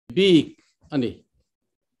big ani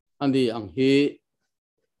ang hi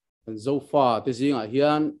kan zo fa te zinga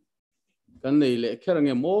hian kan nei le kherang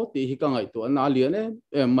emo ti hi ka ngai tu an alian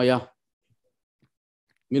em maya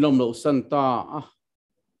minom lo santa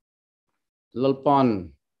lalpan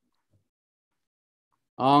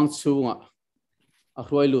ang chunga a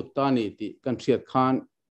hroi lut ta ni ti kan thiat khan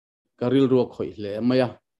karil ro khoi le maya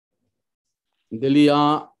delia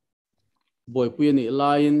boy puini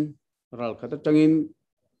line ral khata tangin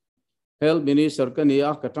Health Minister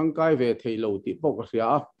kania katang kai ve thailo ti pok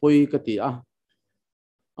ria pui ka ti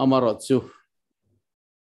amarot chu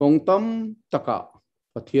kongtam taka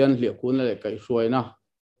pathian hlia kun le kai hruaina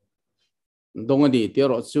dongani ti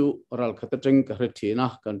ro chu ral khata tang ka rethina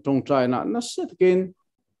kan tong trai na nasatkin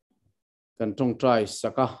kan tong trai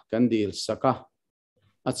saka kan dil saka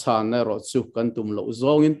achan na ro chu kan tum lo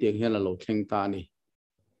zongin tiang hian lo thleng ta ni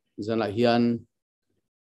zana hian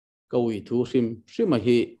kawi thu hrim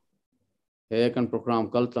hi he kan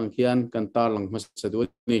program kaltlang hian kan tar lang masadu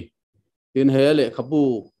ni tin he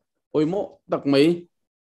Lehkhabu oimo tak mai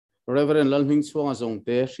Rev Lalhmingchhuanga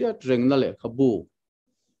Zongte Hriatrengna Lehkhabu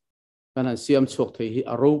kan han siam chok thei hi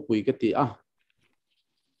aro pui ka ti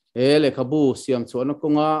he Lehkhabu siam chona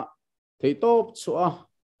konga thei top chu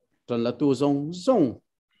tran la tu zong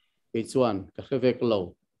pe chuan ka khevek lo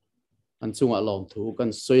an chunga Lawmthu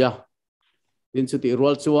kan soya tin chu ti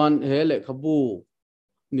rual chuan he Lehkhabu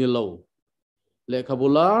ni lo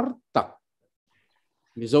Lehkhabular tak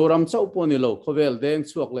Mizoram chau poni lo khovel deng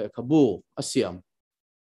chuak Lehkhabu asiam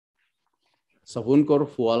savun kor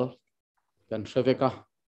fual kan hreveka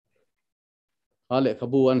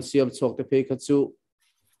Lehkhabu an siam chuak te phei khachu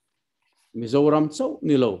Mizoram chau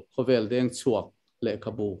ni lo khovel deng chuak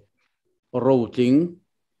Lehkhabu routing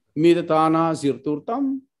mi ta na zirtur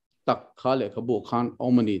tam tak Lehkhabu khan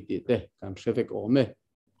omani ti te kan hrevek ome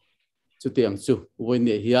chu tiang chu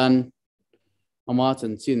voine hian ama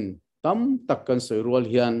chanchin tam takkan soirual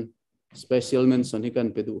hian special mention hi kan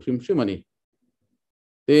pedu hrimani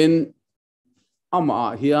tin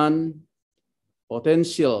ama hian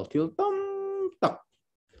potential thil tam tak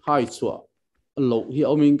hai chua lo hi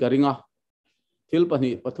oming karinga thil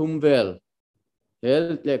pani pathum vel hel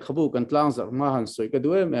Lehkhabu kan Tlangzarhna han soi ka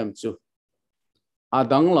duem em chu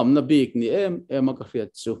adang lam na big ni em ka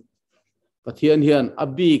hriat chu pathian hian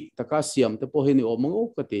abik taka siam te pohini omangu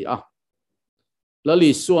ka ti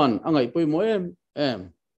lali suan angai poi mo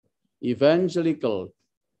em evangelical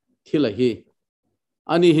thilahi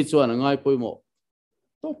ani hi chuan angai poi mo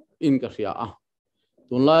top in ka ria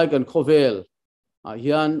tunlai kan khovel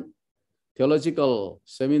hian theological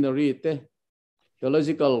seminary te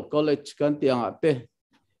theological college kan tiang te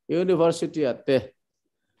university te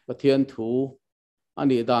pathian thu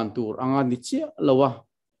ani dan tur anga ni chia lawa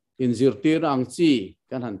inzirtir ang chi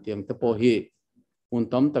kan han tiang te po hi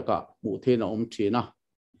untam taka mu thena thina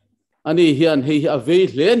ani hian hei avei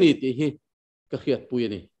hle ni ti hi ka khiat pui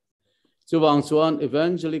ni chuwang chuan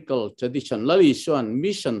evangelical tradition lali chuan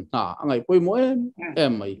mission na angai poi mo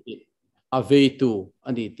em mai hi avei tu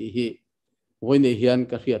ani ti hi voine hian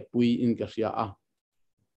ka khiat pui in ka ria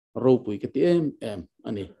ro pui ka ti em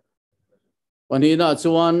ani panina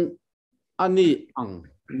chuan ani ang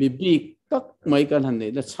mi bik tak mai kan han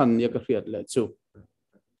nei na chan ya ka khiat le chu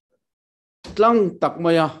tlang tak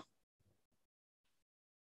maya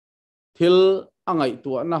thil angai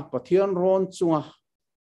tu na pathian ron chunga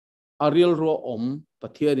aril ro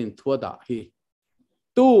pathian in thuada hi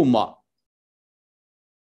tu ma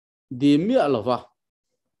di mi alova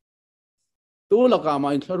tu laka ma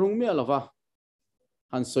in tharung mi alova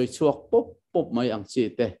han soi chuak pop mai ang chi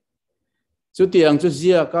te chu tiang chu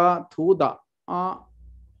zia ka thu da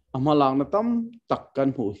amalang na tam tak kan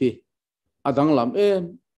hu hi adang lam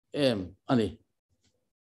em ani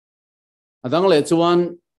adang le chuan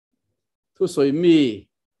Thusawi mi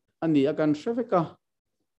ani akan hreveka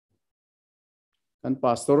kan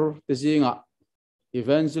pastor te zinga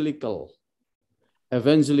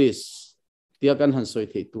evangelist tia kan han soi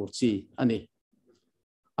thei tur chi ani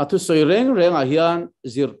Thusawi reng a hian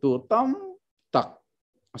zirtu tam tak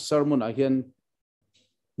sermon a hian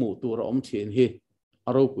mu tur thin hi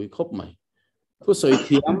aro pui khop mai Thusawi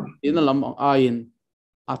thiam in lam ain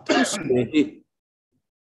Thusawi hi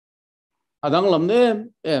adang lam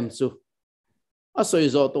em chu asoi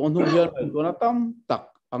zo to nu hian ko na tam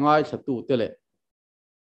tak angai thatu tele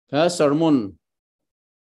ha sermon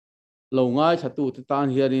lo ngai thatu te tan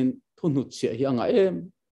hian in thunut che hi anga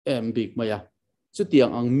em big maya chu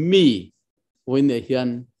tiang ang mi voine hian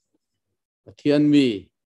pathian mi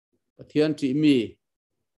pathian ti mi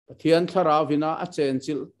pathian tharavina a chen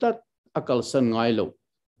chil tat akal san ngai lo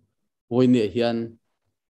voine hian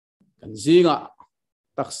kan zinga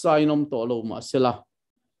taksai nom to lo ma sela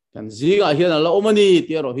kan zinga hian ala omani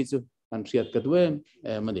ti ro hi chu kan riat ka duem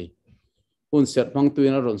mani un set mang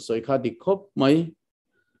tuina ron soi kha dik khop mai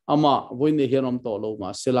ama voine hian om to lo ma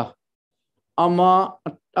sela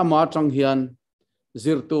ama tang hian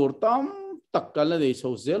zirtur tam takkal nei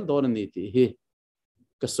so zel don ni ti hi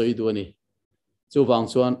ka soi du ni chu wang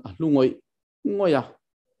chuan a hlungoi ngoya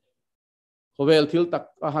hovel thil tak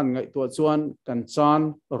a han ngai to chuan kan chan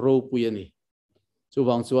ro pui ani chu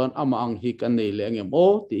wang chuan ama ang hi kan nei le ngem o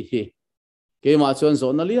ti hi ke ma chuan zo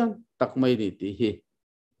na lian tak mai ni ti hi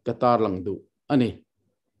katar lang du ani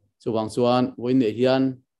chu wang chuan voine hian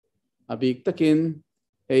abik takin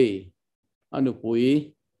hey anu pui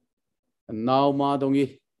naw ma dongi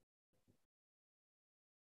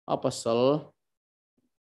apasal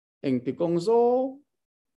engti kong zo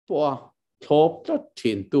po thop ta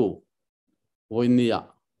thin tu voinia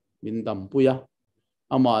min dam puya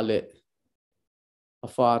amale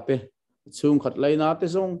afate chung khat laina te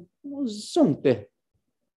zong te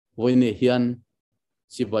voine hian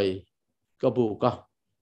chibai kabu ka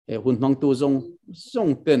e hun mang tu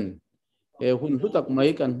zong ten e hun hutak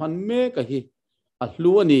mai kan man me ka hi a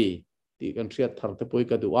hluani ti kan riat thar te poi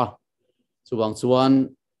ka duwa chuwang chuan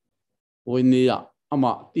voinia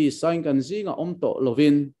ama ti sain kan zinga omto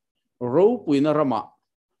lovin ro puina rama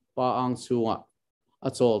pa ang chunga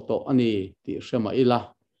achol to ani ti hrema ila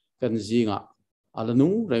kan zinga alanu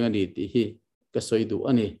rengani ti hi ka soidu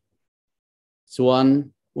ani chuan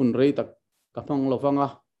un rei tak kapang lovanga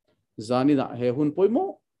zanina he hun poimo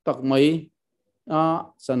tak mai a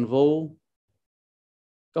chanvo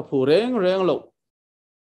ka phureng reng lo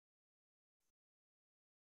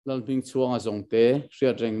Lalhmingchhuanga Zongte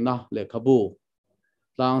Hriatrengna Lehkhabu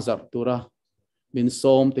Tlangzarhna min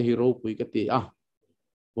som te hiro pui ka ti a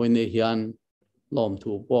voine hian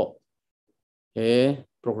lawmthu po he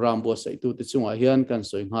program buatsaih tu te chunga hian kan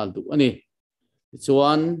soi ngal du ani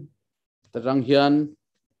chuan tarang hian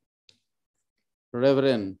Rev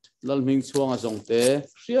Lalhmingchhuanga Jongte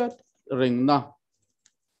Hriatrengna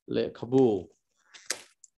Lehkhabu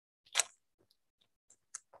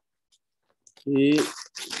hi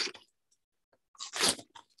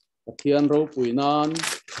Kian ro puinan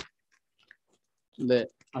le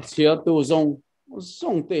achia tu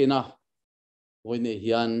zong te na voine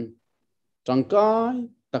hian tangkai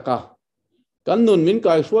taka kan nun min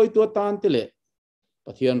kai hruai tu tan te le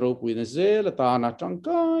pathian ro puina zel ta na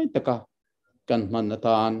tangkai taka kan man na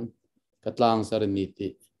tan katlang sariniti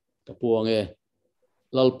kapuange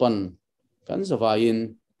lalpan kan zawain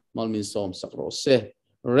malmin som sakro se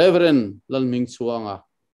Reverend Lalhmingchhuanga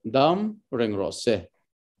dam rengro se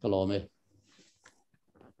kalome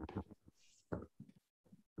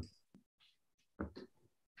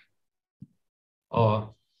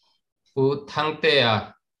u thang te a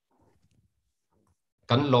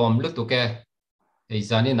kan lom lu tu ke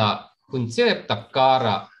Aizawl hun chep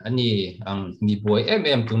takara ani ang mi boy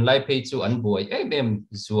tun lai phei chu an boy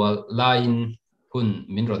zual line hun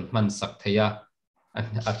min ron man sak theya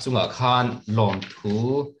achunga khan lom thu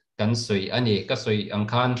kan soi ani ka soi ang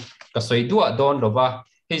khan ka soi duwa don lova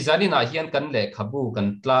Aizawl hian kan Lehkhabu kan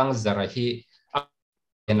Tlangzarhna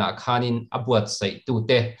ena khanin buatsaih tu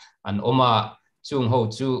te an oma chung ho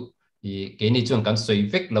chu ke ni chung kan soi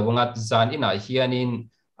vek lawanga zan ina hianin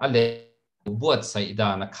ale buatsaih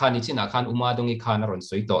dana khani china khan umadongi khana ron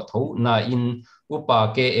soi to tho na in Upa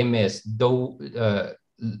KMS Dawngliana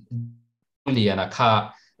kha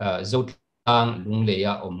Zotlang Lunglei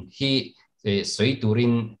hi soi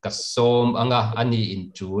turin kasom anga ani in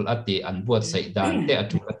chul ati an buatsaih dan te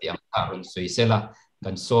atu ati ang ron soi sela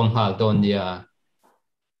kan som hal don dia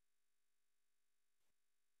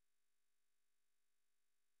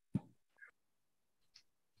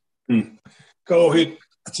Kau hit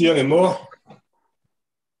chiang emo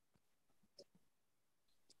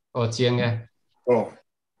chiang e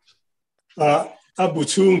abu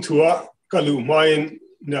chung thua kalu main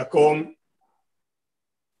na kom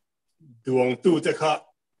duang tu te kha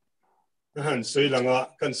han sei langa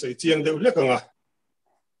kan sei chiang deuh lekanga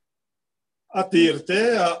atir te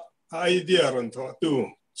idea ron tho tu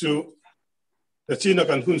chu the china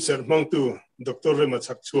kan hun ser mang tu Dr. Rema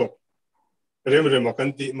chakchuak rem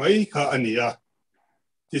kan ti mai kha ania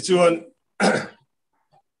ti chuan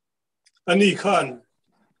ani khan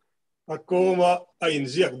akoma a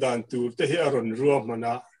inziak dan tur te hi aron ruam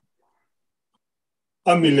mana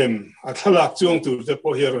amilem athalak chuang tur te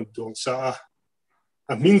po hi aron tuang sa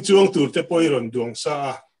a ming chuang tur te po hi aron tuang sa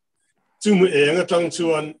chumu enga tang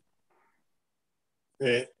chuan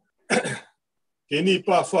keni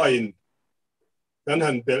pa fain kan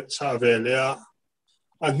han bel cha velea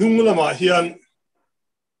anung lama hian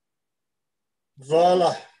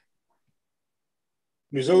vala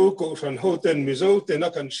Mizo ko san hoten Mizo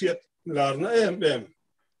tenakan siat larna em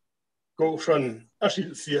ko san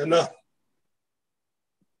asil fiana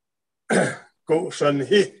ko san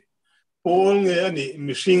hi pol nge ani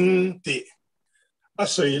mishing ti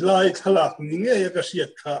asai lai thalak ni nge ka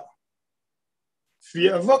siat kha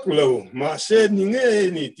fia vak lo ma se ni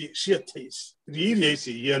nge ni ti siat this ri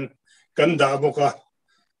si yan kan da boka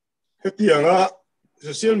hetianga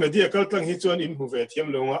social media kaltang hi chuan in huve thiam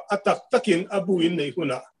longa atak takin abu in nei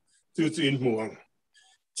huna chu in muang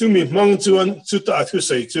chu mi mang chuan chu ta thu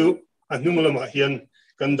sei chu anung lama hian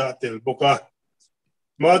kan da tel boka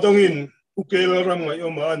ma dongin ukela ram ngai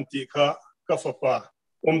oma anti kha ka fapa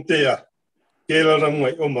omteya kela ram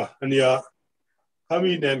ngai oma ania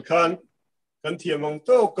kami nen khan kan thiamang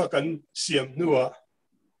to ka kan siam nuwa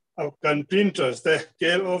kan printers te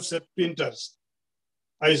scale offset printers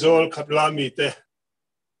Aizawl khatlami te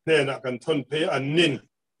nena kan thon phe annin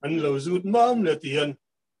an lo zut mam le tian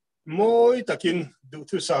moi takin du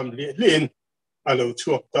thu sam le lin alo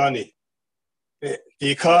chuak ta ni ti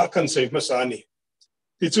kha kan sei masani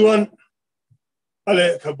ti chuan ale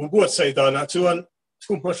khabu buatsaih dana chuan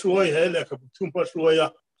thuma hruai hele khabu thuma hruaya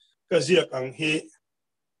ka ziak ang hi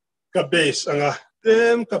ka base anga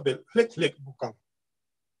tem ka bel hlek bukang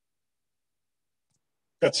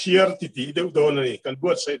ka thiar ti deuh dawn ani kan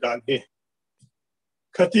buatsaih dan hi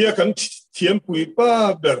khatia kan thiam pui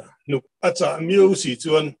pa ber nuk acha miu si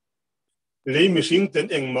chuan lei mihring ten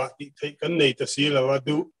engma ti thei kan nei ta si lawa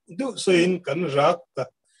du soin kan rak ta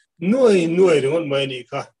nuai ringon mai ni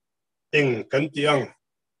kha eng kan tiang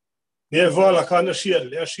ne wala khan a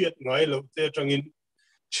hriat ngai lo te tangin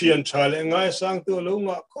chian thale ngai sang tu lo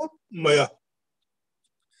nga khop maya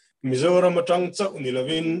Mizoram atang chau ni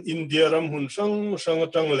lovin India ram hun sang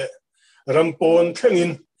atang le rampon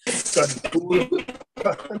thengin kan tu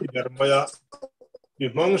ni dermaya mi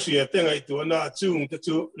mang sia te ngai tu na chung te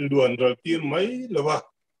chu luan ral tir mai lawa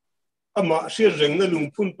ama Hriatrengna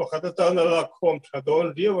lungphun pakhata ta na la khom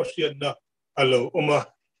thadon riawa hriat na alo oma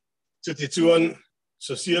chuti chuan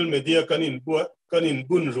social media kanin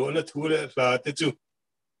bun ro na thule la te chu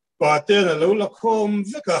pa te na lo la khom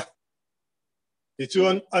veka ti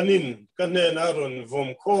chuan anin kanne na ron vom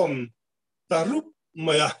khom tarup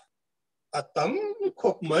maya atam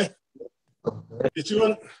khop mai ti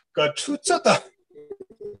chuan ka thu chata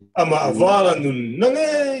ama awala nun nange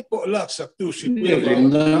po lak sak tu si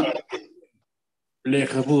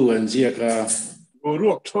Lehkhabu an ziaka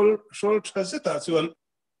ruak thol thazeta chuan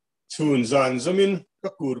chun zan zamin ka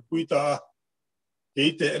kur puita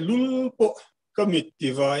keite lul po kamit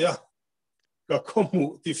tivaya ka khomu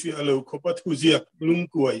ti fi alo khopat huziak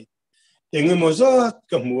lungkuai engemo zat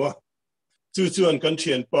ka muwa chuan kan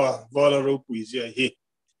thian pa wala ro puizia hi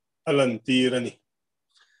alan tirani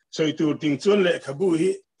soitur ting chuan Lehkhabu hi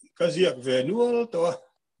ka ziak ve nual to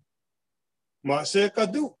ma se ka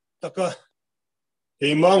du taka he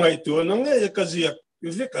mangai tu nange ka ziak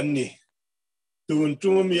vek anni tun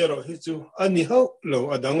tummi ro hi chu ani hau lo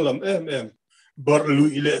adang lam bar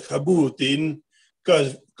lui Lehkhabu tin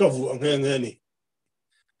ka vu nge ni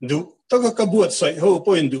du taka ka buatsaih ho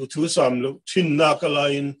point du thu sam lo thin na ka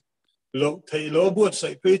lain lo thei lo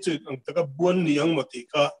buatsaih pe chu ang taka buan ni ang mati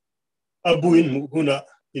ka abuin mu huna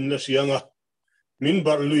in la sianga min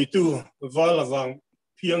bar lui tu walawang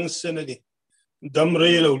piang senani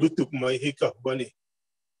damrei lo lutuk mai hi ka bani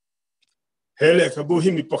hele Lehkhabu hi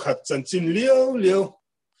mi pakhat chanchin liao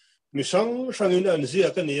mi sang in an zia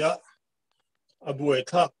ka nia abuai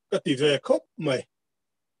thak ka ti ve khop mai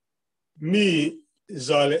mi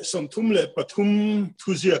zale somthum le pathum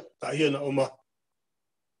thuziak ta hian oma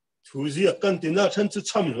thuziak kan tina than chu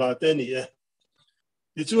cham hla te ni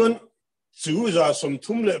ti chuan chu za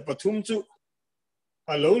somthum le pathum chu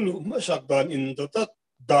alo lu ma sak dan in to ta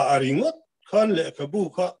da aringot khan Lehkhabu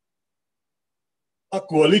kha a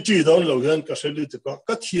quality don lo hian ka selu te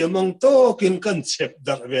ka thiamang to kin kan chep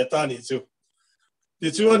dar ve ta ni chu ti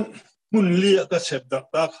chuan mun li ka chep dar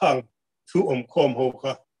ta khang thu khom ho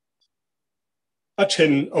kha a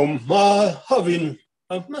then ma havin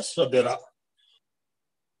a masabera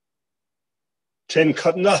then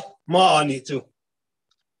khatna ma ani chu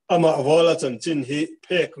ama wala chanchin hi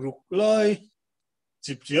phek ruk lai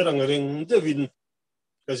chip chiarang reng devin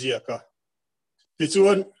ka ziaka ti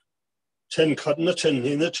chuan then khatna then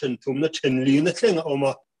hi na then thum na then li na tlenga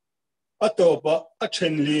oma atopa a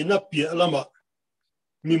then li na pia lama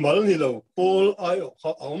mi mal ni lo pol ai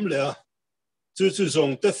kha om le chu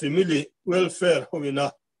Zongte family welfare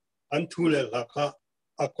hoina an thule lakha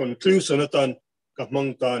a conclusion atan ka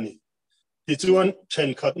mangtani ti chuan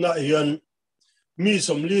then khatna hian mi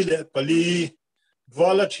somli le pali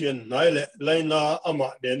Valachian Nile Laina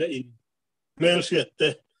Ama Dena in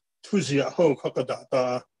Melsiete Tuzia Hong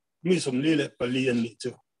Hakadata Misom Lile Palian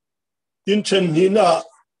Nitu. Tinchen Hina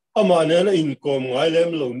Ama Nena in Com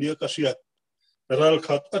Ilem Lo near Kasiat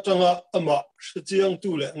Ralkat Atanga Ama Shitiang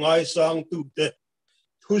Tule Ngai Sang Tute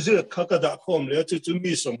Tuzia Kakada Home Letter to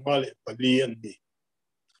Misom Male Palian Ni.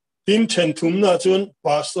 Tinchen Tumna Tun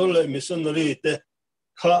Pastor Missionary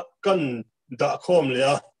Ka Kan Da Home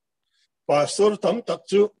Lea. Pastor tam tak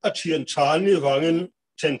chu a thian chani wangin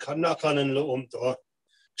chen khanna khanan lo om to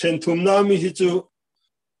chen thumna mi hi chu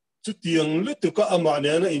tiang lu tu ka ama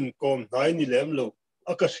ne na in kom nai ni lem lo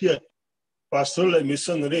akasiat pastor le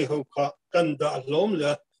missionary ho kha kan da lom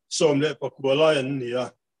le som le pakwala an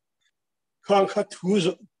nia khang kha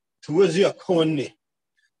thu zia khon ni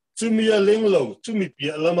chumi a leng lo chumi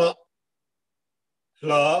pia lama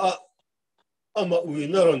la ama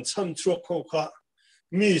uinaron cham chuak kho kha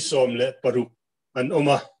mi som le paru an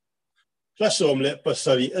oma la som le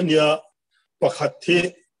pasari ania pakhat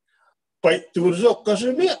the pai tur zok ka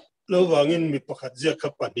se me lo wangin mi pakhat zia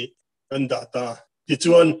khapani an data ti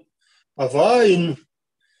chuan avain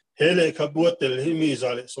hele khabuatel hi mi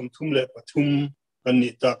zale som thum le pathum an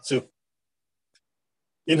ni tak chu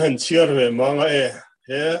in han chiar ve manga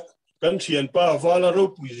he kan thian pa wala ro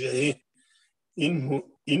pu je hi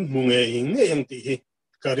in munge inge yang ti hi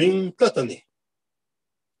karing katani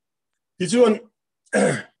Ijuan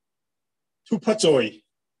Upa Joy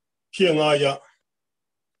Kiangaya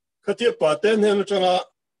Katia Paten Henchanga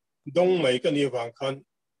Dong Mai Kani Wangkan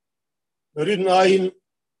Rin Ain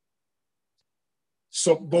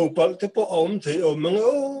Sop Bopal Tepo Om Te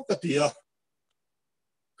Omango Katia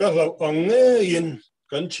Kalau Ange in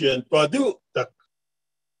Kanchian Padu Tak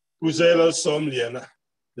Lalmingchhuanga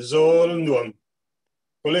Zol Nuam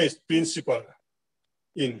Police Principal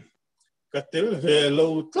in Katil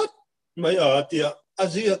Velo Tat May atia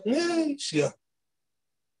aziat nge siya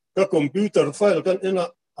ka computer file kan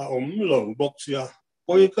ina lo box ya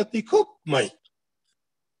poi katikop may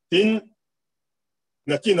tin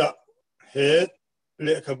nakina he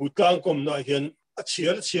Lehkhabu Tlangkom na hian a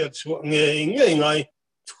chiar chu nge ngai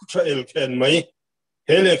thutra el khen mai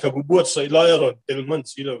he Lehkhabu buatsaih lairon telman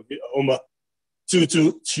silo oma chu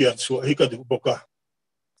chiar chu hi ka du boka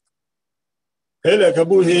he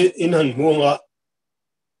Lehkhabu hi in han huanga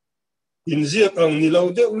in ziak ang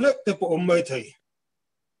nilaw de ulek te po omay thay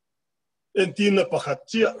entina pakhat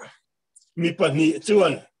chia mi pani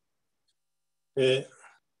chuan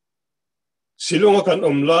Shillong kan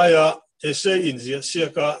omlaya essay in zia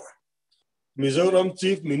siaka Mizoram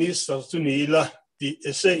Chief Minister tunila ti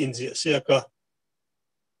essay in zia siaka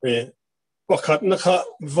pakhat na kha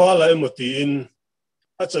wala moti in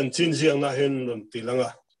achan chin ziang na hen non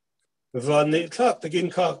tilanga van thak takin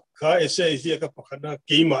kha essay zia ka pakhana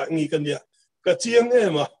keima ngi kan ya ka chiang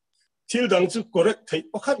ema thil dang chu correct thai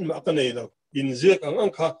pakhat ma ka nei lo in zek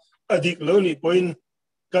ang kha adik lo ni point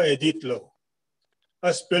ka edit lo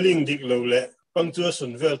a spelling dik lo le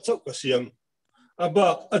punctuation vel chok ka siam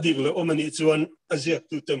aba adik lo omani chuan azek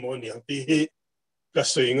tu temoni ang ti hi ka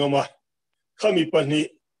soingoma khami pani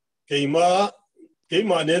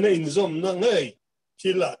keima ne na inzom na ngai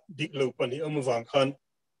thila dik lo pani amwang khan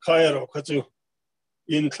khairo khachu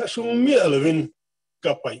in thasung mi alwin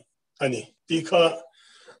kapai ani tika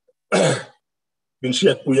bin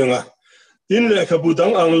siat puyanga tin Lehkhabu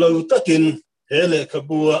dang ang lo takin he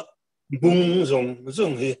Lehkhabu bung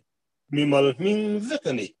zong hi mimal ming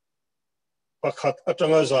vekani pakhat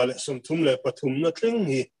atanga zale som thum le pathum na thleng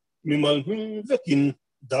hi mimal ming vekin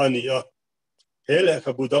dania he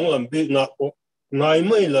Lehkhabu dang lambi na o ngai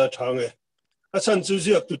mai la thange achan chu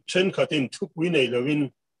ziak tu chen khatin thupui nei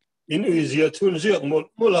lovin in uizia thun ziak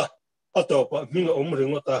mola atopa minga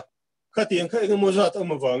ringota khatiang khai nga mozat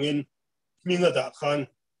amawangin minga da khan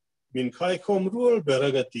min khai khom rual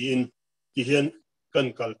beragatin tihian kan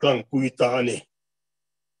kaltlang puita ani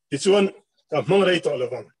tichuan ta mangrei to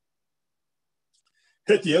lawang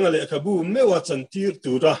hetiang Lehkhabu mewa chantir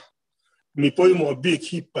tura mi poimo big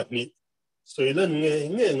hi patni soilan nge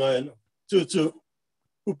ngai chu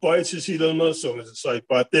Upa H.C.Lalmalsawma Zasai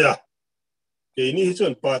patea keini hi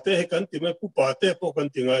chuan pate he kan timai pu pate po kan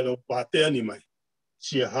tingai lo pate ani mai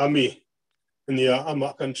Siaha mi nia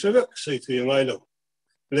ama kan sevek sei thu ngai lo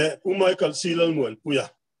le umai kal silal muan puya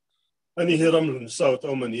ani hiram lun south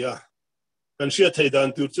omania kan sia thaidan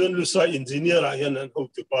tu chuan lu sai engineer a hian an ho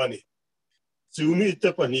tu pani chumi te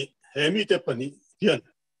pani hemi te pani hian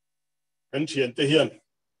an thian te hian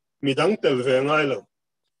midang tel ve ngai lo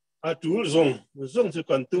a tur zong chu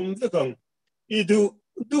kan tum ve kang I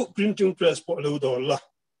du printing press po lo dol la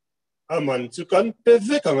aman chu kan pe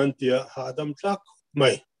ve kang an tia hadam tlak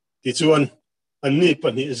mai ti chuan อันนี้ป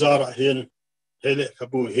นิจาระเห็นเฮเลข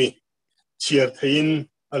บูฮีเชียร์ทิน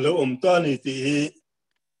อารมณ์ตานิตี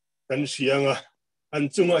กันเสียงอัน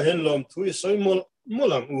จุงเห็นลมทุยสอยมุ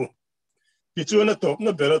ลังอูที่จวนตบ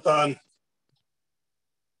นับเบลตาน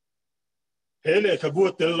เฮเลขบู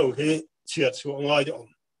เตลโลฮีเชียร์ชัวง่ายอม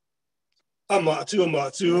อามา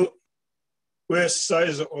จูเวสไซ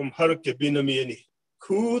ส์อมฮาร์เกบินามีนี่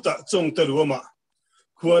คู่ตะจงตะรัวมา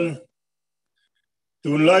ควร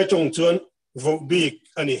ตุนไล่จงจวนวกบีก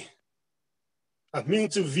อันนี้มิง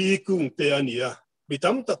จูวีกุงเตอันนี้บิด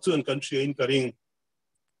ำตัดจวนกันเชียนกระริง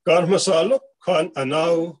การมาสาลกขันอนา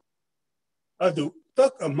วอดุตั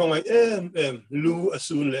กมังไอลูอ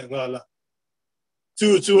สูนเลงาละจู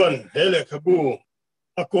จวนเฮเลขบู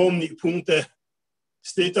อากอมนิพุงเตส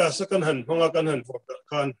เตตัสกันหันพังกันหันฟอก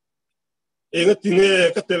กันเองติเง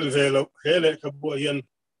ก็เตลเวลเฮเลขบูยัน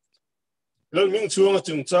แล้วมิงช่วง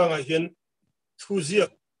จึงจ้างเห็นทุเรียก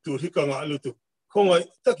ตัวที่กังอาลุตุคงไอ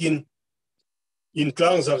ตักินอินกล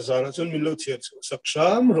างซาร์ซานะจนมิโลเชียร์สักสา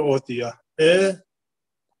มโรตีย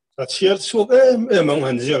ถ้าเชียร์ช่วงมัง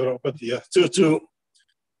หันเจียร์โรตียจู่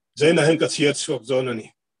ใจน่าเห็นกับเชียร์ช่วงจอนันนี่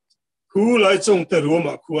คู่ไล่จงแต่รัวม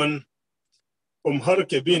าควรฮาร์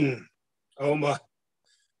เกบินเอามา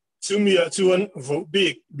จูมีจวนวกบี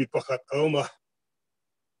กบิปขัดเอามา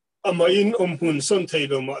อามาอินหุ่นส้นเท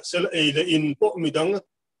โลมาเซลเอเลอินปกมิดัง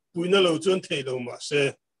ปุยนั่นเราจวนเทโลมาเซ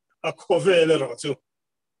อโคเวเลรอจู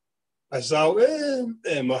Aizawl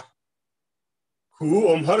มาคู่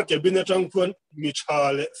ฮาร์เกบินจังควรมีชา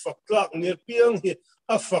เลฝักลักเนื้อเปียงฮี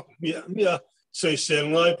ฝักมีใส่เซล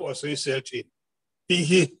ง่ายพอใส่เซลทีที่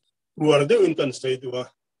ฮีวัวเดียวอินกันใส่ตัว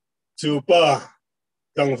จูป้า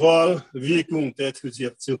กังวาลวิกุงเตทุเจีย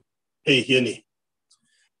บจูเฮียนี่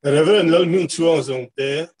เรเวรนลมิงช่วงทรงเต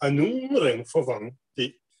อนุเร่งฟังที่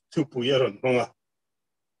ทุปุยรอนมัง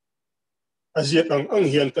อาเจียกังอัง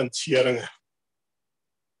เฮียนกันเชียร์ง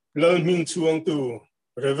Lalhmingchhuang tu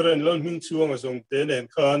Rev Lalhmingchhuanga Jongte nen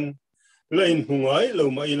khan lain hungai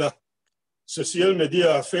lo mai la social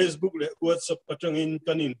media Facebook le WhatsApp patangin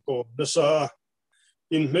kanin ko nasa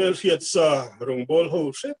in mail hiat sa rongbol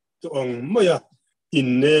ho shep to ang maya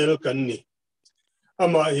innel kanni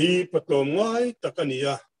ama hi patom ngai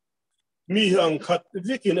takania mi hang khat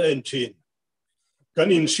vikin enchin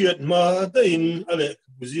kanin siat ma da in ale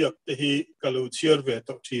buziak te hi kalo chiar ve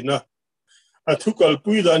to thina athukal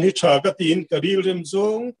puidan hi chaga tin karil rem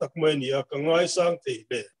zong takmania kangai sang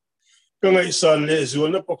teile kangai san le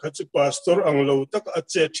zualna pakhat pastor anglo tak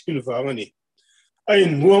ache thin wangani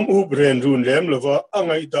ain muam u bren run lem lova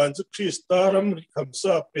angai dan chu Christaram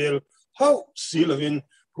khamsa pel hau silovin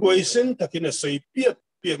huaisen takina sei piat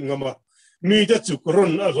ngama mi da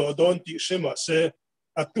chukron a lo don ti shema se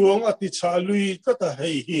atuang ati chalui kata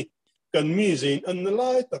hei hi kan mi zein an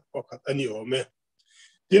lai tak pakhat ani ome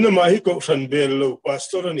Dina mahi ko shan bel lo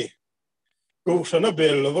pastor ani ko shana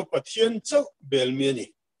bel lo pathian chau bel mi ani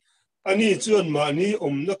ani chuan mani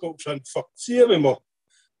na ko shan fak chia mo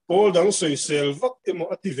pol dang soi sel vak emo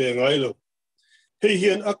ati ve ngai lo hei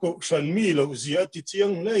hian a ko shan mi lo zia ti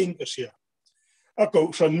chiang lein ka sia a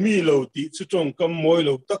ko shan mi lo ti chu tong kam moi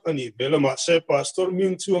lo tak ani belama se pastor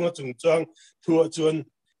ming chuanga chungchang thua chuan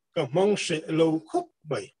ka mang se lo khop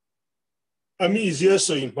mai ami zia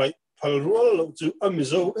soi mai Palrual lo chu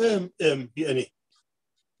amizo hi ani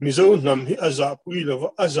mizo nam hi azapui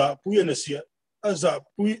lo azapui anasia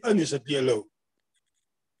azapui ani satielo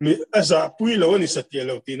mi azapui lo ani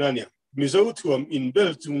satielo tinania mizo thuam in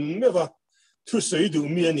bel chung meva Thusawi du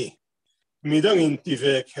mi ani midang in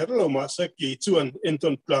tive kherlo ma sa ki chuan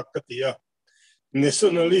enton plak katia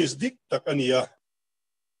nationalist dik takania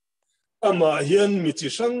ama hian mi chi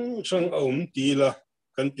sang aum tila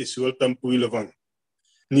kan ti sul tampui lawang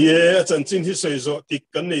nie chan chin hi sei zo tik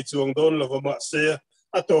kan nei chuang don lawama se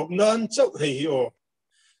atop nan chau hei o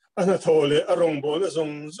ana thole arong bol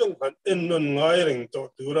zong han ennon ngai reng to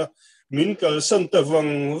tura min kal san ta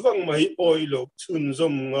wang mai oilo chun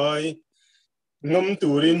zom ngai ngam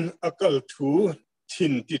turin akal thu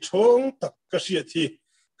thin ti thong tak ka sia thi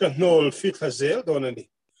ka nol fi khazel donani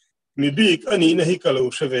mi bik ani na hi kalo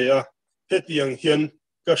sheveya hetiang hian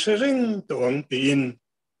ka shereng to ang tin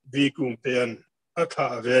vi kung tean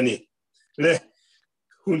akha veni le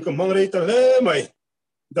hun ka mangrei ta le mai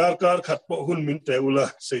darkar khat po hun min teula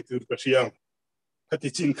seitur ka siang khati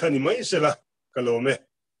chin khani mai sela kalome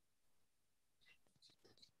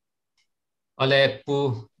ale pu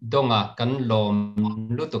donga kan lom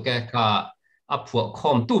lu to ke kha aphu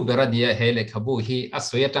khom tu beradia hele khabu hi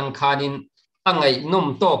aswe tang khanin angai nom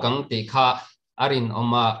to kang te kha arin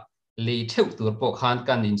oma le theu tur po khan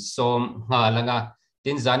kan in som nga langa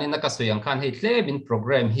tin zani na ka soyang khan hi tlebin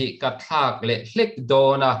program hi ka thak le hlek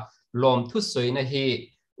dona Lawmthusawina hi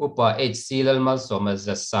Upa H.C.Lalmalsawma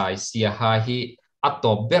Zasai Siaha hi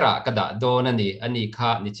atop bera kada donani ani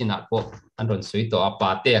kha ni china po anron sui to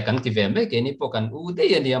apate kan ti ve me ke ni po kan u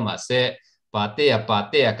de ani ama se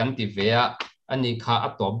pate kan ti ve ani kha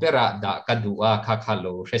atop bera da kadua kha kha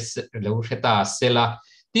lo reta sela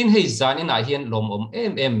tin hei zanin a hian lom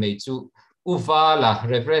em me chu uvala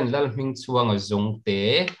Rev Lalhmingchhuanga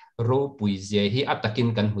Jongte ro puizia hi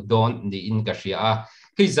atakin kan hudon ni in ka ria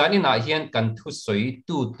hei zanin a hian kan Thusawi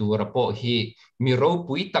tu rapo hi miro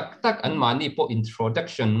pui tak an mani po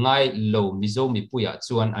introduction ngai lo Mizoram puya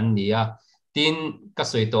chuan an nia tin ka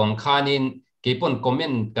soi tong khanin kepon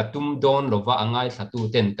comment katum don lova angai thatu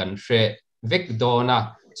ten kan hre vek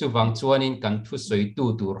dona chuwang chuanin kan Thusawi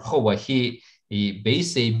tu howa hi i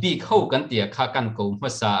Beisei big ho kan tia kha kan ko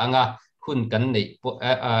masa anga hun kan nei po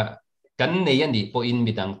kan nei ani po in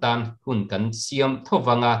midang tan hun kan siam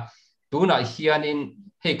thowanga tuna hianin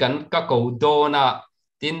he kan ka ko dona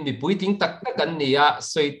tin mi puiting tak kan nia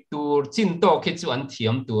soi tur chin to khi chu an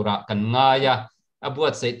thiam tura kan ngaya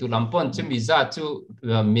buatsaih tu lampon chu mi za chu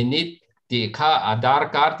minute ti kha adar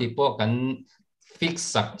card ti po kan fix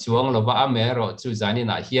sak chuang lova amero chu zani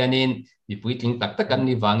na hianin mi puiting tak kan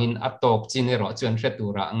ni wangin atok chinero chuan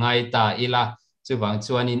hretura ngai ta ila chu wang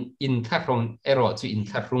chuanin in tharong ero chu in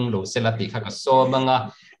tharung lo selati kha ka so manga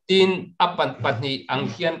tin apan pani ang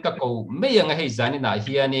hian ka ko meyanga hei zani na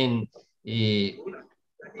hianin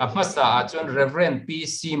apasa chuan Rev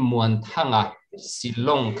P.C. Muanthanga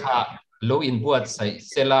Shillong kha lo in buatsaih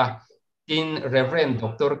sela tin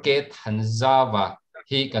Rev.Dr. K.Thanzauva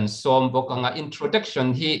hi kan som bok anga introduction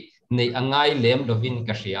hi nei angai lem lovin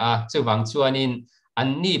ka ria chuwang chuanin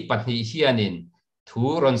anni pahnih hianin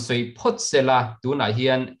thuron soi phot sela tuna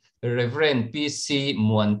hian Rev P.C.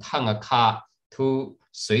 Muanthanga kha thu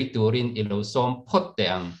soi turin ilo som phot te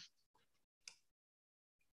ang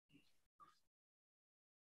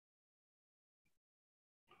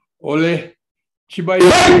Ole chibai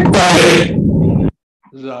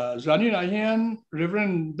zani na hian Rev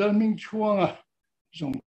Lalhmingchhuanga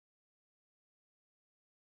Zongte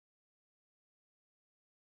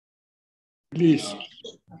please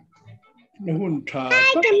hun tha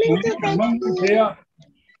mang thea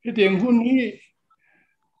hetiang hun hi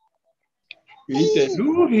ite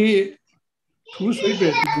lu hi thu soi be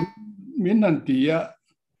min han tia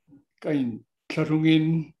kain tharungin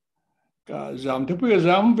ka zam the pu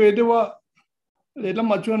zam ve dewa le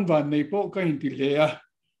lama chuan van nei po kain ti le a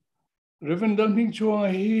Rev Lalhmingchhuanga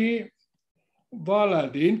hi wala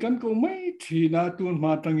din kan ko mai thina tun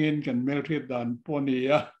ma tangin kan mel thret dan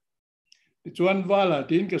ponia chuan wala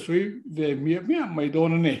din ka soi ve mi mai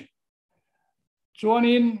don ne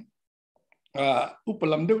chuanin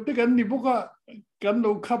upalam deuh te kan ni boka kan lo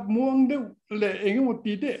khap muang deuh le engemaw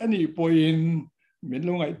ti te ani poin min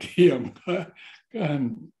lo ngai thiam kan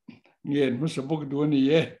ngien mu sabok du ni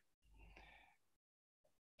e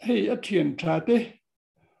hei a thian tha te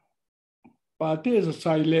pa te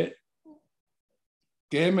Zasai le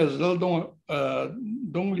KMS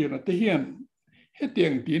Dawngliana te hian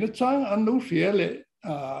hetiang ti na chang an lo hria le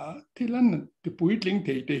Thailand ti puitling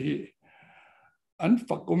thei te hi an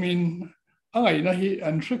fakomin angai na hi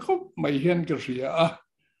an hrekhop mai hian ka hria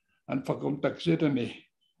an fakom tak zeta ni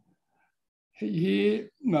hi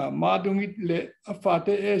nga madungit le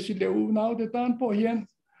afate e si le u nau te tan po hian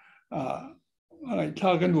angai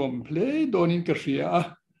thla kan nuam ple donin ka hria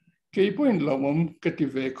ke point lomom ka ti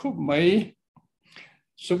ve khop mai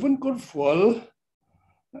suvun kor fual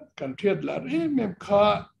kan thiat la mem kha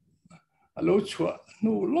alo chua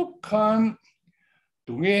nu lok khan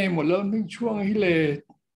tunge M.Lalmanzuala hi le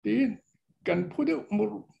tin kan phude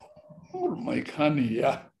mur mai khan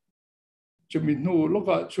ya chumi nu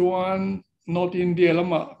loka chuan North India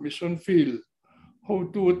lama mission field ho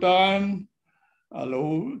tu tan alo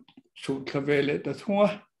chu khavele ta thunga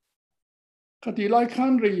khati lai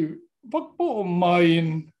khan ri vakpo main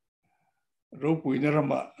ro puina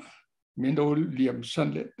rama mindo liam san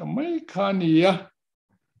le tamai khania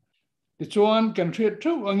ti chuan kan thret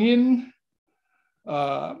thau angin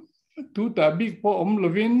tu ta big po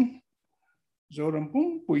lovin zoram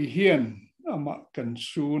pung pui hian ama kan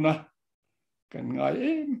suna kan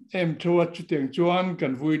ngai em thua chu teng chuan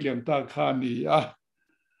kan vui liam ta khania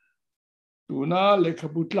tuna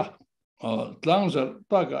Lehkhabu Tlangzarhna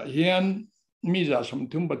ta ga hian mi za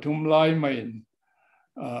samthum pathum lai main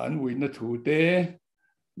an uina thu te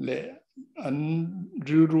le an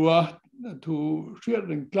rurua thu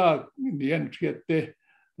Hriatrengna nian thiat te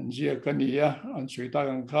an zia kania an suita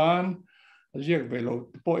kan khan ziak velo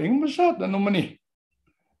po eng masat anomani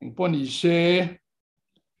eng poni se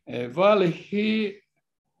vale hi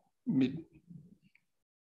mit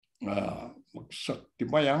mặc sắc thì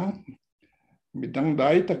mấy anh mình đăng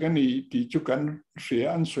đáy ta cái này thì chú cần sẽ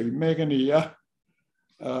ăn sủi mê cái này á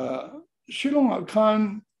Shillong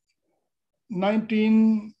akan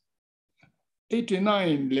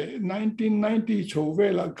 1989 le 1990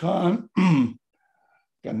 chove la kan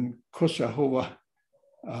kan khosa hoa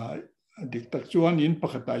dik tak chuan in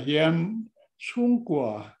pakhata hian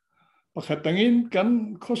chungkwa pakhatangin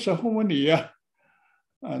kan khosa hoa nia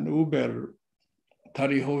an uber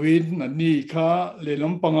thari hovin ani kha le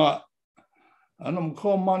lampanga anam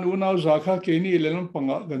kho man unau za kha ke ni le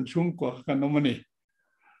lampanga kan chungkwa kan nomani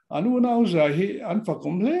anu unau za hi an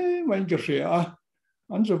fakum le mai ka ria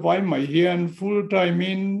an zo vai mai hian full time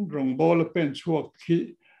in rong bol pen chuak khi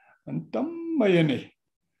an tam mai ani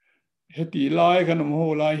heti lai kan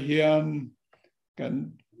ho lai hian kan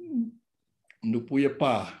nupuya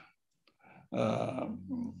pa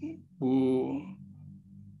bu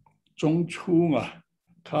Zongchhuanga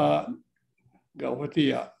kha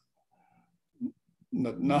gawhatia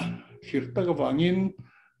natna khirta ka wangin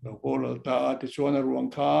bol ta ti chuan ruang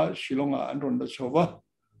kha Shillonga an ron da chowa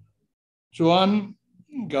chuan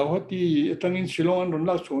gawhati tangin Shillong an ron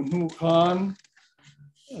la chon nu khan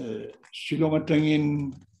Shillong atangin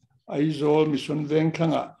Aizawl mission veng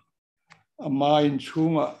thanga ama in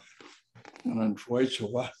chunga an fuai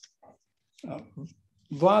chowa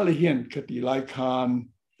wal hian khati lai khan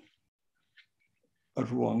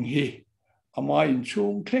ruang hi ama in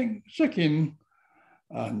chung thleng sakin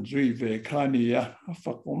an zui ve khania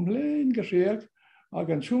fakom len ka riak a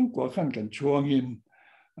kan chung kwa khan kan chuangin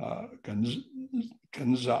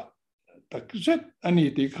kan za tak zet ani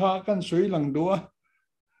ti kha kan soi lang do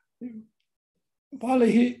wal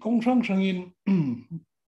hi kong sang sangin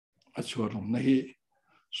a chuarom na hi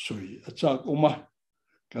soi a chak uma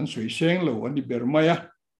kan soi seng lo ani bermaya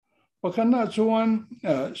pakana chuan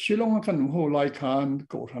Shillong kan ho lai khan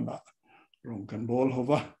ko thana rong kan bol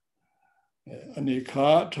hova ani kha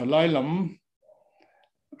thalai lam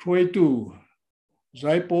roi tu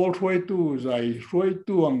zai pol roi tu zai roi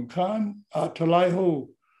tu ang khan a thalai ho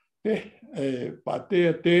pa te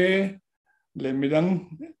le midang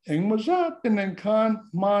eng maza ten khan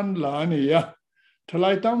man la ni ya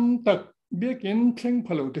thalai tam tak biakin thleng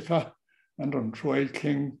phalo te kha an ron roi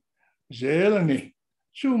thleng zel ani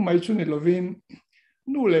chu mai chu ni lovin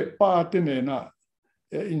nu le pa te ne na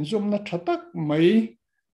in zum na thatak mai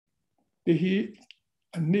te hi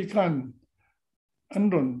ani khan an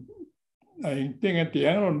ron ai tenga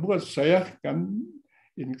tiang ron buatsaih kan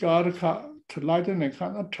in kar kha thalai te ne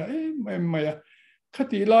khan a thai mai mai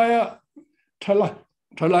khati la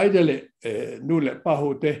thalai de le nu le pa ho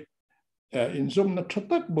te in zum na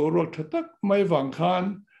thatak borol thatak mai wang khan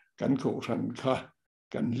kan ko ran kha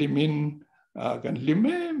kan limin kan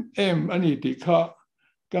limem ani ti kha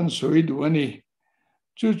kan soi du ani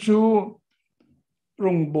chu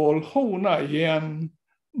rong bol ho na hian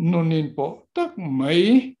nonin po tak mai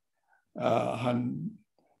han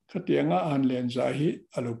khatianga han len za hi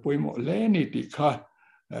alo poimo le ni ti kha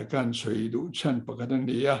kan soi du chan pakadan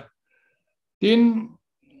dia tin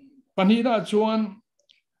panira chuan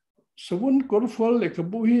sawun korfol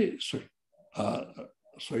Lehkhabu hi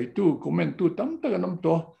soi tu comment tu tam tak nam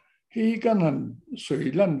to hi kan han soi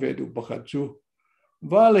lan ve du pakhat chu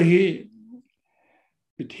wal hi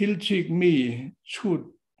pithil chik mi chut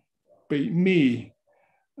pe mi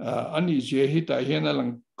ani je hi ta hian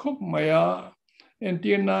alang khop maya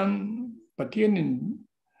entianan pathianin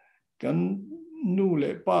kan nu le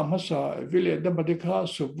pa masa vile Dema Pachuau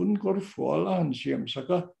sawun korfol an siam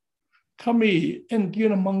saka khami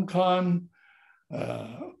entian mangkhan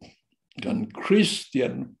kan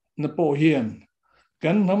Christian na po hian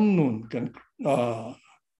kan nam nun kan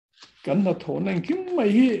na thonen kim mai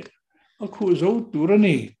hi a khu zo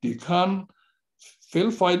turani ti khan fel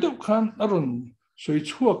faida khan aron soi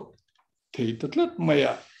chuak thei tatlat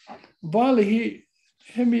maya wal hi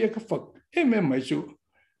hemi ka fak mai chu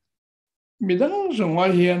midang zonga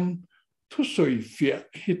hian thu soi fia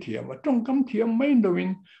hi thiam atong kam thiam mai doin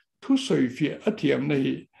thu soi fia a thiam na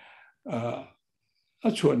hi a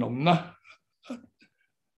chuanom na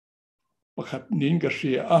pakhat nin ka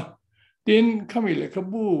ria tin khami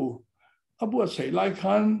Lehkhabu buatsaih lai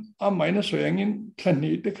khan a maina soyangin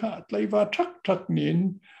thlani te kha tlaiwa thak nin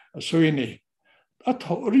soini a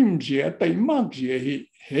thorim je tai mak je hi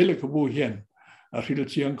he Lehkhabu hian a ril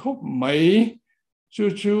chiang khop mai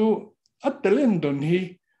chu atelen don hi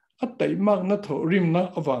atai mak na thorim na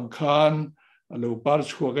awang khan alo par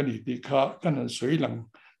chuaga ni ti kha kan soilang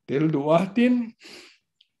tel duwa tin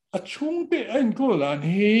a chung te ein ko lan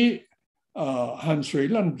hi han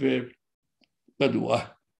soilan ve padua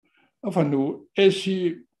afanu esi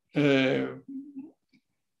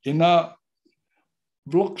ina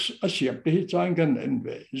vlogs a siap te hi chang kan en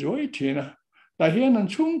ve zoi thina ta hian an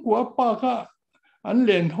chung kwa pa kha an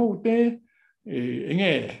len ho te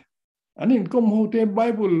enge an in kom ho te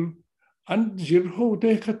bible an zir ho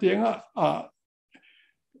te khatianga a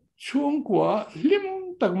chung kwa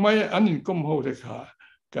lim tak mai an in kom ho te kha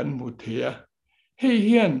kan mu thea hei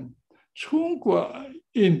hian chung kwa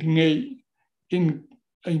in ngei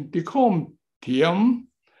in tikhom thiam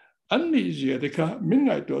an ni zia te kha min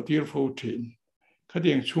ngai to tir fo thin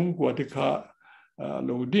khatiang chung kwa te kha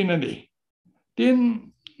lo din ani tin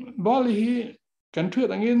bali hi kan thu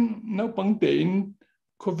angin no pangte in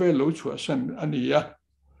khove lo chua san ania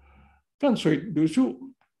kan soi du chu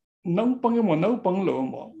nang pang mo no pang lo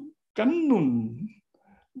mo kan nun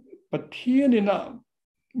pathian ina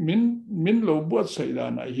min lo buatsaih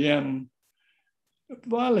na hian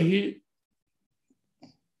bali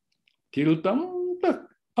til tam tak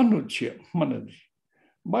anu che manani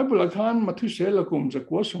bible khan mathu sela kum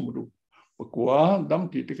zakwa sumru pakwa dam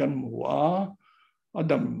ti kan muwa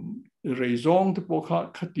adam reizong te pokha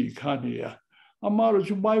khati khania amaro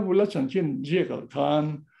chu bible la chanchin jekal khan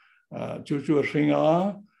chu hringa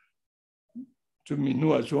chu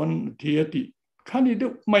minua chon thiati khani de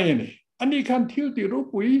mai ne ani khan thil ti ro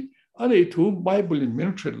pui ani thu bible in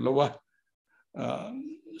mention lawa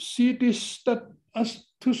see this that as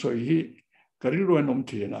Thusawi kariro nom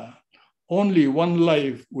thina only one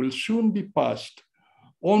life will soon be passed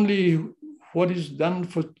only what is done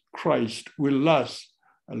for Christ will last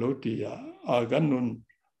alotia aganun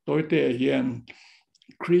toite hian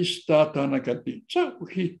Krista tanakati so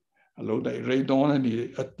hi alo dai reidon ani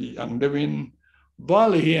ati angdevin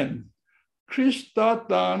valhian Krista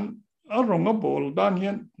tan aronga bol dan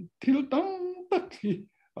hian thil tam tak hi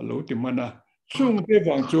alo ti mana sung te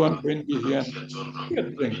wang chuan ben hi hian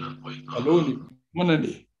alo ni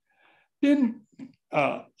manani tin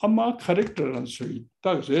ama character an sui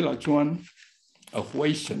tak zela chuan a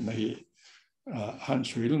huaisan hi han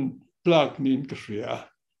suilun plak nin kria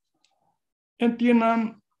entianan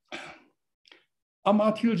ama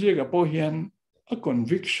thil jega po hian a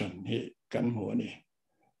conviction hi kan mo ni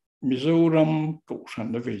Mizoram ko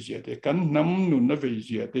san na veje te kan nam nun na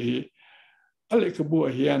veje te Lehkhabu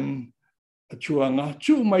hian chuanga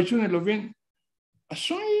chu mai chu ne lovin a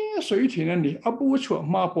soi thina ni abu chu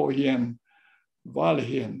ma po hian wal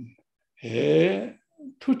hian he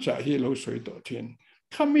thu cha hi lo soi to thin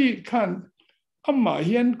khami khan amma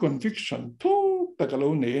hian conviction thu takalo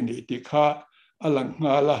ne ni ti kha alang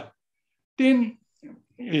ngala tin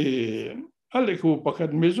Lehkhabu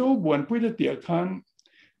pakhat mezo buan pui te tia khan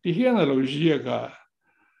ti hian lo zia ga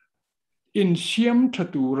in siam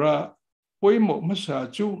thatura poimo masa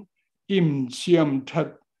chu im siam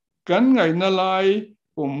that kan ngai na lai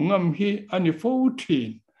ngam hi ani fo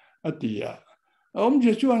thin atia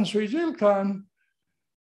je chuan soi zel khan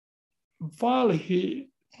val hi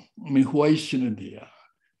mi huai sin dia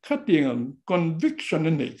khatiang conviction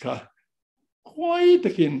nei kha khoi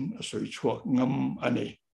takin soi chuak ngam ani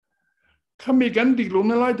khami gan dik lo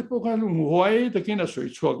na lai te po kha lu huai takin soi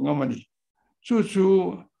chuak ngam ani chu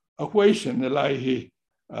a huai sin na lai hi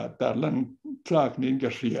tarlan tlak nin ka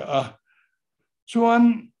ria a chuan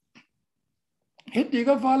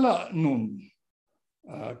hetiga vala nun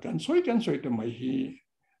kan soi te mai hi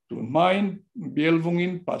tun main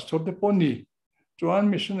belvungin pastor de poni chuan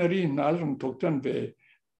missionary na rung thoktan ve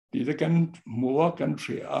ti de kan muwa kan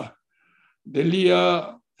ria delia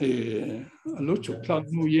lo chuklat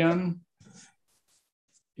muyan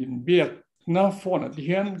in biak na phone at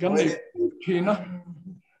hian gan thina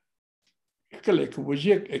Lehkhabu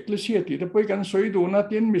jek ecclesia ti de poi kan soi du na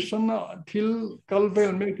tin mission na thil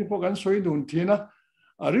kalvel me ki po kan soi dun thina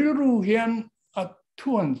ariru hian a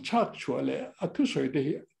thuan chak chuale a thu soi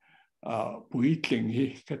de pui tling hi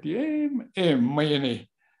kati em mai ne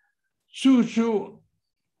chu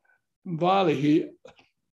wal hi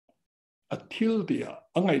a thil dia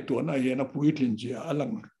angai to na ye na pui tling ja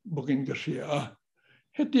alang booking ka sia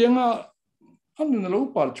hetianga anun lo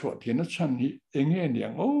par chho thina chan hi enge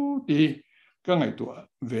niang o ti ka ngai to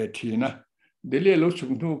ve thina Delhi lo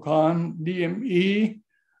chung thu khan DME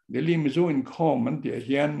Delhi Mizo in khom man dia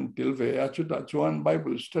hian tilve a chu da chuan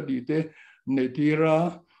Bible study te netira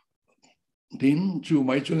din chu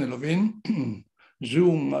mai chu ne lovin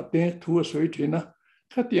zoom ate thu soi thina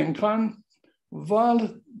khatiang khan wal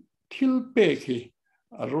thil pe khi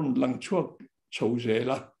arun lang chuak chho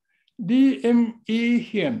zela DME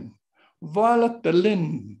hian wal talen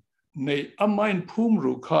nei amain phum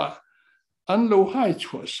ru kha an lo hai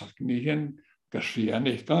chua sak ni hian ka ria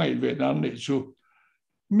ne ka ngai ve nan nei chu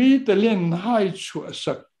mi talen hai chua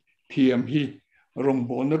sak thiam hi rong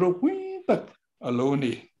bon ro pui tak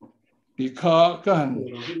alone đi khá can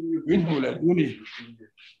win hồ lệ du ni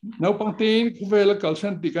nấu bằng tin về là cầu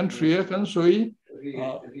sinh đi can phía can suy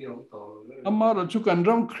amma chu kan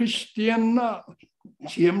ram Christian na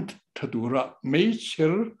chiếm thadura mấy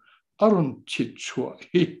chер arun chit chua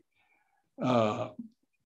hi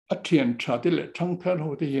athian cha de le thang thar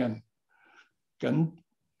ho de hian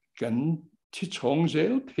kan chi chong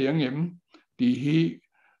zel thiang em đi hi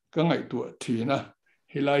ka ngai tu thi na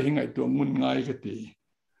hilai hi ngai tu mun ngai ka ti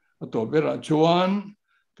to bera chuan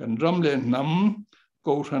kan ram le nam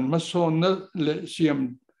ko ran ma son na le siam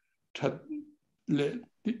that le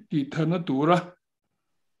ti thana tura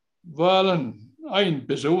valan ain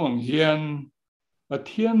bezawang hian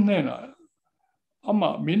athian ne na ama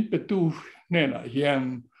min petu ne na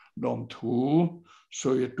hian Lawmthu so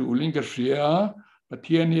tu ling ka ria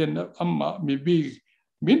athian hian ama mi bi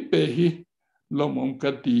min pe hi lomong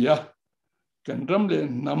ka tia kan ram le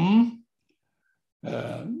nam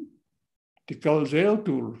ti kal zel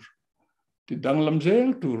tur ti danglam zel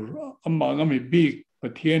tur amma ngami big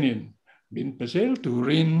pathianin bin pesel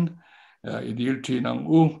turin idil tinang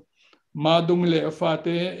u madung le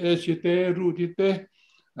afate esite rutite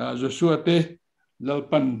josuate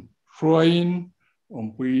lalpan froin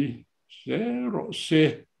ompui zero se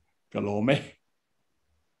kalome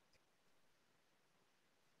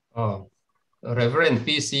Reverend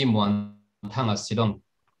P.C. Muanthanga Shillong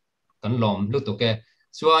kan lom lutuke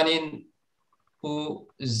chuanin u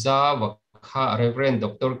zawa kha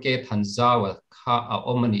Rev.Dr. K.Thanzauva kha a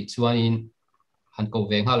omani chuanin han ko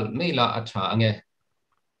venghal meila atha ange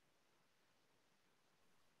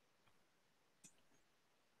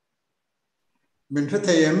min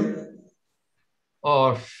thayem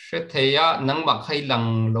shetheya nangma khailang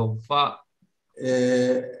lova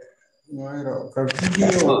ngoi ro ka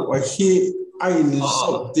video wa hi ai ni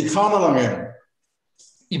so ti khana lange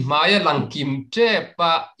imaya langkim tre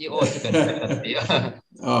pa I o ti kan dia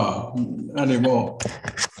ani mo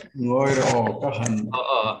ngoi ro ka han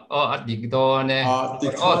adik do ne ti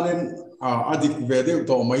khanen adik vede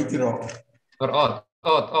to mai ti ro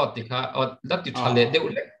ti kha dat ti thale de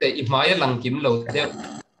lek te imaya langkim lo de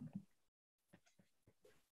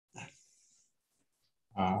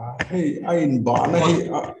hey ain ba na hi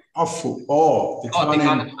afu ti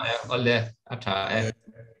khanen ole atha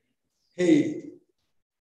hey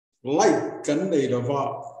light kan nei do va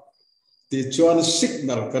ti chuan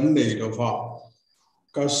signal kan nei do va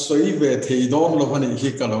ka soi ve thei don lo bani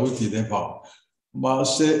hi ka lo ti de va ma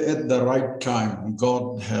se at the right time God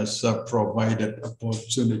has provided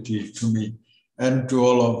opportunity to me and to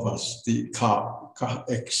all of us ti ka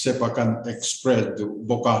accept kan express do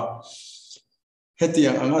boka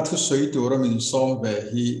hetiang anga thu soi tu ramin som ve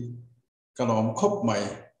hi kalom khop mai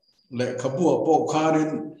le khabu po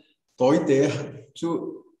kharin toy te chu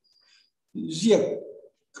ziak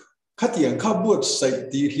khatiang kha buatsaih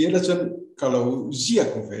ti hiala chan kalau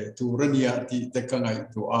ziak ve tu rania ti te kangai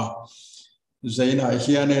tu zaina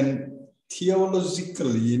hianen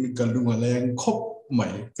theologically in kalungaleng khop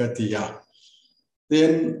mai katia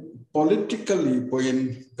then politically point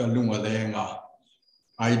kalungaleng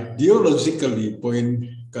ideologically point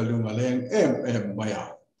kalungaleng maya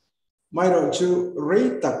mairo chu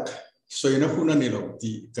reitak soina hunani lo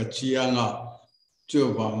ti kachianga chu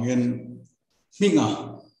wangen hinga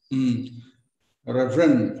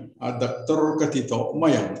Reverend Dr. Katito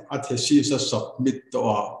mayam athesis submit to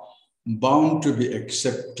bound to be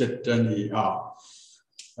accepted ani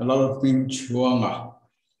Lalhmingchhuanga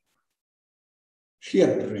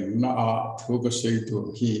Hriatrengna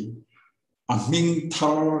Thusawi hi aming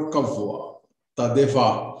thar kavwa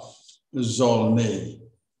tadeva zolne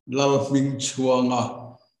Lalhmingchhuanga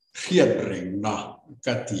Hriatrengna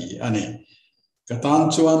kati ani katan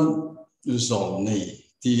chuan zolne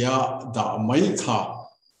tia da mai kha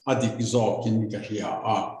adik zokin ka hia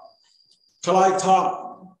khalai kha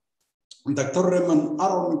Dr. Reman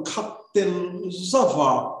aron khatel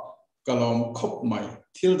zava kalom khop mai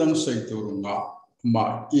thil dang sei turunga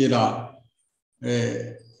ma ira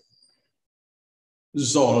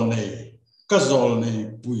zolne ka zolne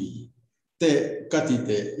pui te kati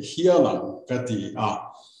te hialang kati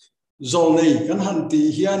zolne kan hanti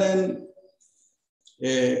hianen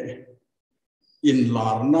in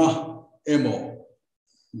larna emo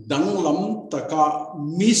danglam taka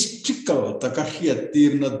mystical taka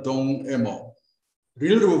hiatirna dong emo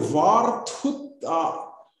rilru var thut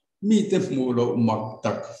mi te mulo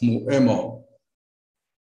maktak mu emo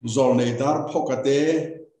zolne dar phokate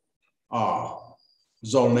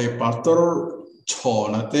zolne pastor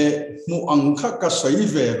chonate mu angkha ka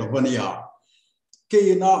saive lovania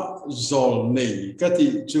keina zolne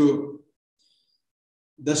kati chu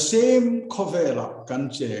the same kovela kan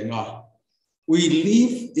chenga. We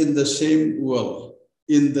live in the same world,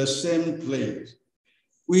 in the same place.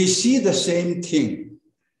 We see the same thing.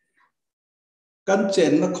 Kan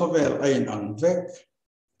chen na kovel ain ang vek,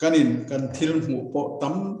 kanin kan thil mu po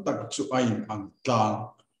tam tak chu ain ang tlang.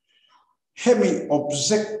 Hemi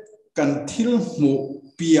object kan thil mu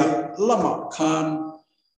pia lama khan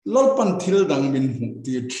lalpan thil dang min mu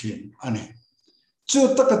ti thin ane.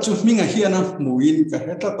 Chu taka chu minga hiana muin ka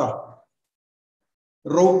hetata.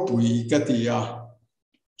 Ro pui katia.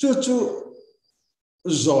 Chu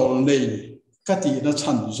zol nei kati na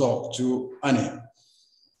chan zok chu ane.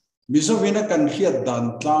 Mizovina kan hiat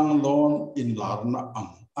dan tlang lon in larna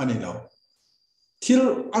ang anilo.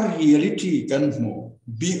 Till a reality kan mo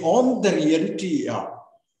beyond the reality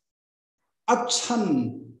a chan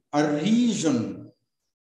a region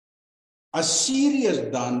a serious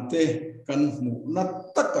dante kan mo na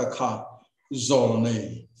takakha zol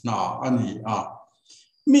nei na ani a.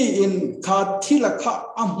 Mi in ka thila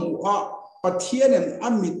kha amu a pathianen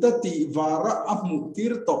amitati vara amu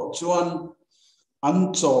tirto chuan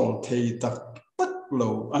Aizawl thei tak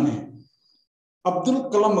lo ani.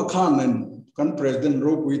 Abdul Kalam Khan kan President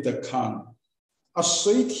Ruata Khan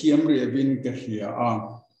asoi thiam revin ka hia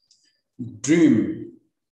a. Dream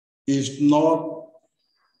is not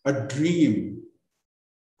a dream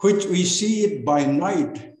which we see it by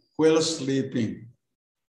night while sleeping.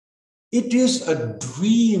 It is a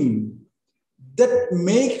dream that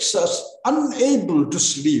makes us unable to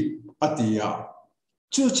sleep atia.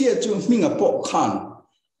 Chu chia chu minga po khan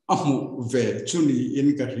amu ve chuni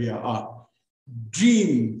in karia a.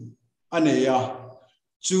 Dream aneya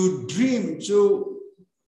chu dream chu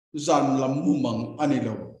zan lam mumang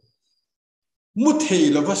anilo.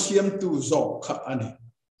 Muthei lo vasiam tu zok kha ane.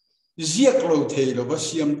 Ziak lo thei lo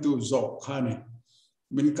vasiam tu zok kha ne.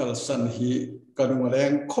 Min kal san hi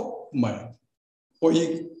kanungaleng khop mai.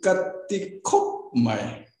 Oi kati khop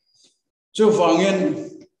mai. Chu vangen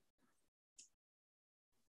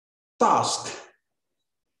task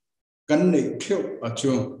kan nei theu a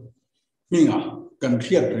chu minga kan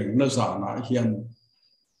Hriatrengna zana hian.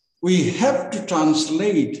 We have to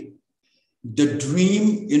translate the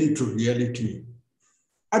dream into reality.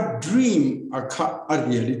 A dream a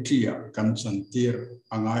reality a kan santir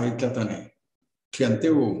angai tatane.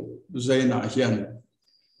 Thianteu zaina hian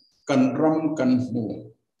kan ram kan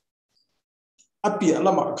mu. Api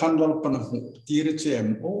alama kan lalpan mu tir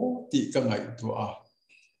chem o ti ka ngai tu a.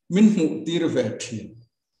 Min mu tir ve thin.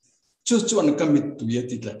 Chu chuan ka mit tu ye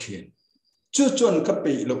ti la thin. Chu chuan ka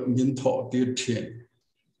pe lo min tho tir thin.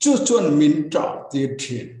 Chu chuan min tra tir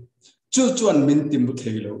thin. Chu chuan min tim bu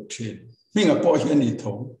thei lo thin. Minga po hian ni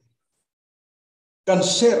tho. Kan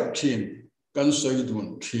ser thin, kan soi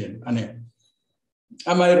dun thin ane.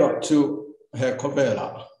 Amai ro chu he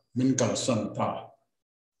khovela min kal san ta.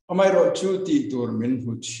 Amai ro chu ti tur min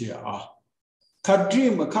hu chia a. Ka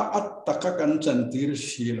dream ka atta ka kan chan tir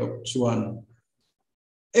si lo chuan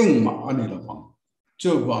engma ani lo pang.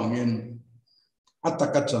 Chu wangin atta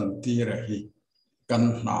ka chan tir hi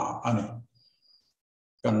kan na ani.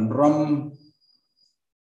 Kan ram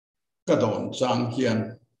ka don chang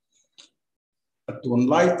hian atun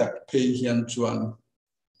lai tak pei hian chuan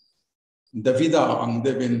Davida ang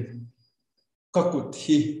devin kakut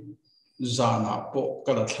hi zana po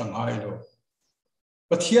kala thangai lo.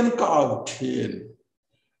 Pathian ka au thien,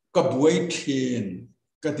 ka buai thien,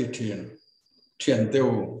 ka ti thien, thien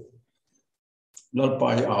teu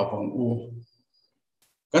lalpai abang u.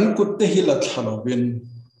 Kan kut te hi la thalovin,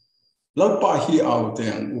 lalpa hi au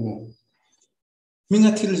teang u.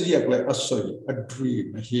 Minga thil ziak le asoi a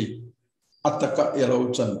dream hi, ataka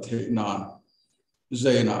elo chan the nan,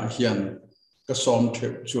 zaina hian ka som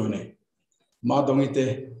theu chuane. Ma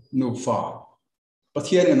dongite nu fa.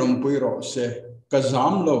 Pathian enom puiro se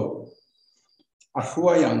kazam lo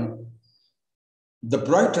ahwayang. The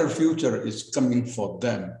brighter future is coming for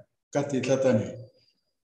them. Kati tatane.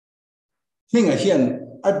 Minga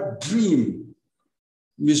hian a dream.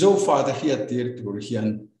 Mizo father here tir tur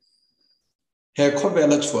hian. He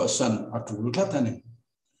khovela chua san atul tatane.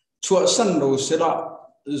 Chua san lo sela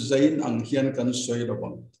zain ang hian kan soi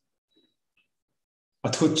lawang.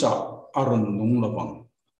 Athucha aron nung lawang.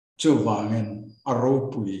 Chu wangen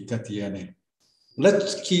aro pui katiane.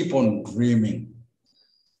 Let's keep on dreaming.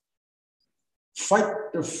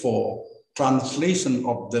 Fight for translation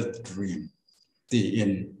of that dream. Ti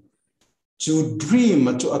in. To dream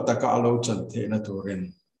to ataka alo chante na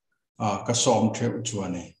turin. Kasom treu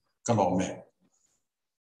chuane. Kalome.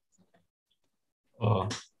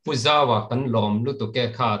 Puzawa kan lom lu to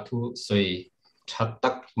ke kha thu soi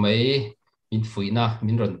thattak mai min fuina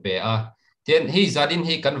min ron pe a Tian hi zadin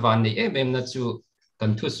hi kan van ni em na chu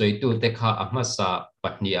kan thu soi tu te kha amasa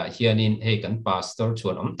patnia hianin he kan pastor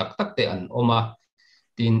chuan tak tak te an oma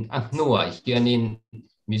tin anua hianin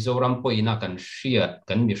Mizoram poina kan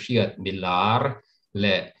mi hriat milar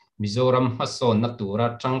le Mizoram hason natura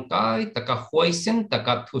tangkai taka huaisen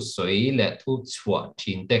taka thu soi le thu chua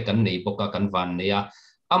thin te kan nei boka kan van nia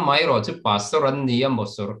amai ro chu pastor an nia mo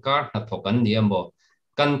sarkar na thokan nia mo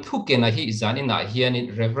kan thu ken a hi zanina hianin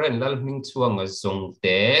Rev Lalhmingchhuanga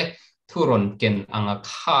Zongte thuron ken anga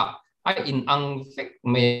kha ai in ang vek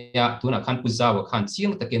meya tuna khan puzawa khan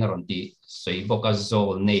chiang takin ron ti soi boka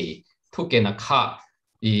zol nei thu ken a kha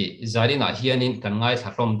I zarina hianin kan ngai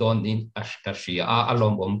thlom don in ashkasia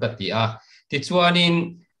alom om katia ti chuanin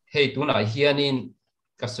hei tuna hianin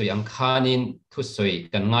kasuyang khanin thusoi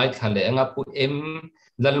kan ngai thale anga pu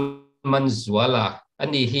M.Lalmanzuala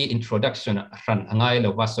ani hi introduction ran angai lo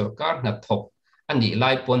wa sarkar na thok ani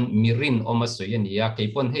laipon mirin omasoyania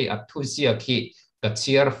keipon hei athusia khi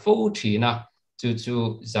kachiar fo thina chu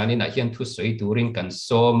zanina hian thusoi turin kan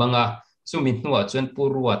so manga chumin nuwa chuan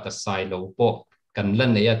Ruata Sailo po kan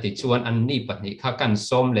lan nei ati chuan an ni pahnih kha kan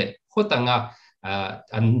som le khotanga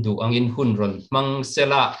an du angin hun ron mang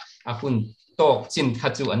sela a hun tok chin kha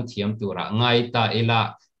chu an thiam tura ngai ta ela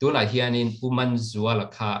tuna hianin Umanzuala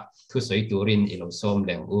kha thu soi turin ilo som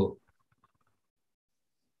leng u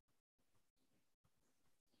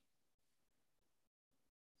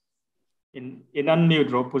in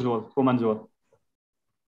unmute ro Puzol Umanzuala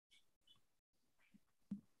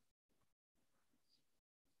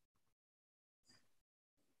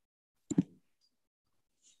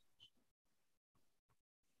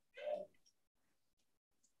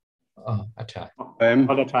acha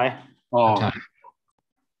I'll try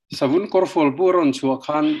Savun korfol buron chua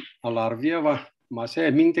khan alarviawa mase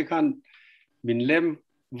mingte khan binlem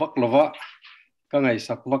vaklova kangai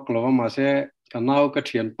sak vaklova mase kanau ka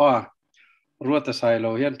thian pa Ruata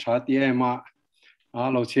Sailo hian thati ema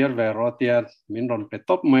alo chiar ve rotia minron pe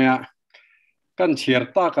top maya kan chiar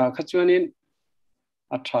ta ka khachuanin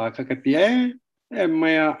atha ka ka tie em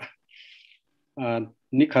maya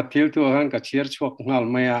ni khathil tu han ka chiar chuak ngal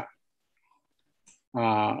maya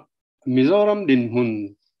Mizoram din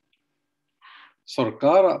Hmun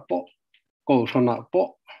sarkara po ko thana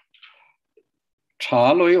po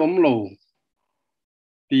thaloi omlo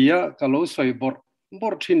tia kalo soi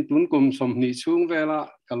bor thin tun kum somni chung vela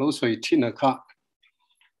kalo soi thina kha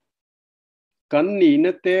kan ni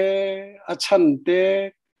na te achan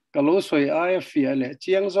te kalo soi ai fiale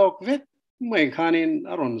chiang jok vet mai khanin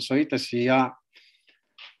aron soi ta sia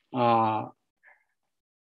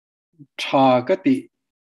tha kati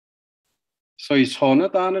soi chona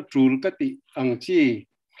ta na trul kati angchi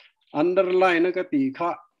underline kati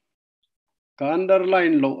kha ka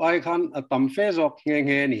underline lo ai khan atam fe jok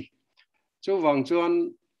nge ni chu wang chuan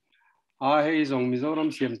hei zong Mizoram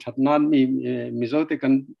siam thatnan ni mizote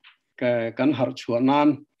kan har chuanan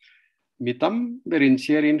mitam berin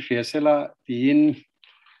sharein hriasela tin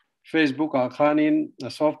Facebook a khanin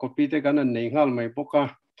soft copy te kan nei ngal mai boka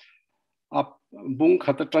ap bung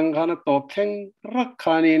khatatang khana top theng rak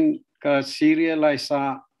khanin ka serialize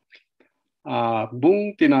bung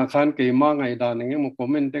tina khan ke ma ngai da nge mo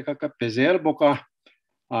comment te ka pezel boka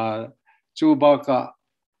chu ba ka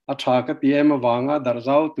atha ka tm wanga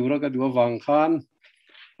darzau tura ka du wang khan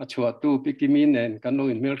achua tu pikimin en kanu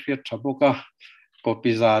in mil hriat thaboka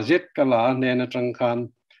copy za zet kala ne na tang khan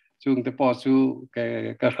chung te po chu ke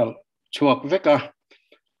ka hal chuak veka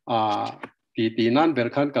ti nan ber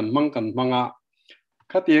khan kan manga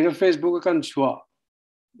khatiang Facebook kan chua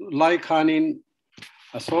like khanin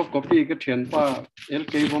a soft copy ka thian pa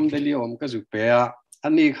lk bom deli om ka zupea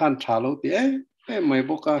ani khan thalo ti mai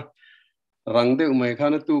boka rang de mai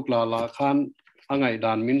khan tu kla la khan angai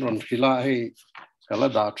dan min ron phila hei kala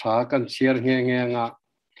da tha kan share nge nga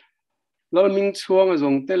Lalhmingchhuanga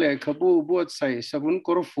Zongte Lehkhabu buatsaih sabun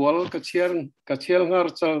korfual ka chiar ngar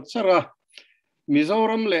chara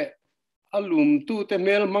Mizoram le alum tu te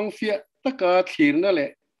mel mangfia taka thirna le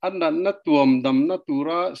anan na tuam dam na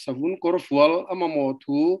tura sabun korfual amamo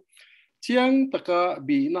thu chiang taka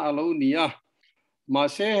bi na alo nia ma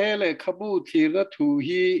se hele khabu thirna thu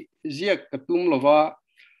hi ziak katum lova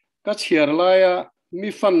ka chiar laya mi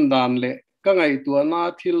fandan le ka ngai tu na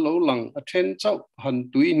thil lo lang a then chau han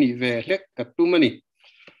tui ni ve hlek katumani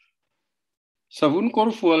sabun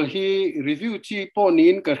korfual hi review chi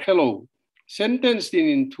ponin ka hello sentence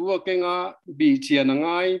in thua kenga bi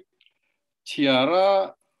chianangai chiara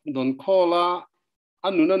don khola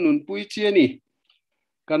anuna nun pui chiani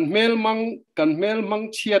kan mel mang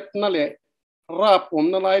chiat na le rap om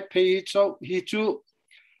na lai phei chau hi chu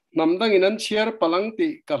nam dang in an chiar palang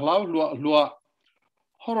ti ka hlau lua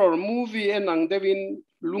horror movie en ang devin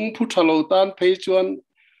lungphuthalo tan phei chuan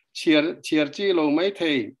chiar chi lo mai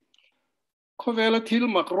thei khovela thil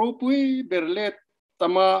makro pui berlet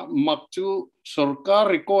tama makchu sarkar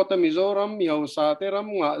record Mizoram miau sa teram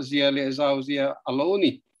nga zia le zau zia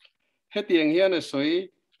aloni hetiang hian a soi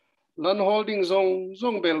lan holding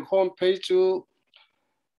zong bel khom phei chu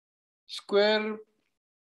square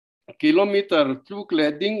kilometer tluk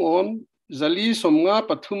le ding on zali somnga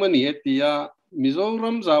pathumani etia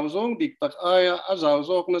Mizoram zawzong dik tak aya a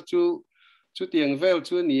zawzok na chu tiang vel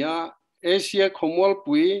chu nia Asia khomol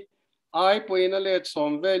pui ai poina le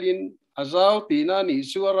somvelin azaw tina ni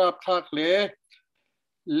suara thak le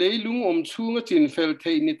leilung chunga chin fel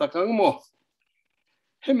thei ni takang mo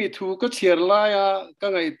hemi thu ka chiar laya ka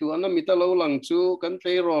ngai tu ana mitalo lang chu kan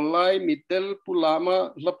tlei rol lai mitel pulama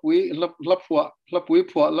lapui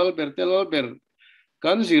phwa lal ber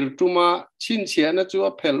kan zir tuma chin chiana chu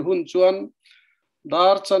a phel hun chuan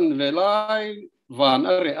dar chan velai van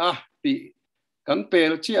are a ti kan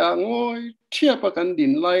pel chi a ngoi thia pa kan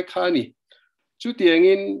din lai khani chu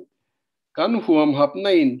tiangin kan huam hap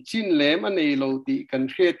nain chin lem anei lo ti kan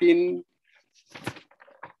hretin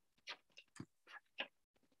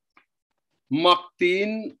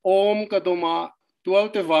maktin om kadoma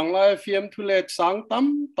tualte wanglai fiam thulet sang tam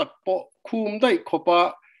takpo khum dai khopa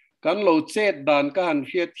kan lo chet dan ka han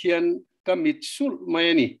hriat hian ka mit sul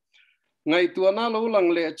mai ni ngai tuana lo lang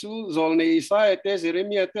le chu zol nei sai te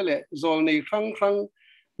jeremia te le zol nei khang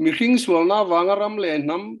mi hring sual na wangaram le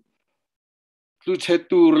nam tu che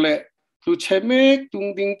tur le tu che mek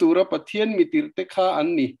tung ding tura pathian mitir te kha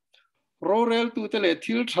an ni rorel tu te le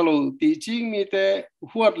thil thalo ti ching mi te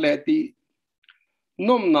huat le ti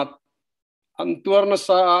nom nat an tuarna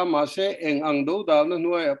sa ma se eng ang do dal na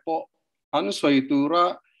nuai po an soi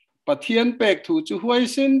tura pathian pek thu chu huai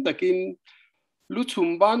sin takin lu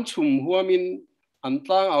chum ban chum huamin an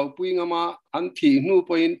tlang au puinga ma an thi nu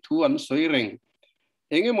point thu an soi reng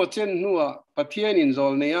enge mo chen nuwa pathian in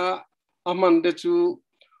zol neya aman de chu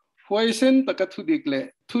huai sen takathu dikle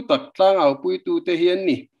thu tak tlang au pui tu te hian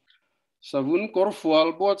ni savun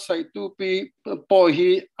korfual buatsaih tu pi po hi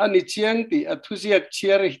ani chiang ti athuziak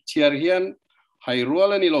chiar hian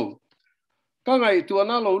hairual ani lo ka ngai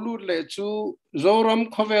tuana lo lut le chu zoram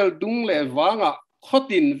khovel dung le wanga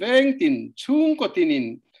khotin vengtin chung kotinin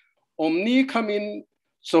omni khamin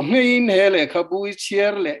somhein hele khabui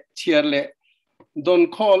chiar le don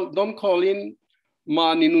call in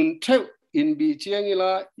maninun theu in bi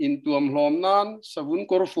chiangila in tuam hlom nan savun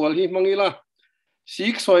korfual hi mangila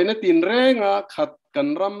sik soina tin renga khat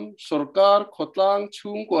kanram sarkar khotlang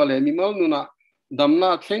chung ko le mimal nuna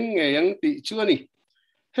damna thleng nge yang ti chuani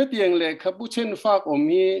hetiang le khabu chen fak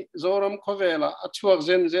omi zoram khovela achuak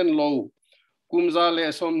zen lo kumza le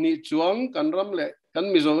somni chuang kanram le kan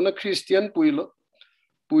mizona christian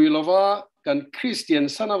puilova kan christian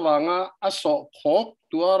sanawanga aso khok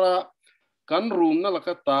tuara kan room na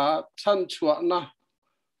lakata chan chua na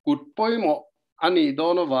kut poimo ani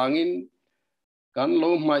dono wangin kan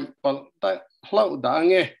lo mai pal ta hlau da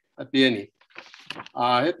nge atiani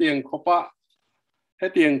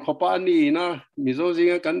hetiang khopa ni na mizo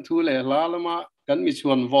jinga kan thu le lalama kan mi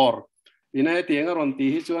chuan vor ina hetiang ron ti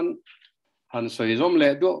hi chuan han soi zom le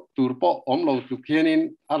do turpo om lo tu khianin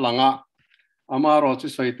alanga amaro chu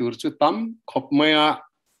soi tur chu tam khop maya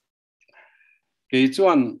ke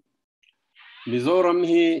chuan Mizoram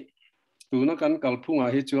hi tuna kan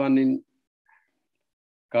kalphunga hi chuanin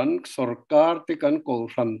kan sarkar te kan ko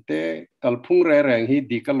rante kalphung reng hi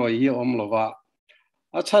dikaloi hi omlova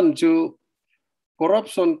achan chu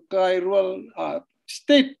corruption kai rual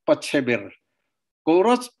state pacheber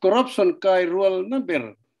corruption kai rual na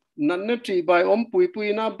ber nan na tri bai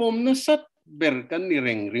pui na bom na sat ber kan ni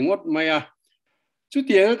ringot maya chu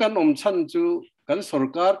tiang kan chan chu kan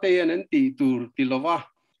sarkar te an ti tur tilova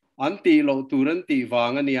anti lo turan ti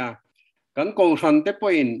wangania kan ko rante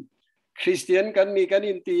point Christian kan mi kan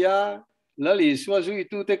intia lali suwa zui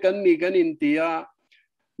tu te kan mi kan intia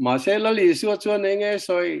ma se lali suwa chuan enge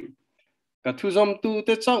soi ka thu zom tu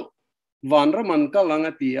te chau van ra man ka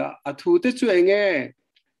langa tia athu te chu enge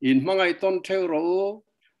in mangai ton theu ro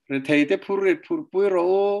re thei te phur pui ro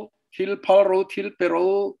thil phal ro thil pe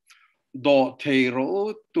ro do thei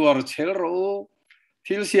ro tuar chel ro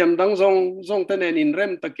thil siam dang zong te nen in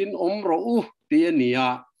rem takin om ro ti ania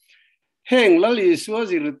heng lali suwa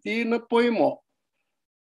zirti na poimo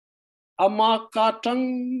ama ka tang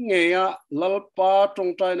ngeya lalpa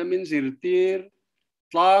tongtai na min zirtir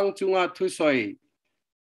tlang chunga thusoi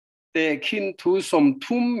te khin thu som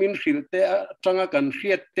thum min hrilte tanga kan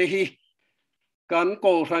hriat te hi kan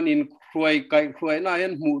ko ranin khuai kai khuai na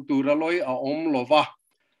hen mu tu ra loi a om lova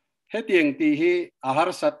he tiang ti hi a har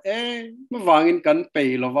sat ma wangin kan pe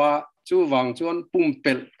lova chu wang chuan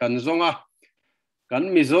pumpel kan zonga kan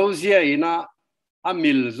mizo zia ina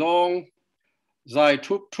amil zong zai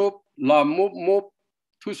thup lam mup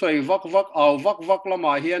Thusawi vak aw vak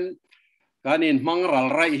lama hian kanin mangral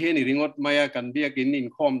rai hian i ringot maya kan biakin in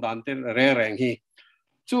khom dan te reng hi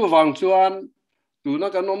chu wang chuan tuna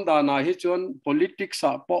kan om dana hi chuan politics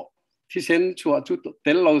a po thi sen chua chu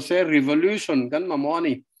tel lo se revolution kan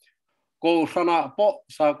mamoni ko sana po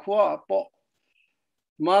sa khua po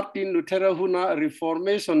Martin Luther huna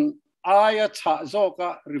reformation aya cha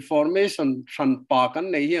zoka reformation than pa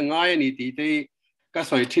kan nei hi ngai ni ti te ka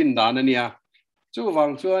soi thin dan ania chu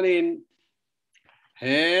wang chuan in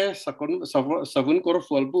he savun kor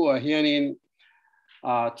fualbu a hianin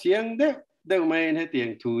chiang de main he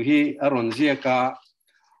tiang thu hi aron zia ka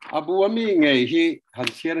abu ami ngei hi han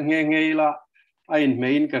chiar ngei la ain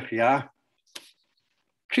main ka khia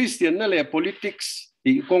Christian na le politics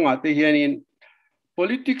ti konga te hianin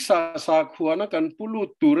politics sa khuana kan pulu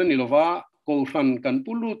turani lova ko ran kan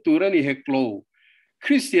pulu turani heklo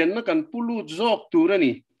Christian na kan pulu jok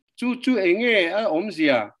turani chu enge a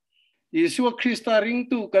omzia Isu Krista ring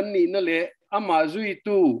tu kan ni na le ama zui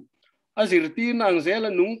tu azirti nang zela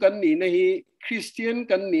nung kan ni na hi Christian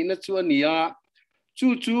kan ni na chuania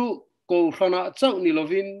chu ko khana chau ni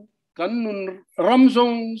lovin kan nun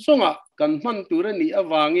ramzong songa kan man turani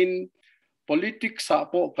awangin politics sa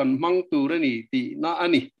po kan mang turani ti na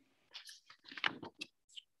ani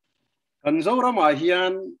kan zawrama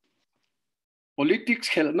hian politics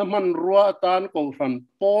khel na man ruwa tan ko ran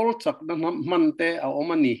pol chak na man te a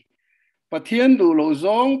omani pathian du lo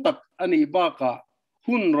zong tak ani baka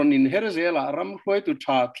hun ronin herzela ram khoi tu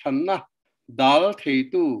tha thanna dal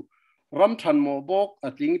theitu ram than mo bok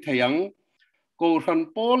atling theyang ko ran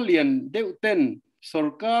pol lian deuten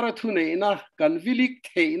sarkar thune na kan vilik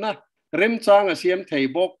theina rem chang asiam thei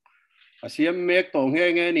bok asiam mek to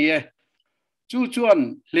nge ni e chu chuan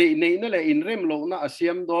le nei na le in rem lo na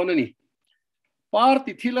asiam don ani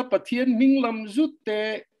party thila pathian minglam zutte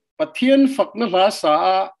pathian fakna la sa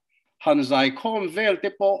han zai khom vel te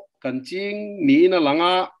po kan ching ni na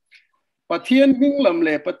langa pathian minglam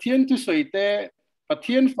le pathian tu soite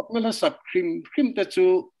pathian fakna la sak khrim te chu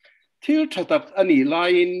thil thatak ani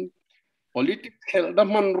lain political da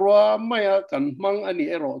man ruwa maya kan mang ani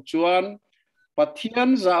ero chuan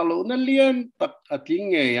pathian zalo na lian tak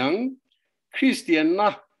ating nge yang Christian na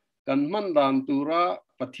kan man dan tura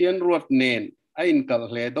pathian ruat nen ain kal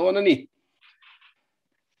hle don ani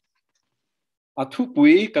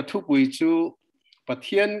athupui chu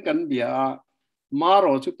pathian kan bia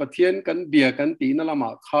maro chu pathian kan bia kan ti na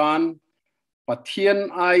lama khan pathian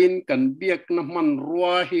ain kan biak na man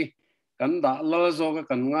ruwa hi kan da la zo ka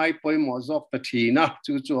kan ngai poi mo zok ta thina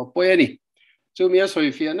chu poi ani chu mia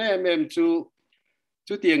soi fia na em chu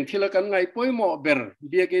tiang thila kan ngai poi mo ber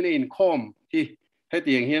biak in khom hi he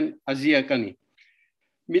tiang hian azia kani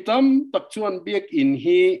mitam tak chuan biak in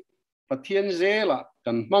hi pathian zela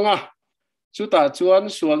kan manga chu ta chuan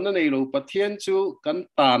sual na nei lo pathian chu kan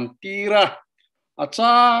tan tira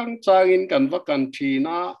achang in kan va kan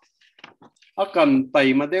thina akan tai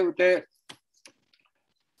ma deute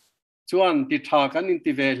chuan ti tha kan in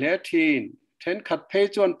ti ve hle thin then khat phe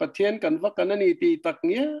chuan pathian kan va kan ani ti tak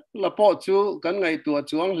nia la po chu kan ngai tu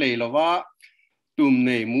chuang hle lova tum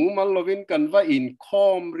nei mu mal lovin kan va in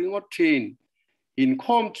khom ringot thin in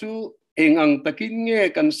khom chu eng ang takin nge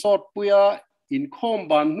kan sot puya in khom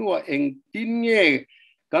ban nuwa eng tin nge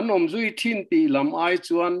kan om zui thin ti lam ai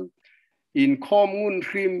chuan in khom ngun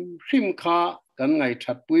hrim kha kan ngai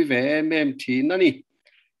that pui ve mem thi nani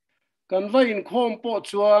kan va in khom po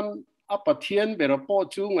chuan a pathian bera po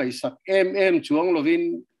chu ngai sak em chuang lovin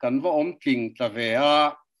kan va om tling ta ve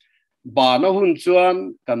a ba na hun chuan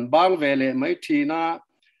kan bang ve le mai thina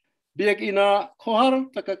biak ina khohar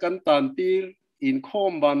taka kan tan tir in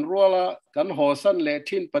khom ban ruala kan hosan le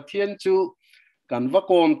thin pathian chu kan va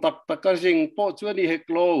kom tak taka jing po chu ni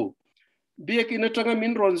heklo biak ina tanga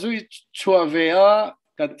min ron zui chua ve a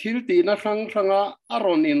kan thil ti na ranga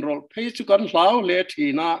aron in rol phei chu kan hlau le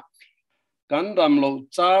thina kan dam lo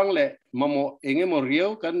chang le mamo enge mo riau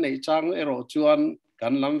kan nei chang ero chuan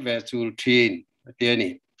kan lam ve chul thin tiani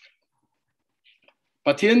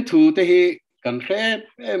pathian thu te hi kan khe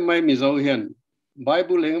mai mi zo hian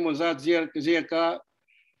bible enge mo za zia ka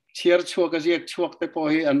chiar chua ka zia chuak te po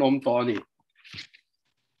hi an om to ni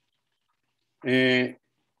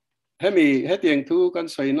hemi hetiang thu kan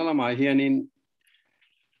soi na lama hianin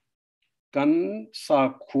kan sa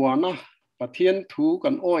khuana pathian thu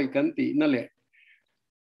kan oi kan ti na le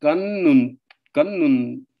kan nun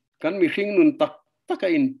kan mi hring nun tak taka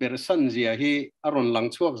in person zia hi aron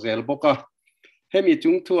langchuak zel boka hemi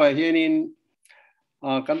chung thua hianin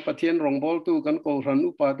kan pathian rongbol tu kan ko ran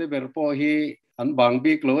upa de berpo hi an bang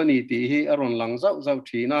bik lo ani ti hi aron langzau zau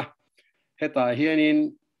thina heta hianin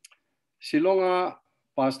Shillonga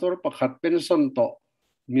pastor pakhat pension to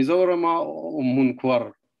Mizoram Hmun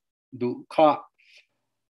khwar du kha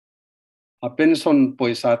a pension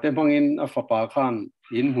poisa te mangin a fapa khan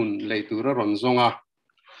in hun leitura ron zonga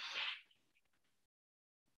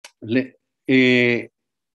le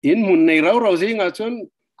in mun nei rau rau zinga chun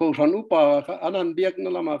ko ran upa anan biak na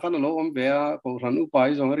lama khan lo om bea ko ran upa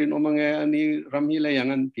I zongarin omange ani ramhi le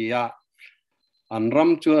yangan tia an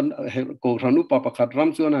ram chuan ko ran upa pakhat ram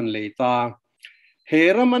chuan an leita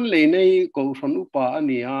heraman le nei ko ran upa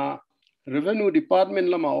ania revenue department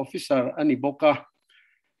lama officer ani boka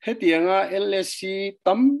hetianga LSC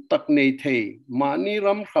tam tak nei thei mani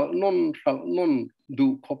ram khalnon du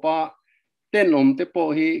khopa ten om te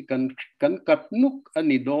po hi kan kat nuk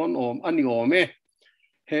ani don om ani ome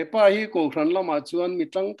he pa hi ko khan lama chuan mi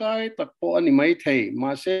tangkai tak po ani mai thei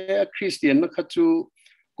ma se Christian na khachu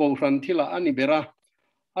ko khan thila ani bera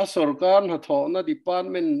a sarkar na tho na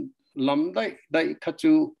department lam dai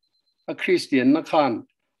khachu a Christian na khan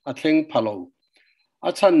a thleng phalo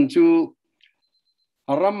a chan chu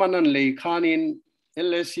Ramanan Leikhanin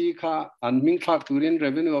LSC kha an mingthak turin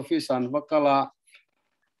revenue office an wakala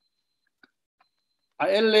a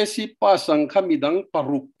LSC pasang khamidang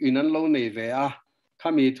paruk inan lo nei ve a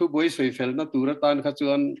khami thu Beisei fel na turatan kha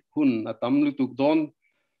chuan hun atam lutuk don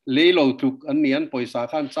leilo tuk an nian poisa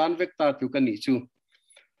khan chan vekta tu kan ni chu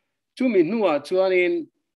mi nuwa chuanin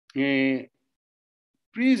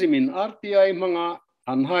prismin RTI manga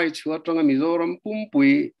an hai chuatanga Mizoram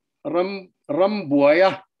pumpui ram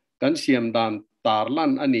buaya kan siam dan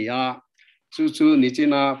tarlan ania chu ni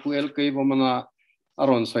china puel kei bomana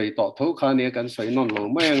aron soi to tho khane kan soi non lo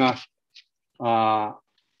menga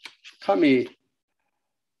khami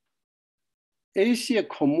Asia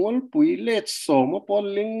khomol pui let so mo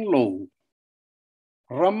polling lo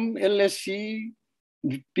ram LSC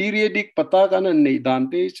periodic pata kan nei dan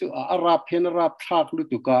te chu arap hen rap thak lu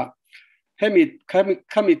tuka hemi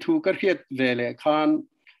khami thu ka hiat vele khan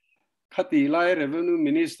khati lai revenue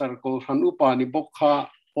minister ko han upa ni bokha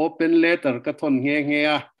open letter ka thon nge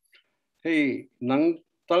a hey nang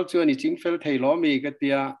tal chu ni ching fel thei lo mi ka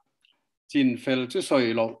tia chin fel chu soi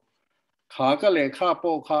lo kha ka le kha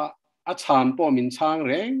po kha a chan po min chang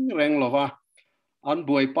reng lo wa an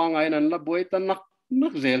buai pa ngai nan la buai ta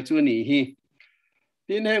nak zel chu ni hi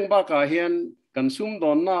tin heng ba ka hian kan sum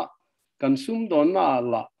don na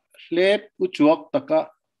la let u chuak taka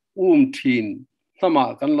thin tama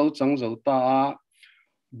kan lo chang zo ta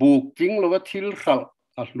booking lo thil khal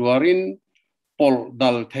a hluarin pol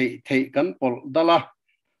dal thei kan pol dala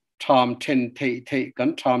tham then thei kan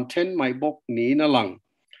tham then mai bok ni na lang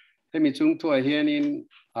hemi chung thua hianin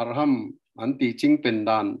arham anti ching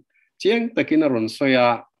pendan chiang takin ron soya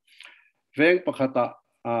veng pakhata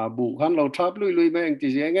bu khan lo thap lui meng ti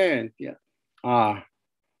jenge tia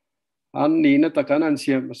an ni na takanan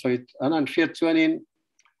siam soi anan fiat chuanin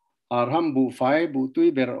arham bu fai bu tui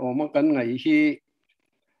ber oma kan ngai hi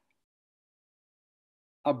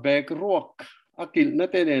a bag rock akil na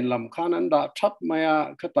ten lam khan an da thap maya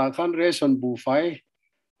khata khan ration bu fai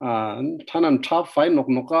thanan thap fai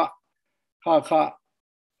noka kha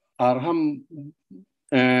arham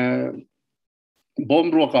bom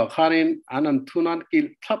roka khanin anan thunan kil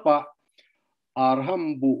thapa arham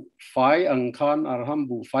bu fai ang khan arham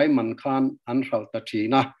bu fai man khan an hal ta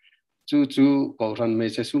thina chu ko ran me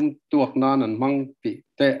se sum tuak na nan mang ti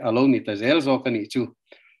te alo ni ta zel zo kani chu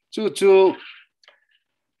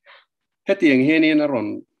hetiang henin aron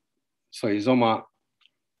soi zoma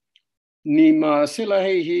ni ma sela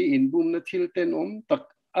hi in bum na thil ten om tak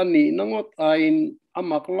ani nangot ain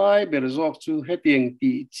amaklai berzok chu hetiang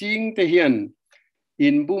ti ching te hian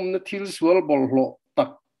in bum na thil sual bol hlo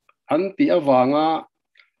tak an ti awanga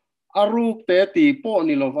aruk te ti po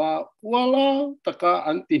ni lova wala taka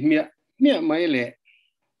an ti mia mai le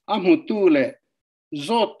amutu le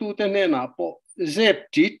zot tu te ne na po zep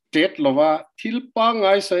ti tet lova thil pa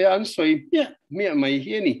ngai sai an soi mia mai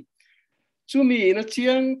hi ni chumi na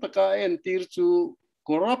chiang taka en tir chu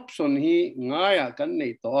corruption hi ngaya kan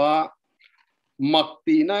nei to a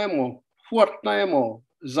makti na mo huat na mo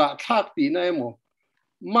za thak ti na mo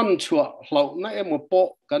man chua hlau na mo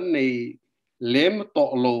po kan nei lem to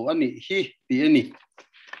lo ani hi ti ani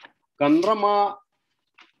kan rama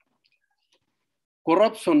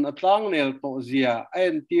corruption atlang nel to zia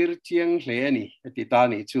en tir chiang hle ani ti ta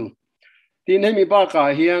ni chu tin hemi ba ka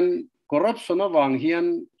hian corruption awang hian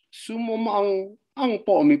sumom ang ang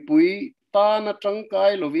po mi pui ta na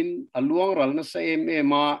tangkai lovin aluang ral na sa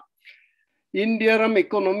ma India ram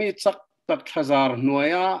economy chak tak thazar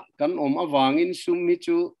nuaya kan awangin summi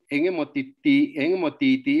chu engemoti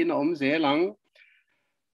na zelang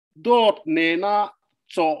dot nena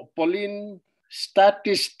cho polin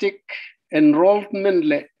statistic enrollment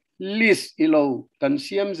le list ilo kan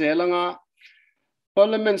siam zelanga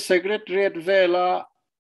parliament secretariat vela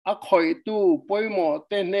akhoi tu poimo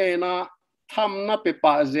te nena tham na pe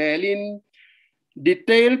pa zelin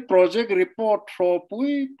detailed project report tro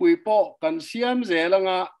pui po kan siam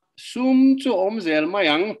zelanga sum chu zel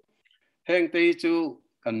mayang heng te chu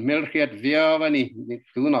kan melkhiat viawani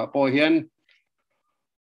tu na po hian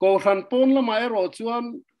ko ran pon la mai ro chuan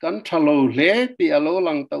kan thalo le ti alo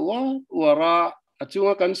lang tawa wara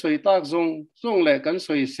achunga kan soi tak zong le kan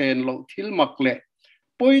soi sen lo thil mak le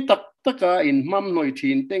poi tak taka in mam noi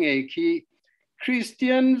thin tenge khi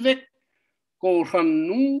Christian vek ko ran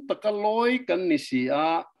nu takaloi kan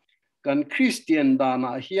nisia kan Christian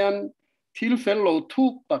dana hian thil fel lo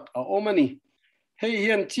thuk tak a omani hei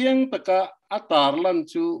hian chiang taka atar lan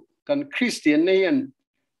chu kan Christian ne hian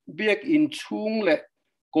biak in chung le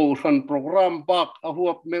ko ran program bak a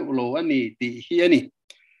huap me ulo ani ti hiani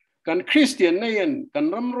kan Christian ne hian kan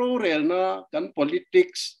ramro rel na kan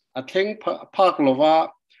politics a theng phak lova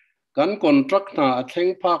kan contract na a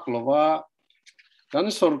theng phak lova kan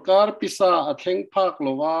sarkar pisa a theng phak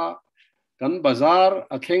lova kan bazar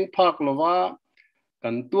a theng phak lova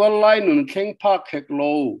kan tual lai nun theng phak hek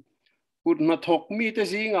lo put na thok mi te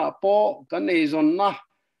zinga po kan ezon na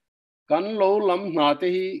kan lo lam na te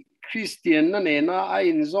hi Christian na ne na a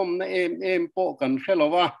in zom na em po kan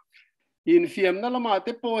khelova in fiam na lama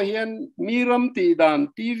te po hian miram ti dan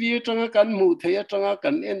TV tanga kan mu theya tanga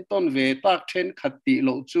kan enton ve tak then khatti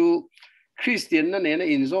lo chu Christian na ne na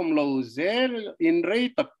in zom lo zel in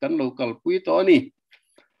rei tak kan local pui to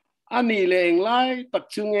ani le eng lai tak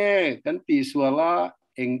chunge kan ti suala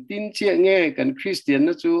eng tin che nge kan Christian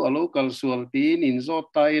na chu a local sual tin in zo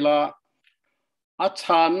taila a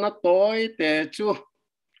chan na toy te chu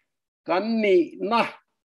kan ni na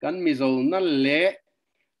kan mizo na le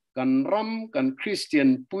kan ram kan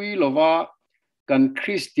Christian pui lova kan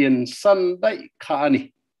Christian Sunday kha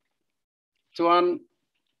ani chuan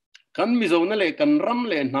kan mizo na le kan ram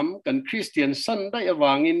le nam kan Christian Sunday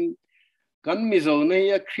awangin kan mizo na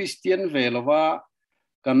ya Christian velova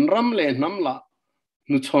kan ram le nam la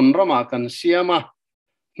nu chon rama kan siama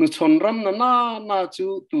nu chon ram na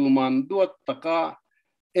chu tu man duat taka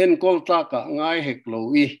en kol taka ngai hek lo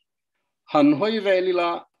i han hoi velila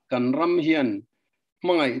kan ram hian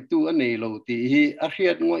mangai tu anei lo ti hi a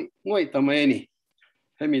hriat ngoi tamani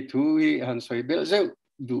hemi thu hi han soi bel zeu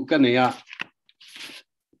du kanaya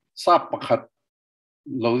sa pakhat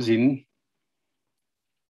lo zin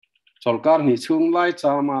sarkar ni chung lai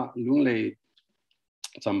chama lunglei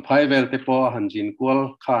champhai vel te po han jin kwal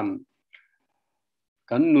khan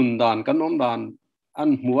kan nun dan kan om dan an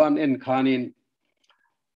muan en khanin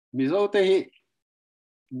mizo te hi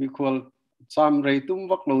mi khol cham rei tum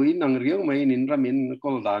vak loi nang riang mai nin ramin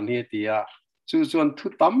kol dan he tia chu chuan thu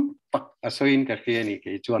tam tak asoin ka khe ni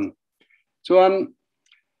ke chuan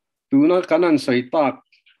tuna kanan soi tak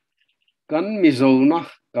kan mizo na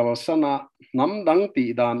kalsana nam dang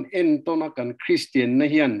ti dan en to na kan Christian na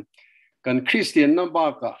hian kan Christian na ba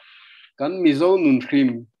ka kan mizo nun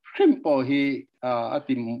khrim po hi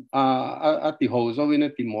ati ho zo in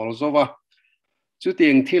ati mol zo wa chu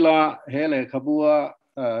tieng thila hele khabua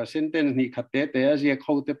sentence ni khatte te asia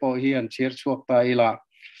khote po hi an cher chuak ta ila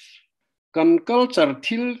kan culture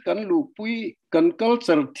thil kan lu pui kan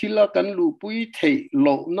culture thila kan lu pui thei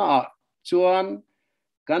lo na chuan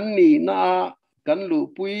kan ni na kan lu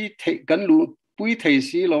pui thei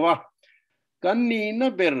si lo wa kan ni na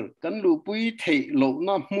ber kan lu pui thei lo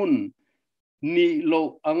na Hmun ni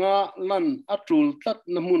lo anga lan atul tat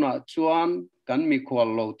na Hmuna chuan kan mi khwal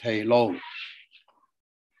lo thei lo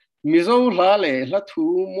mizo hla le hla thu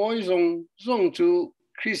moi zong chu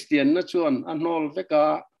Christian na chuan anol veka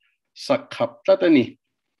sakhap tatani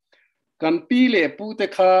kan pi le pu te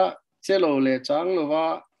kha chelo le chang lova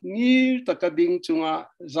ngir takading chunga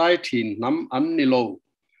zai thin nam an ni lo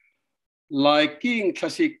liking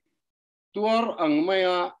classic tuar ang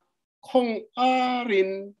maya khong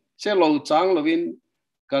arin chelo chang lovin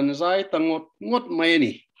kan zai tangot ngot mai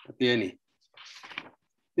ni te ni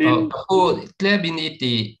ku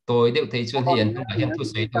tlebiniti toy deuh thei chuan hian tu hian tu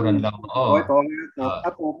sei turan lo toy to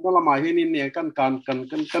atop na lama hian ne kan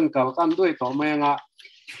kal kan doi to mai nga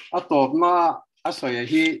atop na asoi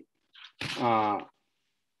hi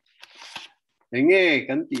enge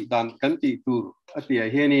kan ti dan kan ti tur atia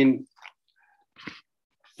hianin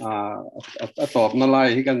ตอบนั่นไล่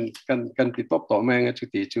ให้กันติดตบต่อแม่งชุ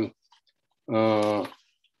ติจู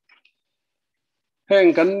แห่ง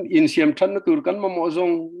กันอินเสียมทันตูร์กันมาหมอซ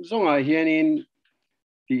งเฮียนิน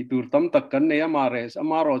ตีตูร์ตั้มตักกันเนี่ยมาเรส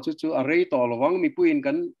มารอจู่อะไรต่อระวังมีปุยน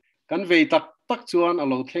กันเวตักชวนเอ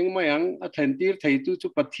าเข่งมายังอัฐนตีร์ไทยจู่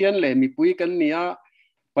ปะเทียนเลยมีปุยกันเนี่ย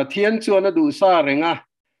ปะเทียนชวนดูซาเรง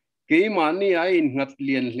กี่มันนี่ไอ้งัดเ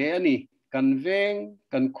ลียนเลี้ยนี่กันเวง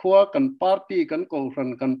กันขัวกันปาร์ตี้กันโกรัน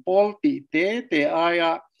กันโพลตีเตอาย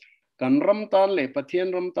ะกันรำตาลเลยปะเทียน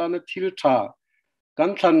รำตาลทิลชากั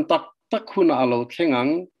นทันตักคุณเอาเข่ง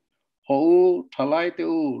หูทลายเต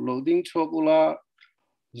อโลดิ้งชวกุลา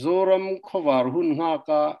โซรัมขวารหุ่นหาก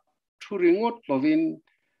าทุริงดลวิน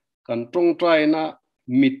กันตรงใจนะ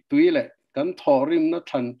มิดตุยเลยกันทอริมนะ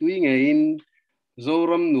ทันตุยเงินโซ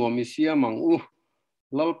รัมนัวมิเซียมัง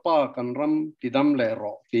ลัลปากันรำติดำเลร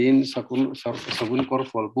อปีนสกุลกอร์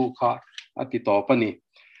ฟอลบุคาอติต่อปนี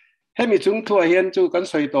ให้มีจุงทัวเห็นจูกัน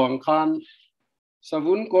สวยตองคานส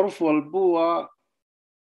กุลกอร์ฟอลบัว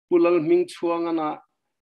ปุลัลมิงชัวงนะ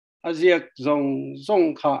อาเจียกจง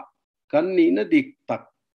ขากันนี่นะดิกตัก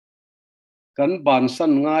กันบานสั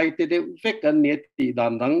นง่ายแต่เด็กเวกันเนี่ยติดั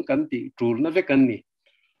นดังกันติจูลนะเวกันนี่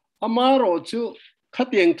อามารอจูขัด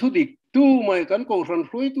ยังทุดิกตู้ไม่กันกูรัน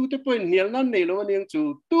ฟลุยตู้ที่เป็นเนียนั่นนี่แล้ววันยังจู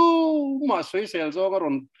ตู้มาสวยเซลล์ก็ร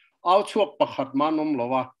อนเอาชวกประคัดมานมหรอ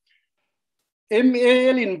วะ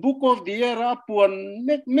M.A.L. in Book of the Year ปวนเ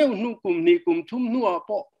มื่อนุ่งกลุ่มนี่กลุ่มทุ่มนัว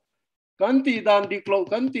ปะกันตีดันดิกโล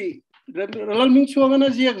กันตีรัลมิงชัวกันนะ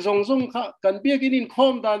เจียกซงค่ะกันเบียกินอินคอ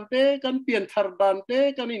มดันเต้กันเปลี่ยนทาร์ดันเต้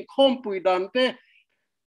กันอินคอมปุยดันเต้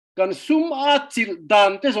กันซุ่มอาจิลดั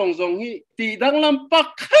นเต้ซงฮีตีดังลำปัก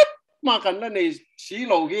คัดมากันแล้วในสี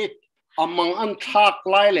โลกีอามังอันทัก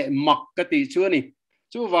ไล่เลยมักกติชัวนี่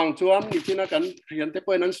ชูวังชวนนี่ที่นักกันเรียนเตป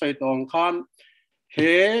นั้นใส่ตองคานเฮ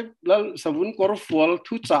แล้วสมุนกอร์ฟัว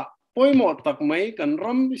ทุจ่าป่วยหมดตักไม่กันร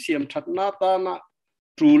ำเสียมชัดหน้าตานะ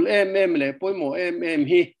จูลเลยป่วยหมด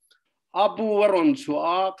ฮีอาบูวรอนชัว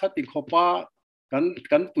ขัดติขปา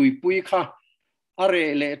กันตุยปุยค่ะอะไร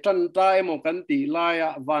เลยจันใจหมดกันตีลาย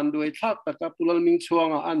วันด้วยทักตะกับปุลมิงชัว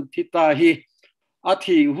งอันทิตาฮีอา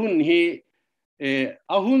ทิหุ่นฮี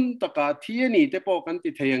อาหุ่นตะกาที่นี่เตปอกันติ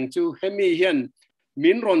เทียงจูเฮมีเฮียน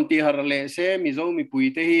มินรอนตีฮาร์เลเซมิโซมีปุย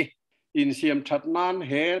เตฮีอินเสียมชัดนานเ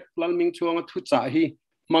ฮลัลมิงชัวงทุจ่าฮี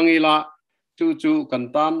มังอีละจูกัน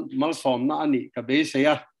ตันมัลสอมนาอันนี้กับเบสย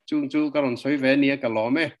จูกันรอนสวยเวเนียกับล้อ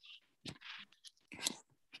ม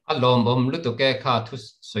ลมบ่มลุตุแก่ข้าทุ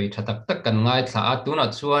สวยทักกันง่ายถ้าตุนั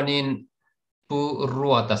ดชวนินปูรั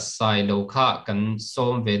วตัดสายโลค่ากันส้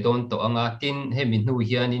มเวดอนตัวงาตินให้มินหูเ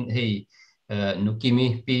ฮียนินให้นุกิมิ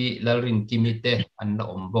ปีลารินกิมิเตอันละ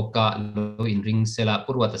บกะโลอินริงเซลา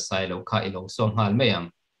ปูรัวตัดสายโลค่าอีโลส้มหาลไม่ยัง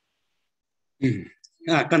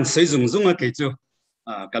กันสวยจุงก็จู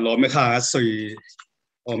กันลมไม่ข้าสวย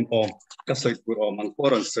ก็สวยปูรอมังปู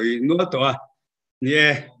รอนสวยนัวตัวเนี่ย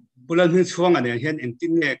ปุลันมิงชัวงเนี่ยเห็นเอ็นติ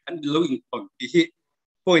นเนี่ยกันโลอินปอนที่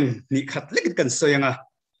ปอยนี่ขัดเล็กกันสวยง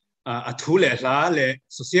าทุเล่ละเล่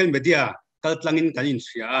โซเชียลมีเดียกัลตังอินกันอินเ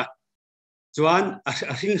สียจวน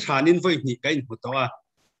หิงชานินไว้นี่กันหัวตัว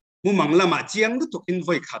มุมังละมาเจียงตุกินไ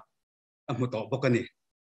ว้ขัดหัวตัวพวกนี้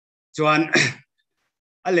จวน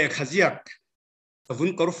อะไรขยักฝุ่น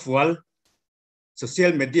กอร์ฟัวโซเชีย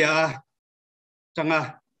ลมีเดียจัง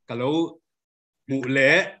กะโลมุเ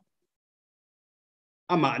ล่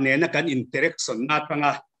อามาเนี่ยนักการอินเตอร์แอคชั่นนัดจัง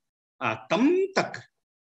ตั้มตัก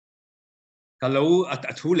กะโล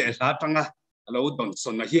ทุเล่ละจังกะโลดอนส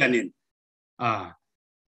นมาเฮียนิน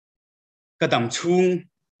กระดำชุง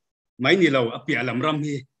ไม่นี่เราอภิอาลำรำ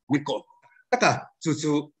ฮีมิโกตะกะ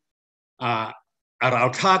จู่เรา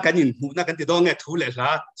ท่ากันยินหูนักกันติดดองเงี้ยทุเล่ละ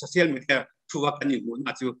โซเชียลมีเดียทัวกันยินหูน่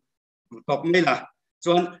าจู่ตบไม่ละจ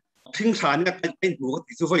วนทิ้งชาเนี่ยกันเป็นหูก็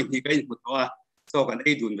ติดจู่ไว้นี่กันยินหูตัวโซกันไ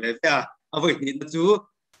อ้ดุนเรียเอาไว้นี่น่าจู่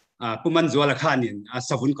ผู้มันจัวละข้านินส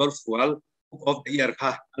ฟุนกอล์ฟฟัวลBook of the Year ค่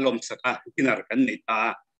ะอารมณ์สักที่นั่นกันในตา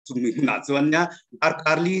จุ่มน่าจวนเนี่ยดาร์ค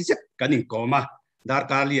าร์ลีจะกันอินโกมาดาร์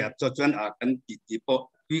คาร์ลีจวนกันที่พอ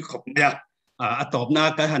ที่ขบเนี่ยตอบนา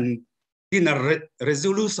กันที่นั่น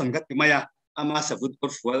resolution กันที่มามาสฟุตกอ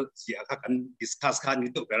ล์ฟฟัวลเสียกัน discuss กันนี่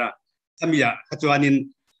ตัวกันถ้ามีจวนนิน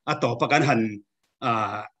ตอบกัน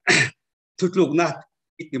ทุกลูกนะ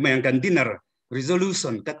ที่มากันที่นั่น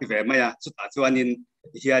resolution กันที่มาสุดจวนนิน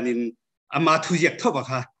เฮียนินมาทุกอย่างทั่วไป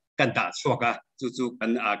ค่ะกันด่าชัวกันจู่กัน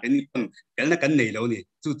กันนี่คนกันนักกันเหนื่อยแล้วนี่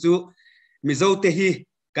จู่มิโซเตฮี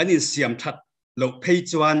กันอินเสียมทัดโลกเพย์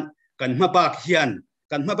จวนกันมาบากเฮียน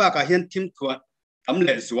ทิมทัวทำเ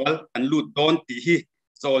ล่สวลกันลูดโดนตีฮี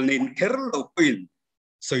โซลนินเคอร์โลปิน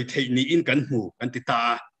สวยเทนี่อินกันหูกันติตา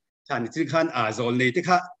ท่านจริงขันโซลนินที่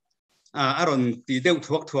ค่ะ aron ti deu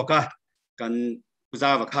thuak ka kan puza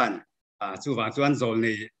wa khan chu wang chuan zol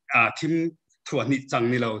ni thim thua ni chang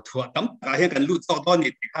ni lo thua tam ka he kan lu chaw don ni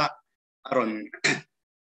kha aron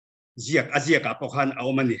ziak ka pokhan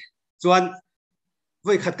awmani chuan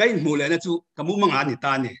voi khat kai mu le na chu kamu manga ni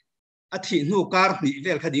ta ni a thi nu kar ni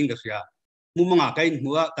vel khading da sia mu manga kai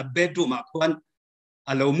nuwa ka bedroom a khuan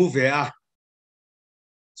alo mu ve a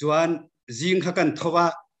chuan jing kha kan thowa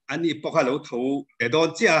ani pokha lo tho de don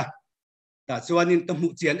chia ta chuan in ka mu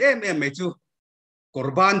chian em mai chu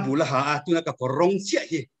korban bula ha a tuna ka korong chia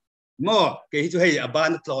hi mo ke hi chu hei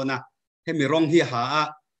aban tlona he mi rong hi ha a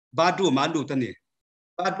bedroom ma lu ta ni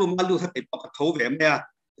bedroom ma lu tha te pokha tho ve me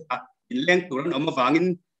a in leng turan oma wangin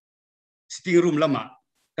sitting room lama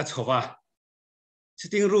ka chowa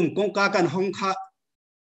sitting room kong ka kan hong kha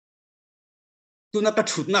tuna ka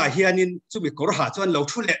thutna hianin chu bi kor ha chuan lo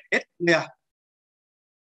thu le et ne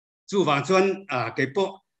chu wang chuan ke po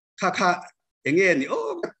kha enge ni o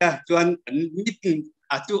chuan meeting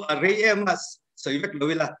chu array emas soivek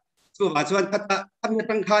loila chu wang chuan kata amya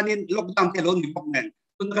tang khanin lockdown ke lo ni bok nen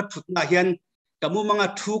tuna ka thutna hian kamu manga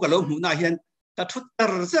thu ka lo mu na hian ta thut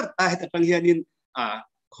tar zar ta he tang hianin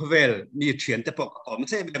khovel mi thian te pok om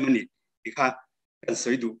se be mani kha kan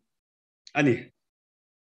soidu ani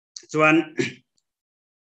chuan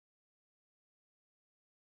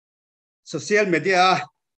social media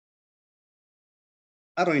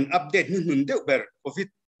aroin update nun deu ber covid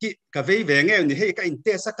ki ka vei ve nge ni he ka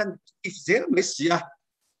inte sakan if zel mesia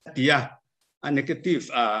tia a negative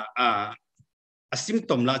a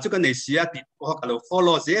symptom la chu ka nei sia ti ko ka lo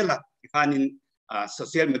follow zela khanin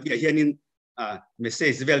social media hianin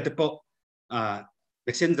message vel te po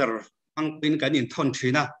messenger ang pin kan in thon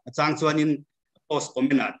thina chang chuanin post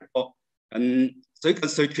comment te po kan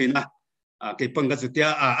soi thina ke pang ka chutia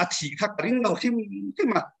a thi khak ring lo him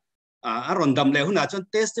aron dam le huna chon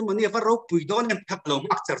testimony va ro pui don em thak lo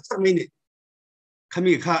mak char char mi ni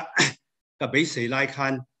khami kha ka Beisei lai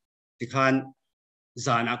khan ti khan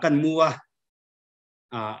zana kan muwa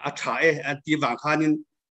a tha ti wa khanin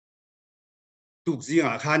tuk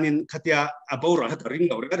zinga khanin khatia abora ha ring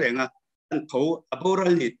lo re renga an tho abora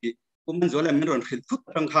li ti Muanthanga min ron khil thut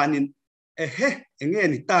rang khanin he enge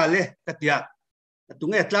ni ta le katia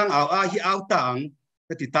tunge tlang aw a hi aw tang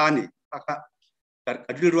kati ta ni ka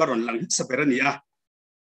kadri ron lang saberani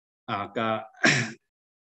ka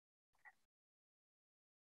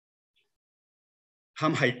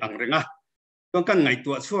ham hai ang renga tong kan ngai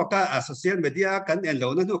tua chua ka social media kan en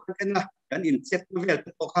lo na nu kan na kan in chat vel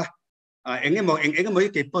to ka enge mo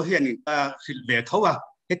ke po hian in ta sil ve thowa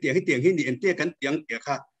he tiang hi ni en te kan tiang te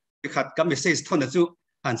kha khat ka message thon na chu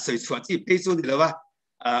han soi chua chi pe chu ni lawa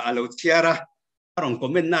alo chiara rong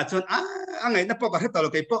comment na chon angai na po ka he ta lo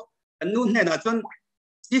ke po nu ne na chon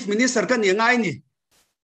chief minister kan ni ngai ni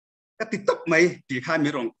ka ti top mai ti kha mi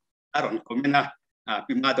rong aron comment na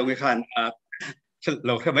pi ma dong khan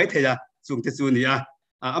lo kha mai theya chung te chu ni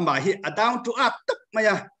ama hi down to up top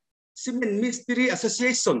maya cement mystery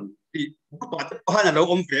association ti pa ta han lo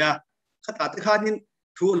om ve khata te khanin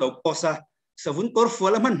thu lo posa savun tor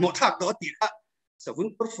fuala man mo thak do ti kha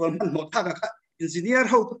savun tor fuala man mo thak kha engineer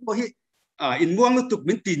ho to hi in muang tuk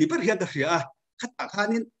min ti ni per hian ta hria khata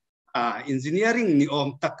khanin engineering ni om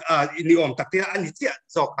tak te ani chia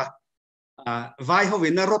zoka vai ho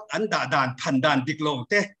wena rot an da dan phan dan diklo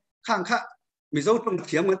te khang kha Mizoram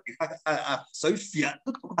thiam ngat soi fia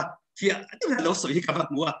tut ko fia ti lo soi ka ba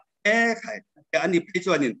mua khai ani pe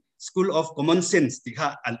chuanin school of common sense ti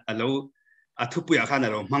kha alo athupu ya khan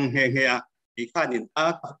alo mang he ti khanin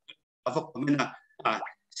avok komena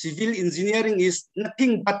civil engineering is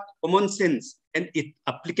nothing but common sense and its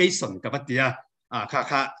application ka batia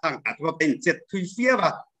kha ang atwa pen chet thui fia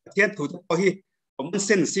ba tian thu to hi common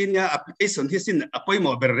sense sin ya application hi sin apoi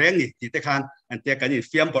mo bereng ni ti te khan an te kan in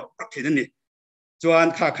fiam bot thin ni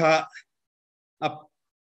chuan kha ap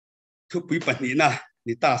thu pui pani na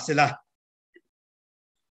ni ta sela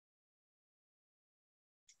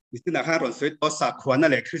nistina kha ron soi to sa khwana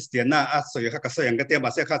le christian na soi kha ka soi ang ka te ba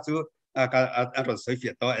se kha chu ka ron soi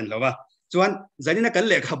fia to en lawa chuan zanina kan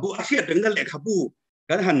Lehkhabu Hriatrengna Lehkhabu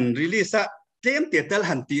kan han release claim title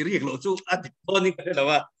han ti riek lo chu adik boni ka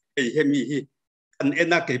lawa ei hemi hi kan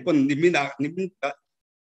ena ke pon nimin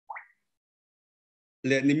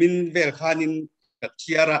le nimin vel khanin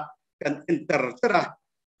tiara kan enter tera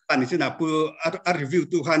kan sina pu review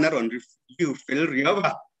tu khan ron review fel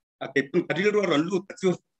riawa ke pun kadil ron lu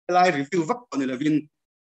chu lai review vak on le win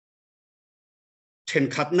then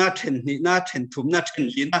khatna then ni na then thumna then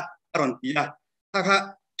lina ron pia kha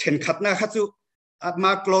then khatna kha chu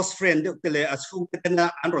ma close friend de le asu te na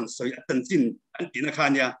an ron soi atan chin an tina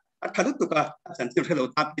khania ขัดตุกะฉันจินเรา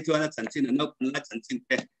ตามที่ตัวนั้นฉันจินนั่นคนละฉันจินเ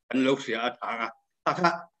ตะกันเราเสียทางตาค่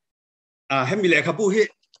ะให้มีเลขาบุฮี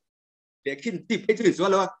เลขินที่ไปจุดส่วน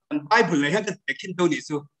แล้วมันไบเบิลเลยให้กันเลขินตัวนี้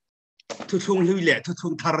สู้ทุกช่วงลุยเละทุกช่ว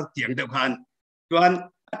งทาร์เตียงเดียวกันส่วน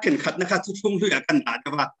เข็นขัดนะคะทุกช่วงลุยกันหนาแต่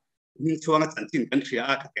ว่ามีช่วงฉันจินกันเสีย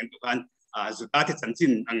กันเดียวกันสุดท้ายที่ฉันจิ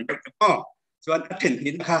นอันเดียวกันส่วนเข็น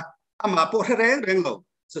นี้นะคะอามาโปรเร่งเรา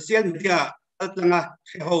โซเชียลมีเดียตั้งอ่ะเ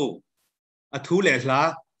ขาทุเรศละ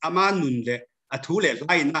อามาหนุนเลยทุเรศไ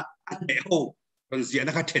ล่นะอันเดียวคนเสียน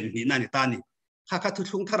ะคะเข็นนี้นั่นนี่ตานี่ข้าทุก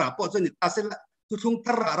ช่วงทาร์ปอจนนี่ตาเสร็จทุกช่วงท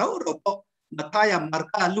าร์เราปอมาทายามาร์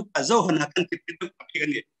กาลูกอาโซหันกันติดติดกัน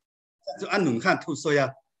นี่ส่วนอันหนุนขันทุสอย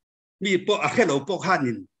มีปออาเขเราปอขัน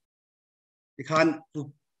นินที่ขัน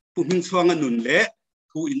ปุ่มช่วงอันหนุนเละ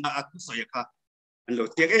ทุอินาทุสอยค่ะอันเรา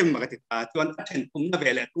เจ๊เอ็มมากติดตาส่วนเข็นปุ่มนั่นเว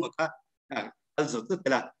ลาทุ่งค่ะอันสุดท้า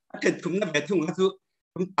ยละเข็นปุ่มนั่นเวลาทุ่งค่ะ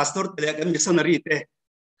ปุ่มพาสตอร์เตะกันมิสซนารีเตะ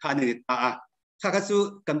ขันนี่ตาข้าก็สู้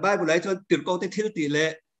กันไปบุไรจนติดโกเตทิลตีเลย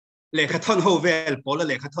เลขาท่อนโฮเวลพอแล้ว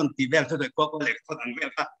เลขาท่อนตีเวลเท่าไหร่ก็เลขาท่อนอังเวล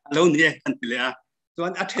ค่ะแล้วนี่กันตีเลยส่ว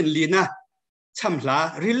นอัเทนลีน่าช่ำละ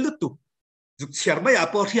ริลตุจุกเชียร์ไม่อา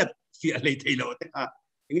ปอเทียดที่อะไรไทยเราแต่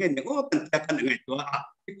อย่างเงี้ยเนี่ยโอ้เป็นแต่กันยังไงตัว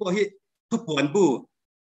ที่พอที่ทุบปวนบู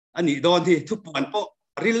อันนี้โดนที่ทุบปวนพอ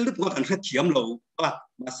ริลตุก็กันแค่เขียมเราว่า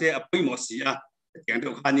มาเสียไปหมดเสียอย่างเดี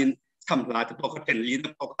ยวกันนี่ช่ำละแต่พอเขาเทนลีน่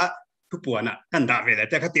าพอเขาทุบปวนกันด่าไปเลย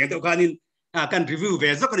แต่เขาเตียงเดียวกันนี่กันรีวิวเว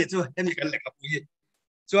สก็ได้ช่วยให้มีกันเลยครับพี่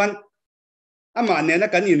ส่วนอามาเนี่ยนะ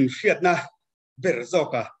กันอินเชียดนะเบอร์โซ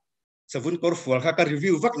กะสวุนกอร์ฟัวค่ะก็รี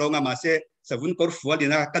วิววักลงมาเสสวุนกอร์ฟัวดี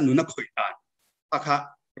นะกันนุนักคุยกันปะค่ะ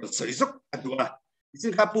สวยสุดตัวซึ่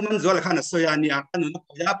งข้าปุ่มมันจวลค่ะนะสวยอันนี้กันนุนัก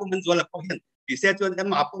คุยปุ่มมันจวลก็เห็นพิเศษจนจะ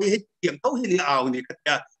มาปุ่มให้เตรียมเท่าที่นี่เอานี่ก็จ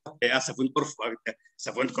ะสวุนกอร์ฟัวส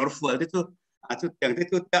วุนกอร์ฟัวที่ตัวจุดอย่างที่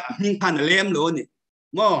ตัวจะมิงพันเลี้ยมโลนี่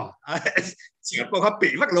มั่วเสียพวกเขาปี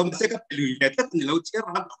วักลงมาเสก็ไปลุยแต่ถ้าเราเชื่อ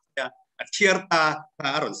รับเชียร์ตา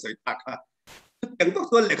อารมณ์สวยตาค่ะอย่างต้อง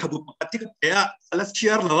ส่วนเลยขบุปที่ก็เตะแล้วเชี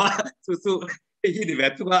ยร์เราสู้ๆไอ้ที่ดีแบ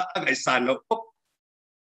บทุกว่าอะไรสั่นเราปุ๊บ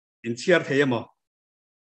อินเชียร์เทียม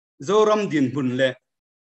โซรัมดินหุ่นเลย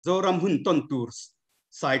โซรัมหุ่นต้นตูร์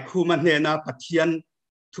ใส่คูมันเนี่ยนะปัจเจียน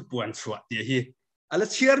ทุกปวนสวดเดี๋ยวฮีแล้ว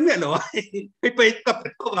เชียร์เนี่ยเหรอไปกับ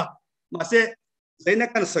ตัวมาเสใส่นัก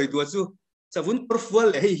การสวยตัวสู้จะวุ่นปรฟัว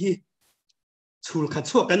เลยฮีชูลขัด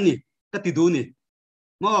ชั่วกันนี่ก็ติดดูนี่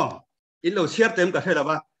มั่วอินเราเชียร์เต็มกับให้เรา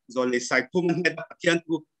ว่าโซนในไซคุมันเนี่ยปัจเจียน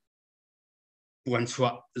ทุกปวนสว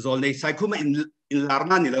ดโซนในไซคุมันอินลาร์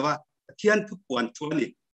นานี่แล้วว่าปัจเจียนทุกปวนสวดนี่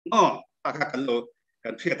มั่วปากกันโลกั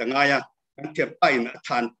นเทียบต่างไงกันเทียบไปนะฐ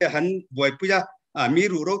านแต่หันบวยปุยมี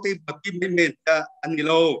รูโรตีบักกิมไม่เมตอันนี้โ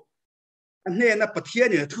ลอันนี้นะปัจเจียน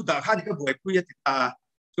เนี่ยทุกด่าขันก็บวยปุยติดตา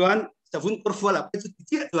ส่วนจะวุ่นปรฟัวละไปสุด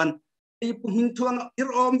ที่ส่วนไอ้ปุ่มช่วงอิ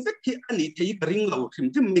รอมเวกที่อันนี้ที่กระริงเราถึง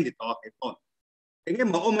ไม่ได้ต่อไอ้ต้นอย่างเงี้ย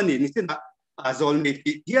มาโอมันนี่สินะโซลนี่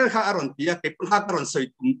ที่ข้าอารมณ์ที่เก็บข้าอารมณ์สวย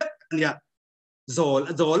ตุ้มเนี่ยโซ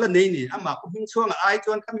ลนี่อามาปุ่มช่วงไอ้จ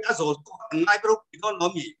วนก็มีโซลตัวง่ายไปรู้ที่โดนน้อง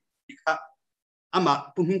มีค่ะอามา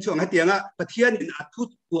ปุ่มช่วงให้เตียงประเทศนี่ทุก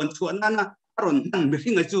ตัวชวนนั้นอารมณ์มันไม่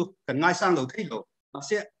ทิ้งไอ้จูกันง่ายสร้างเราที่เรามาเ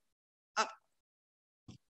สีย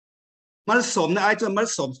มัลสมนะไอ้จวนมัล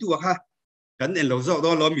สมตัวค่ะกันเองเราโซลโด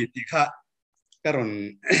นเรามีที่ค่ะก็รอน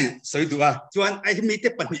สวยตัวจวนไอ้ที่มีแต่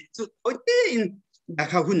ปัญหาจุดโอ้ยนะ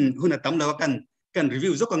ครับหุ่นตั้มแล้วกันรีวิ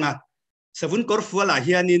วสักหน่อยสวุนกอร์ฟัวละเ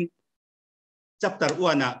ฮียนินจับตาอ้ว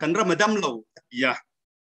นกันรำมาดำเราอย่า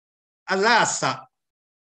อัลลาสะ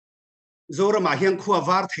โซรมาเฮียงขัวว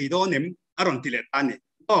าร์ไทยโดนิมอารมณ์ติเลตันนี่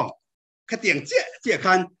โอ้ขัดเตียงเจี๊ย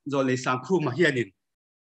กันโซเลยสังคูมาเฮียนิน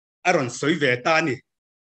อารมณ์สวยเวตานี่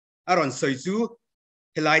อารมณ์สวยจู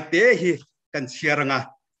เฮลัยเตะฮีกันเชียร์งา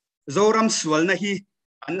โซรัมสวลนะฮี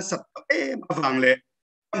อันสัตมาฟังเลย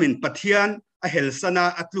มินปะเทียนเฮลสนา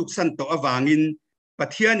อัตลุกสันโตอวางินปะ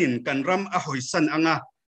เทียนินกันรำหอยสันอ่าง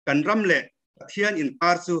กันรำเละปะเทียนินป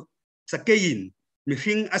าร์ซูสเกยินมิ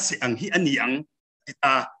หิงอาศัยอังฮิอันยังติต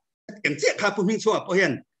าอย่างเจ้าข้าผู้หิงชัวพอเห็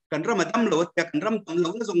นกันรำมาดำโหลดกันรำตำโหล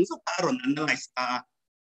ดส่งสุขอารมณ์อันไลสตา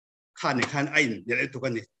ข้าในข้าไอ้เนี่ยอย่างทุกค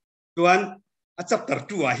นนี่ส่วนอาจับตัด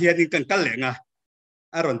ตัวเฮียนี่กันกันเลย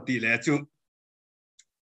อารมณ์ตีเลยจู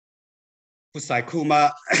ผู้ชายคู่มา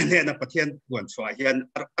เนี่ยนะประเทศบวนชัวเฮียน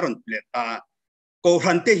อารมณ์เปลี่ยนตาโก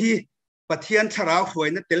หันเตฮีประเทศชราวหวย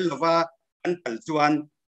นั่นเตลว่าอันตัลจวน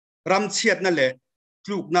รำเชียดนั่นแหละ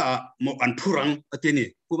ลูกน่ะหมกอันพูรังอันนี้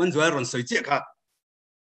ผู้มันจวนรอนสวยเจ้าค่ะ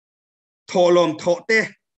ทอลมทอเต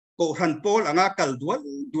โกหันโพลอ่างกัลดว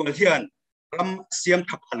ลเฮียนรำเสียม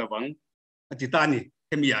ขับพลวังอันที่ตานี่เ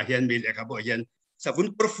ฮมีอาเฮียนมีเลยครับบ่เฮียนสกุล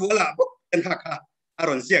ปรฟัวละบุกเป็นค่ะอาร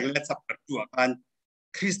มณ์เสียงและสับกัดตัวกัน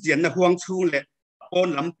คริสเตียนนะห่วงชูเลยโอน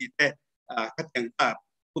ลำติดแต่ขัดแย้ง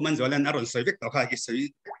Muanthanga aron soi vek to kha ki soi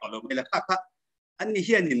lo mai la kha ani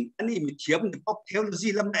hianin ani mi thiam ni pop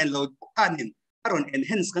theology lam na lo khanin aron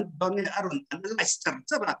enhance kan don ne aron analyze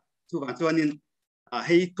chara chu ba chuanin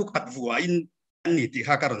hei thukat vua in ani ti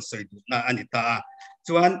kha karon soi du na ani ta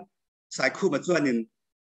chuan sai khu ma chuanin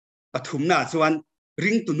pathum na chuan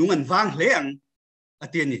ring tu nung an wang hleng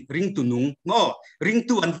atiani ring tu nung mo ring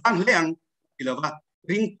tu an wang hleng ilawa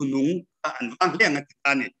ring tu nung an wang hleng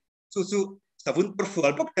atani chu savun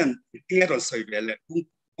perfual pokan tiero soi vele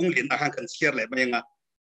ung lin na kan share le mai nga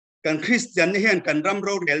kan Christian ni hian kan ram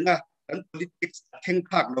ro rel na kan politics theng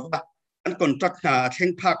phak lova kan contract na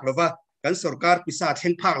theng phak lova kan sarkar pisa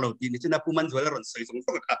theng phak lo ti ni china Muanthanga ron soi jong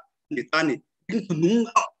to ka ni tani ring tu nung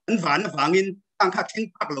an van wangin ang kha theng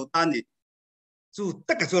phak lo tani chu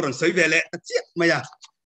taka ron soi vele chi maya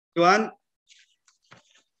chuan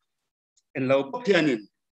en lo pok hianin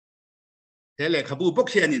thế Lehkhabu bốc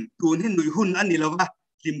hianin tun hin nui hun ani lawa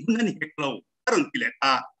lim hun ani heklo aron tile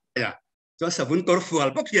a ya cho savun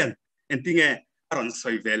korfual bốc hian entinge aron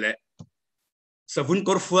soi vele savun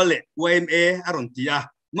korfual le YMA aron tia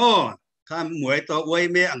mo kham muai to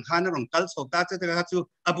YMA ang khan aron kal sota che ta chu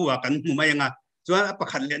abuwa kan mu mai nga chuan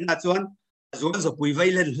apakhat le na chuan zuan zo pui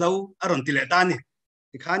vai len hlo aron tile ta ni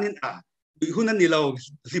ti khanin a nui hun ani lo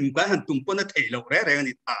lim ka han tum pona thei lo re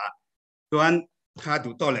ani ta chuan kha du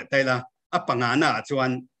to le tai la apangana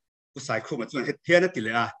chuan usai khuma chuan hethiana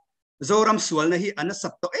tilea zoram sual na hi ana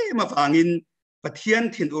sapto ma wangin pathian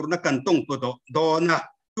thin urna kan tong to do na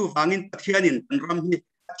tu wangin pathianin ram hi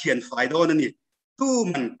thian fai do na ni tu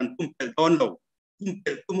man kan tumpel don lo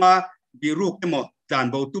tumpel tuma biruk emo dan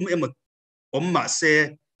bo tum emo omma se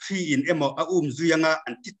fi in emo a zuyanga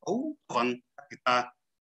an ti to wang kita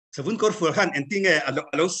savun korful khan entinge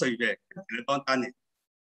alo soive don tani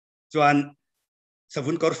chuan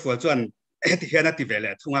savun korful chuan ti hian ti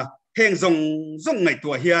vele thunga heng zong ngai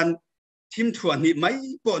tua hian thim thua ni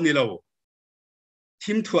mai po ni lo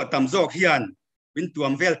thim thua tam jok hian win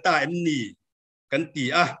tuam vel ta em ni kan ti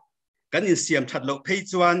a kan in siam that lo phei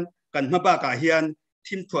chuan kan ma ba ka hian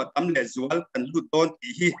thim thua tam le zual kan lut don ti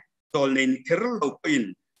hi tol nei ni ther lo in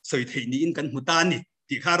soi thei ni in kan huta ni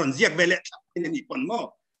ti kharon ziak vele ni pon mo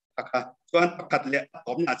aka chuan pakat le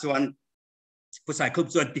om na chuan pusai khup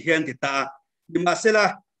chuan ti hian ti ta ni ma sela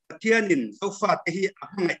thianin so fa te hi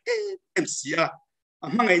amangai MCA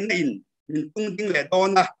amangai na in min tung ding le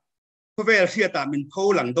dona khovel hiata min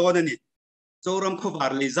pho lang dona ni zoram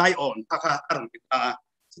khovar le zai on kha arang ta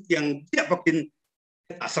tiang tia bakin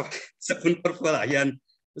asok sakun perfala hian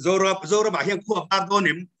zoram hian khu bar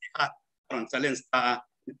donim ha arang challenge ta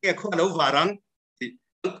ke khu lo warang ti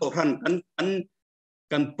ko ran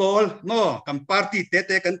kan pol mo kan party te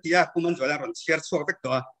kan tia Muanthanga ron share so vek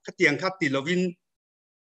to khatiang khat ti lovin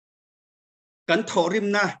kan thorim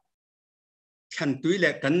na khan tui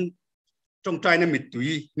le kan trong trai na mit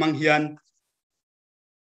tui mang hian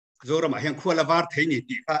zoram hian khuala war thei ni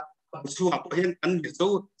ti kha suwa po hian kan mi zo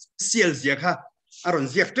sial zia kha aron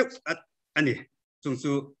ziak tuk ani chung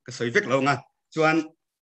chu ka soi vek lo nga chuan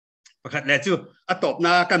pakhat le chu atop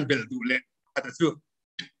na kan bel du le ata chu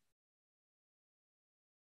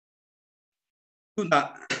tuna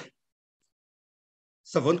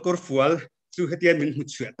savon korfual chu hetian min hu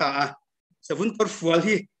chua ta savun korfual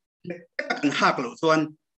hi kan hak lo chuan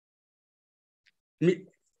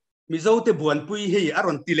mi zo te buan pui hi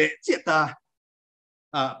aron tile cheta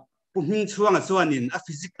Lalhmingchhuanga chuanin a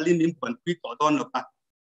physically min buan pui to don lo ka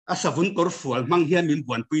a savun korfual mang hian min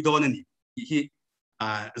buan pui don ani hi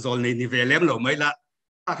zol nei ni velem lo mai la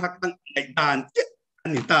a khak kan ai dan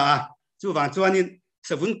ani ta chu wang chuanin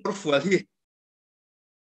savun korfual hi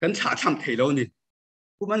kan tha tham thei lo ni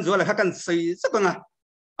Muanthanga kha kan sei sakanga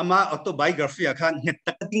ama autobiography khan het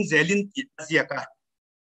takating zelin ti asiaka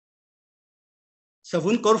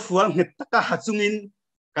savun korfual het taka hachungin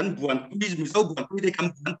kan buan pui mi so buan pui de kan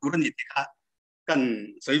buan turani ti kha kan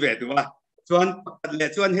soi ve tu wa chuan le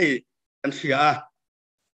chuan hei kan hria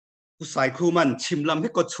usai khuman chimlam he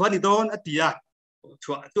ko chuani don atia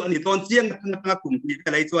chu ani don chiang na kum ni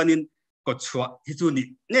lai chuanin ko chua hi chu ni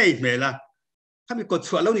nei mela khami ko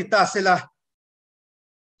chua lo ni ta sela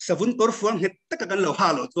savun korfual het taka kan lo ha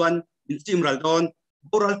lo chuan in chimral don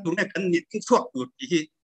boral tu ne kan ni ting chuak tu ti hi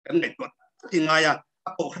kan nei to ti ngaya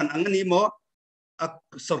ko khan angani mo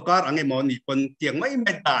sarkar ange mo ni pon tiang mai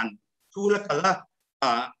dan thu la kala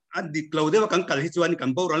a diklo de kan kal hi chuan kan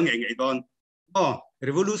boral nge don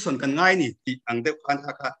revolution kan ngai ni ti ang de khan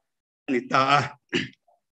kha ani ta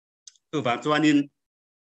tu ba chuanin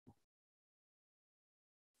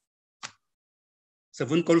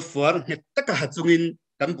savun korfual het taka hachungin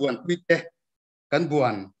kan buan pite kan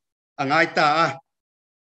buan angai ta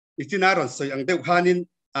itina ron soi ang deuh hanin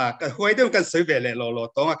cái huay đó cái sợi về lệ lò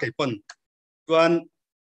tông cái pon tuan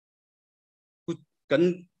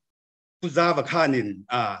kan puza và khanin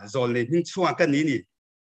zol ne hing chuang kan ni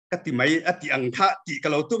cái tí mấy tí ăn thà tí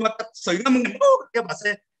cái lâu tụi mà cắt sợi ngắm cái bà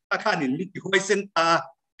sẽ ta khanin mi huay sen ta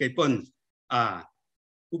cái pon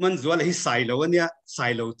Muanthanga hi Sailo ania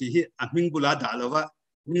Sailo ti hi aming bula da lawa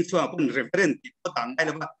mi chuang pon referent ti patang ai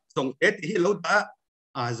lawa Zongte ti hi lo da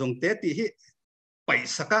Zongte ti hi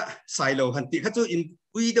paisa ka Sailo han ti kha chu in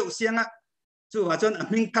ui deuh sianga chu wa chon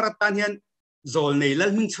aming karatan hian zol nei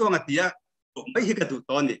Lalhmingchhuanga tia to mai hi ka du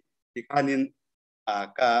to ni ti kanin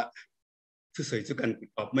ka chu soi chu kan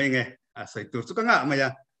top mai nge soi tur chu ka nga ma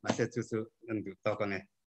ya ma se chu kan du to ka nge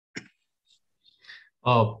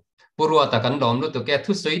Ruata kan dom lu tu ke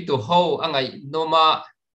Thusawi tu ho angai noma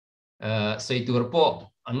sei tur po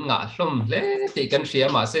an nga hlom le ti kan ria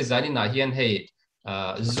ma se zani na hian hei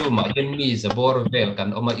Zoom a hian mi zabor vel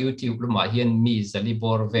kan oma YouTube lu ma hian mi zali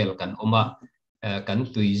bor vel kan oma kan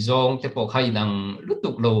tui zong te po khai nang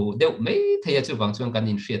lutuk lo deuh mai thei chu bang chuan kan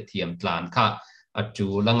in hriat thiam tlan kha atu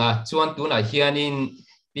langa chuan tu na hianin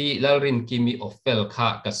pi Lalrinkimi ofel kha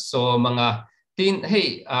ka so manga tin hei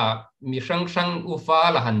mi sang ufa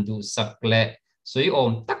la handu sakle soi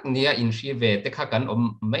om tak nia in hri ve te kha kan om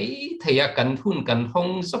mai theia kan hun kan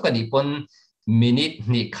hong sokani pon minute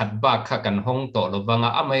ni khatba kha kan hong to lovanga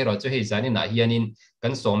amai ro chu hei zani na hianin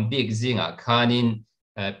kan som big zinga khanin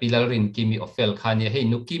Lalrinkimi ofel khania hei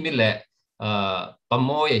nukimi le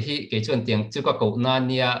pamoy hi ke chuan tiang chu ka ko na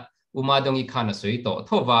nia umadongi khana soi to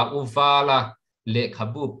thowa uva la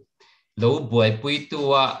Lehkhabu lo buai pui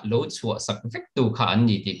tua lo chua sak vek tu kha an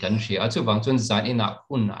ni ti kan hria chu bang chun zan ina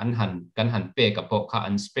hun an han kan han pe ka po kha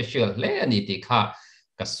an special le ani ti kha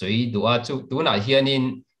ka soi dua chu tu na hianin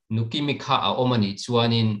nukimi kha a omani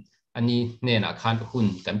chuanin ani ne na khan hun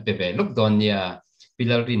kan pe ve luk don nia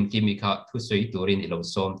Lalrinkimi kha Thusawi turin ilo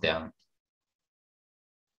som tang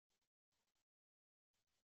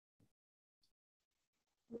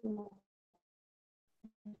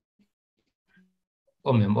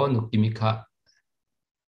mem nukimi kha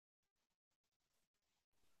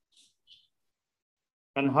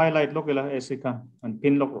kan highlight lok ila esika an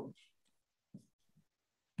pin lok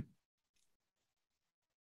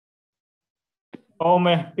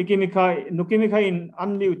me nukimi kha in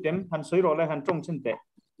unmute them han soi ro le han trong chen te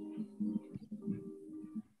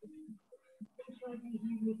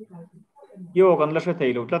yo kan la se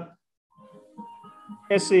thei lo tat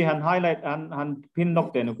SC han highlight han pin lok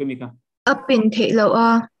te nukimi kha apin thei lo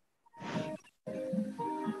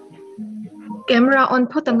camera on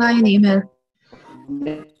photangai ni mel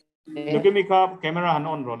nukimi kha camera han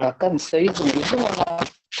on ro la kan sei du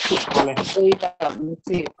le sei da mi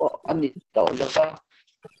ko ani to lo ka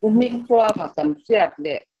uming kwa ma kan siat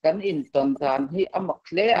le kan in ton dan hi amak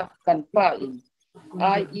le kan pa in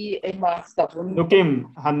ai ma sabun nukim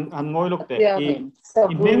han ngoi lok te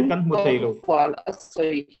email kan mu thei lo kwal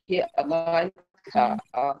asoi hi angai kha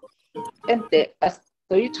ente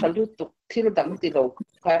asoi chalu tu thil dang ti lo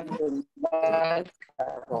kan ma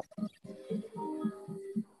ro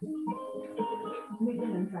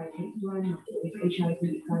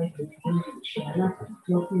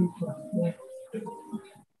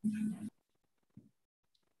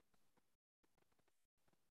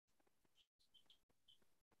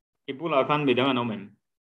ipula kan bidang ano men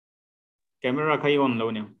camera khai on lo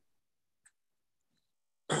ne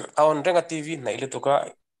on renga TV nai le to ka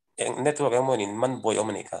network amon in man boy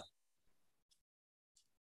omani ka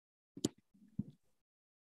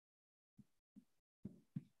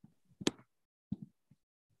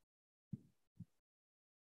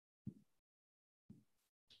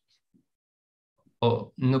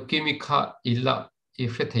nukimi kha illa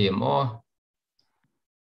ifre themo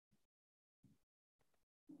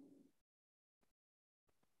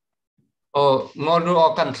ngolu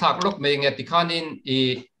kan thak lok me nge ti khanin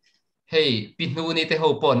hei pinu ni te ho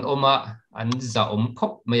pon oma an za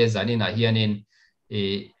khop me zani na hianin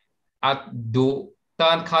at du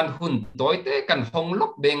tan khan hun toite kan hong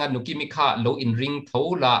lok benga nukimi kha lo in ring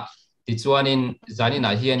thola ti chuanin zani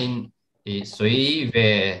na hianin soi ve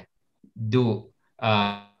du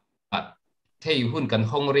thei hun kan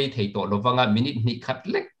hong ri thei to lovanga minute ni khat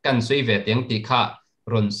lek kan soi ve teng ti kha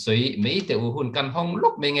ron soi mei te u hun kan hong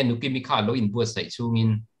lok me nge nukimi kha lo in buatsaih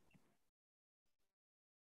chungin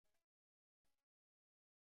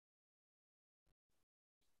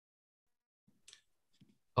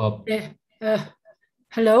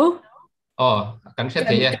hello kan se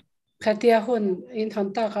te ya khatia hun in thon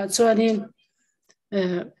ta ka chuanin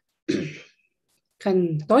kan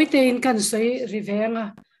toite in kan soi rivenga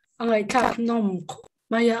angai thak nom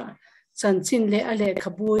maya chanchin le ale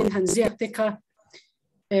khabu in hanziak te kha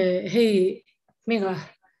hei minga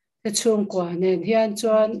cái chung quả nên hiện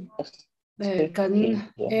chuan kan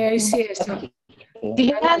AICS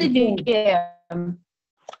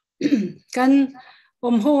kan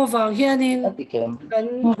ho wang hianin kan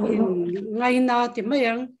in ngai na ti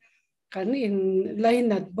mayang kan in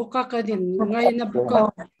lainat buka kan in ngai na buka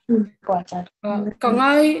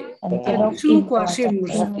kangai chung quả sim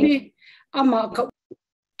mi ama ka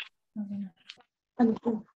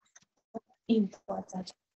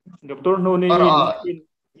Dr. Noni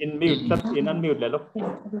in mute, that in unmute lelo.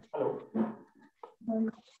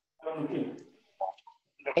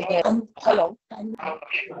 Hello.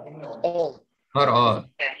 Or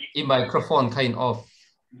in microphone kind of.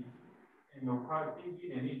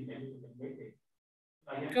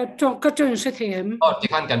 Cái chuyện sẽ thêm. Thì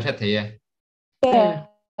khăn cần sẽ thế.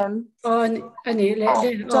 Anh ấy lẽ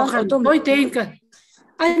tôi tên cả.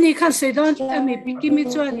 Anh ấy khăn sẽ đón anh ấy bị kimi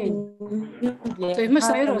cho anh ấy. Tôi mới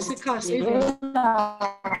say rồi sẽ khá sẽ về.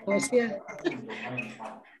 Rồi sẽ.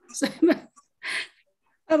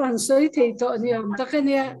 Anh say thì tôi nhớ tất cả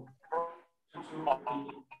này.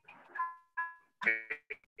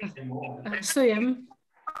 Say em.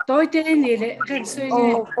 Tôi tên này lẽ khăn say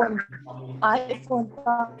này. iPhone.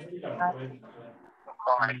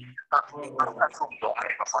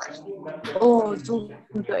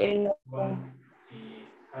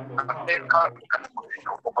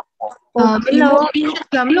 Hello,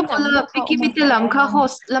 làm lúc là Wikipediا làm khá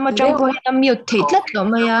host làm ở trong coi làm mute thấy rất đó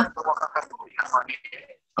mà ya.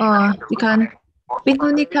 Đi can, bên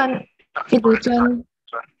đó đi can, cái đồ chân,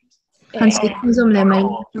 hắn sẽ không dùng lại mày.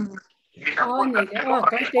 Này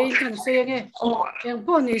cái tên cần xe nghe, em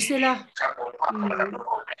bỏ này xe là,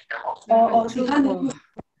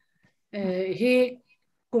 hi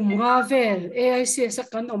cùng hoa về AICS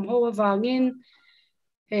kan hoa vangin,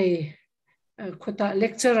 khuta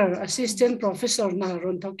lecturer, assistant professor na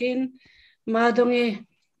ron thokin, madongi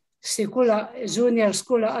sikula junior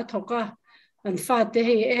school athoka, an fa te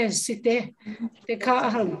hi ASCT, te kha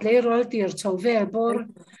han play role tir chove bor.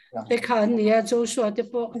 Te khan nia Joshua te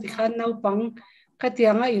po te khan nau pang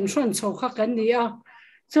katianga in ron cho kha kan nia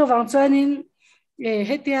chu wang chuanin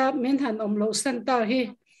hetia min han omlo center hi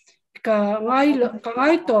ka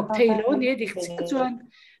ngai top theilo ni dik chuan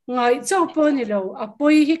ngai chau po ni lo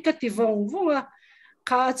apoi hi ka ti vong vonga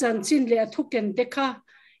kha chan chin le thuken te kha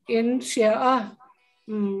in Siaha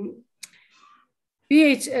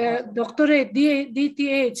doctorate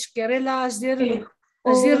DTH Kerala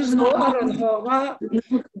Azir zo aron hoga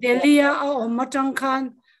Delia a matang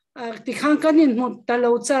khan tikhan kanin mut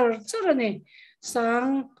talo charane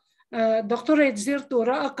sang doctorate zir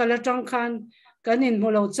tura a kalatang khan kanin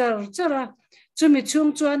mulo chara chumi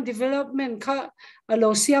chung chuan development kha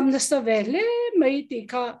alo siam na savele mai ti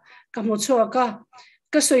kha kamuchwa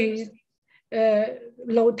ka soi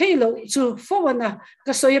lo thailo chu fowana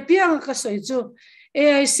ka soi apiang ka soi chu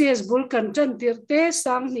AICS bul kan chan tirte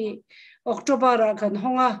sang ni October kan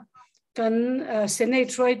honga kan Senate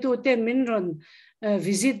try to 10 minron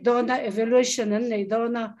visit dona evaluation an nei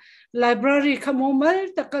dona library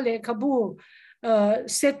kamumal takale khabu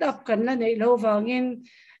set up kan la nei lo wangin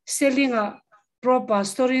sellinga pro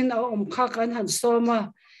pastorin kha kan han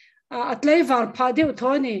soma atlai war phadeu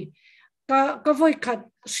thoni ka voi khat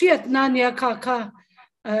siat nania kha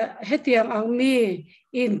hetiang ang mi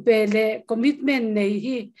in pele commitment nei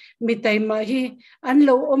hi mitai ma hi an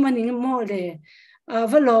lo omaning mo le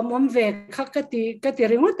valom om ve khakati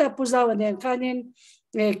ringota puzawa ne kanin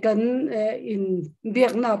kan in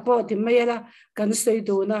biakna po ti mayala kan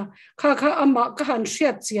soiduna kha ama ka han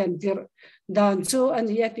siat chian tir dan chu an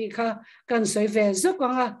yati kha kan soi ve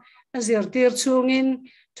zokanga azir tir chungin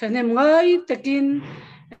thanem ngai takin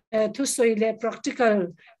Thusawi le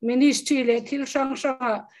practical ministry le thil sang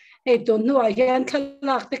to nu a hian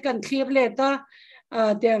thalak te kan thlir le ta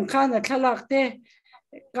tiang khan a thalak te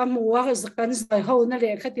kamua kan zai ho na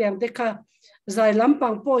le khatiang te kha zai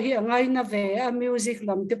lampang po hi angai na ve a music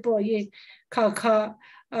lam te po hi kha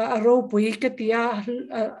a ro pui ke tia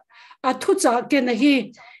a thu cha ke na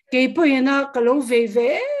hi ke po ina kalo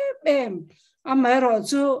ve em amaro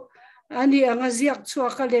chu ani anga ziak chua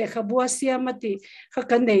ka le khabua siamati kha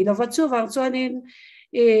kan nei lo chu wang chuanin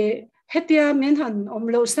hetia men han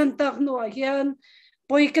omlo santak no hian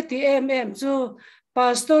poikati chu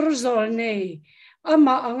pastor zol nei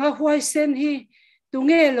ama anga huai sen hi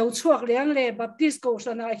tunge lo chuak leang le baptist ko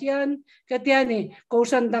sana hian katiani ko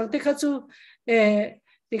san dang te kha chu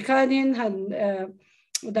tikhanin han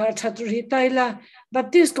da chatri taila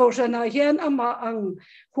baptist ko sana hian ama ang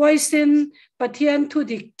huai sen pathian thu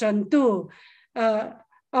dik chantu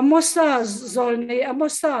amosa zol nei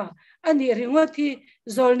amosa ani ringoti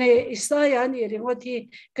zolne isaya ni ringoti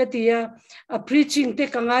katia a preaching te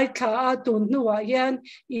kangai tha a tun nuwa hian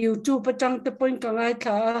YouTube patang te point kangai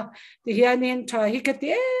tha ti hianin tha hi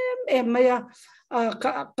kati em maya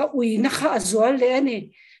ka ui na kha azwal le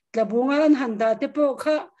ani tlabunga an handa te po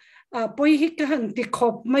kha poi hi ka han ti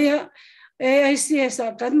khop maya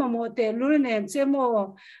AICS kan mamote lunen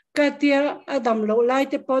chemo katia adam lo lai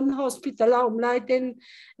te pon hospital lai ten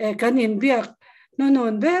kanin biak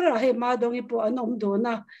non bera he ma dongi po anom do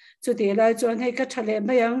na chuti lai chon he ka thale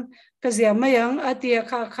mayang ka zia mayang atia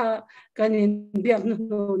kha kanin biak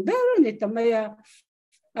non bera ni tamaya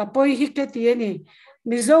apoi hi ka ti ni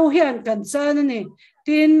mizo hian kan chan ni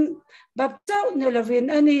tin baptau ne lovin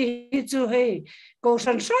ani hi chu he ko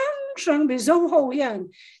san sang mizo ho hian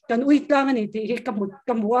kan uitlang ani ti hi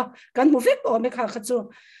kamwa kan mu vek o me kha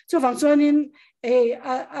chu wang chuanin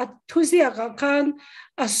a thuzia ka khan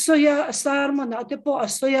asoya sarmana te po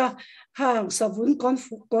asoya hang savun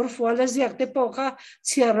kor fuala ziak te po kha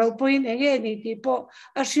chiaro point enge ni ti po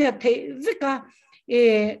asia the vika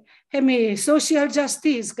hemi social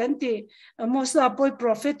justice kan ti mosa poi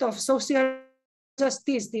prophet of social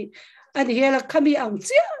justice ti ani hela khami ang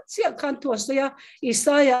chia khan tu asoya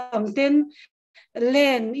isaya ang ten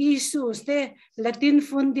land issues te Latin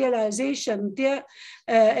fundamentalization te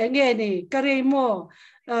engeni karemo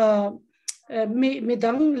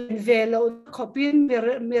midang velo kopin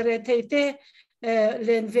mirete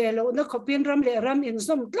len velo na kopin ram le ram in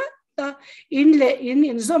zom tlata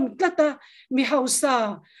in zom tlata mi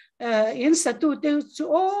hausa in satu te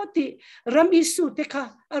chuoti ram isu te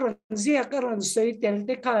kha aron zia karon soitel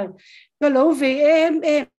te kha kalo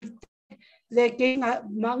ve lekin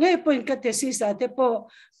mange point ka tesis ate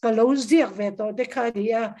po kalozir veto de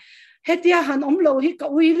khadia hetia han omlo hi ka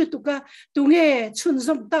uilu tuka tunge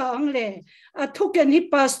chunzom ta angle a thuken hi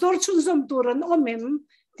pastor chunzom turan omem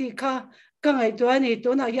ti kha kangai to ani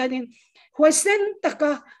to na yanin hoisen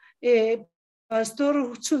taka pastor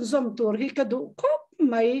chunzom tur hi ka du khop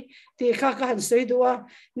mai ti kha kan seidua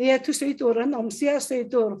ne tu seiduran omsia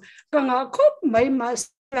seidur kanga khop mai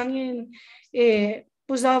mas langin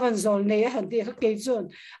puzawan zol ne handi ka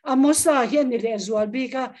keizon amosa hian ni le zwal bi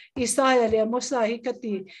ka isaya le amosa hi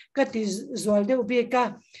kati zwal de ubi ka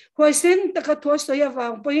hoisen taka thos ya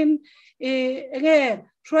wang poin nge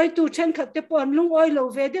try to chen khat te pon lung oi lo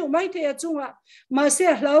ve de mai te chunga ma se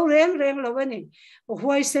hlau reng lo ani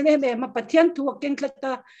hoisen ma pathian thu ken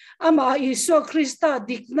klata ama iso krista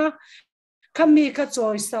dikna kami ka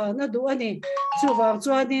choisa na du ani chuwang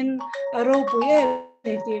chuanin aro puye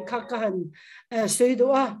ti khakahan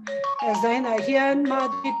soidua zaina hian ma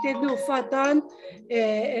ti nu fatan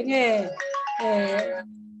nge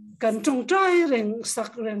kan chung trai reng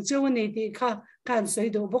sak reng chuni ti kha kan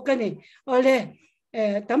soidu bokani ole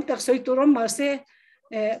tam tak soituram ma se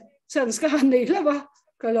sanskar nei lawa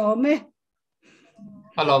kalome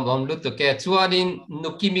alom lu to ke chuanin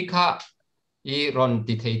nukimikha I ron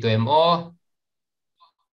ti thei to em o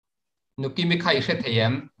nukimikha I hre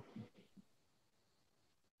theiam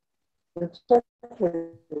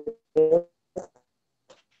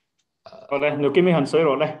rồi nukimi han soi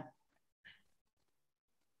rồi đây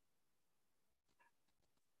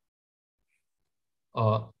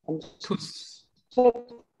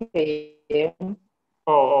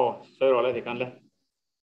soi rồi đây thì can lên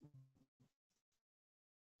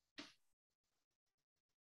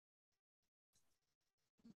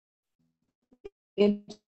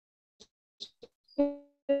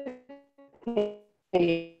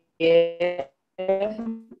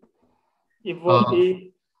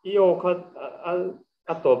Iyo khat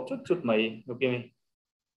atop chút mai nukimi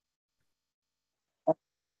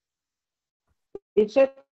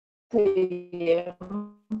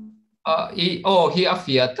hi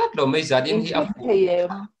afia tat lo mai zadin hi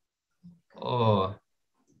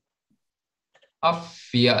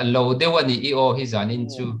afia lo dewani hi zanin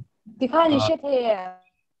chu tikhani shethe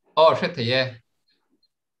shethe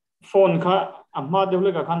phone kha amma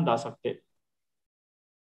devle ka khan da sakte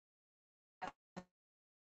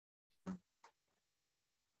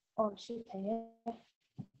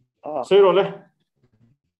soi rồi đấy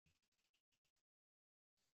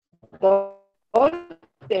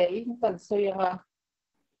để in cần xây ha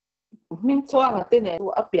mình cho là tên này tu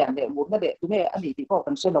apiang để muốn để tu này anh đi có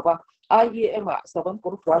cần xây đâu qua ai em ạ sao vẫn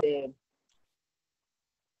có quá để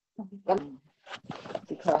cần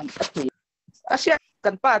thì cần thì asia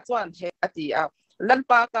cần ba chuan he ati lan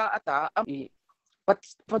pa ka ata ami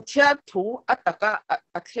pathian thu ataka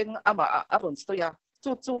atheng ama aron stoya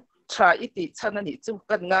chu tra iti chanani chu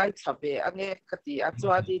kan ngai thabe ange kati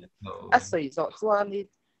achwadi asoi zo chuani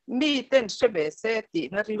mi ten shebe se ti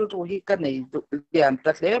na ril ru hi ka nei lian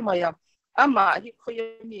ta hle maya ama hi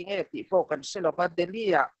khoyami nge ti po kan selo ba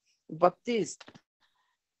delia baptist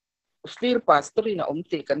field pastorina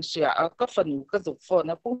omte kan sia ka fanu ka zuk fo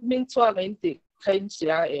na pu ming chwa ngain ti khain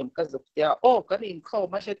sia em ka zuk tia o kan in kho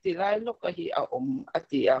ma heti lai lo ka hi a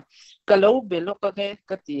atia ka lo be lo ka nge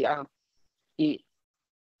ka tia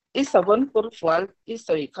i sabon kur fwal i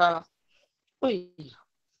soi ka ui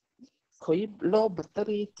khoi lo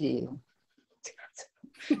battery ti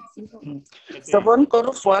sabon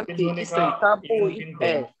kur fwal ti i soi ka pu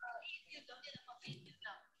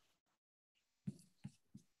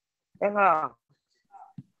enga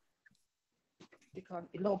ikan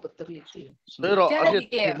ilo battery ti pero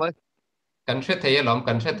kan se thei lom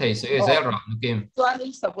kan se thei se ze ro kim chuan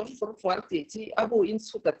in sabon fur fwal ti chi abu in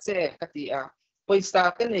su ta che ka ti a poisa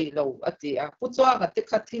ka nei lo ati a pu chwa ka te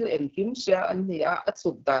khathil en kim sia an ni a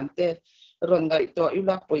achuk dan te ron ngai to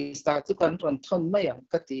ila poisa chu kan ron thon mai ang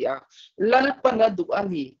ka ti a lal pana du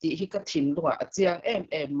ani ti hi ka thin lo a chiang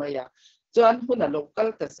em mai a chuan huna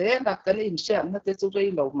local ta se na kan in sia na te chu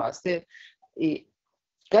rei lo ma se i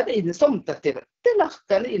kan in som ta te la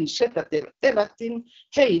kan in she ta te la tin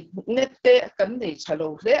hei net te kan nei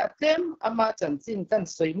chalo le atem ama chan chin kan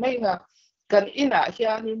soi mai nga kan ina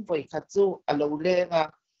hian in voi kha chu alo le nga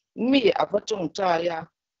mi ava chung cha ya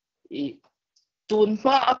i tun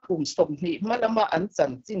ma akum som ni malama an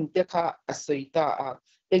chan chin te kha asoi ta a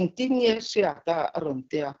eng tin ye sia ta aron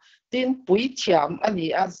te tin pui thiam ani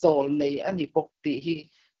a zol nei ani bok ti hi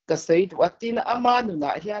ka sei du atin ama nu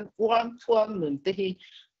na hian kuang thuang nun te hi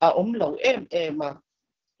a lo em a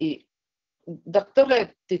i Dr.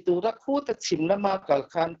 ti tu ra khu ta chim lama kal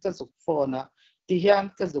khan ka zuk phona ti hian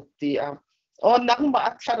ka zuk ti a on nang ma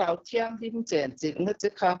tharau thiang him chen chin na che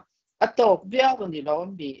kha atok bia ni lo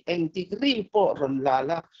mi eng degree po ron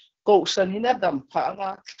la ko sanina dam pha nga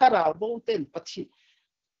tharau bo ten pathi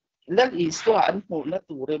lal i swa an mu na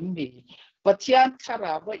tu rem mi pathian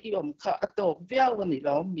tharawa i kha atok bia ni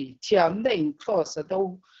lo mi thiam nei cross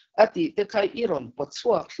do ati te khai iron po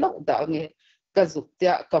chua lo da nge ka zuk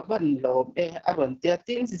tia ka ban lo e aron tia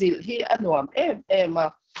tin zil hi anuam em a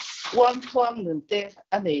wan thuang nun te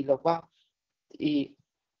anei lo ba i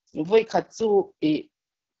voi kha chu i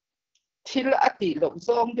thil ati lo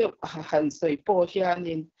zong de han soi po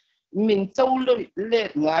hianin min chou le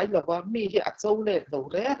ngai lo ba mi hi a chou le lo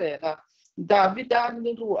re ga davida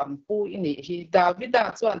ni ru am pu ini hi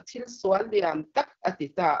davida chuan thil swal lian tak ati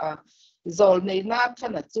ta a zol nei na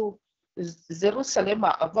thana chu Jerusalem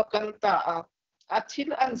avakal ta a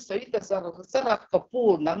thil an soi ta sara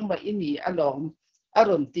kapu nang ma ini along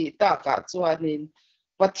aron ti ta ka chuanin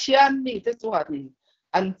pathian ni te chuanin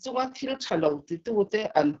an chunga thil thalo ti tu te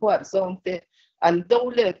an huat zong te an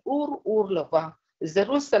dole ur lova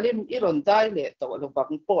Jerusalem iron dai le to lo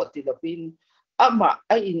bang po ti lo bin ama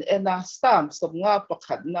a in ena sam som nga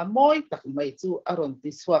pakhat na moi tak mai chu aron ti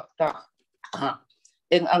suak ta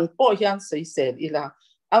eng ang po hian sei sel ila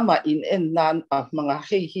ama in en nan a mga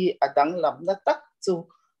hi adang lam na tak chu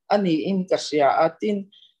ani in ka sia atin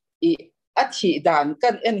i athi dan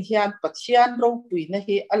kan en hian pathian ro pui na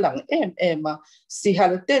hi alang em si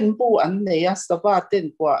hal ten bu an ne ya saba ten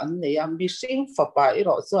kwa an ne ya mi sing fa pa i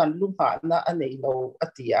ro chuan lungha na anei lo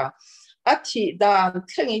atia athi dan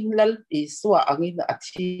thengin lal i swa angin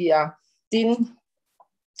athia tin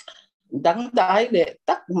dang dai le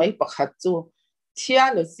tak mai pakhat chu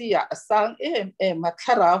theologia sang em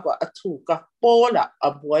tharawa athu ka pola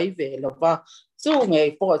abuai ve lova chu nge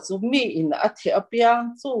po chu mi in athi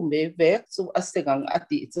apiang chu me ve chu asengang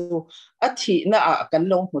ati chu athi na a kan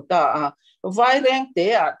long muta a vaireng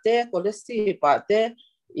te kolesi pa te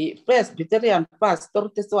i presbyterian pastor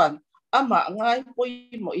te chuan ama ngai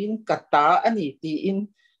pui mo in kata ani ti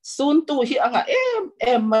in sun tu hi anga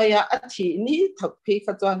em maya athi ni thakphi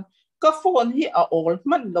kha chuan ka phone hi a ol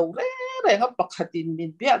man lo re nga pakhatin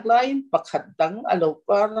min biak lain pakhat dang alo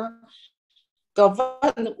para ka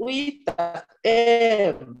van ui ta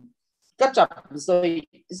ka chap zoi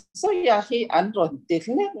ya hi an ron te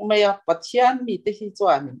hlek maya pathian mi te hi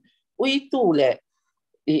chuan ui tu le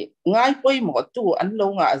ngai poi mo tu an lo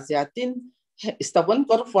nga aziatin stabon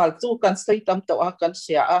kor fal chu kan sei tam to a kan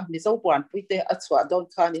sia a mizo puan puite a chwa don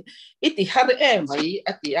khani iti har mai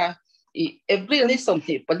atia i every ni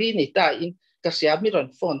somthi pali ni ta in ka sia mi ron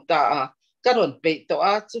phone ta a karon pe to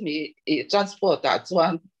a chu mi transport ta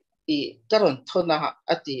chuan i karon thona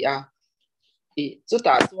atia i chu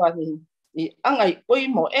ta chuan i angai poi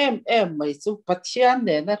mo em mai chu pathian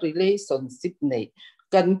ne na relationship nei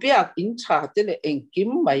kan biak in tha te le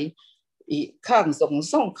engkim mai i khang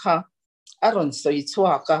song kha aron soi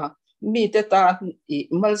chua ka mi te ta i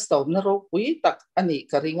malsawm na ro pui tak ani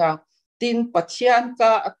karinga tin pathian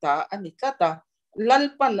ka ata ani kata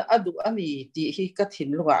lalpan adu ani ti hi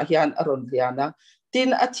kathin lunga hian aron liana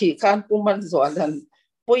tin athi khan puman zoalan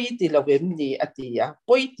poiti lawem ni atia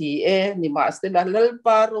poiti e ni ma stela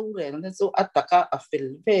lalpa ro rel na zo ataka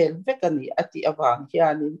afil vel vekani ati awang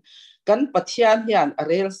hianin kan pathian hian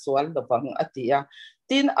arel swal lawang atia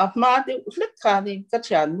tin ahma de hlekhanin ka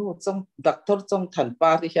thian nu chong doctor chong than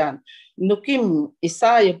pa ri hian nukim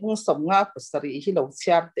isai bung somnga pasari hi lo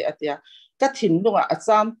chiar te atia ka thin lunga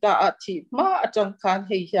acham ta athi ma atang khan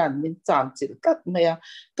hei hian min cham chil kat maya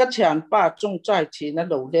ka thian pa chung chai thina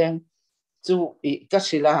lo leng chu I ka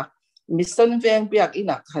sila mission veng biak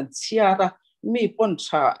ina khan chiara mi pon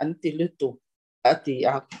tha an ti lutu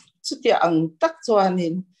atia chutia ang tak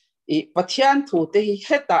chuanin I pathian thu te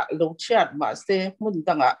heta lo chat ma se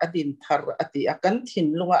Muanthanga adin thar ati akan thin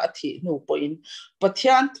lunga athi nu poin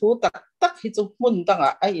pathian thu tak tak hi chu Muanthanga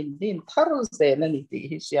a in din thar ze na ni ti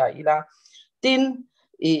hi sia ila tin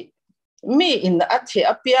mi in athi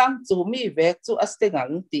apiang chu mi vek chu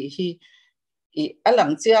astengang ti hi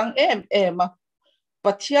alang chiang em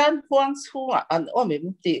pathian huang chunga an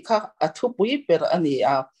omim ti kha athu pui per ani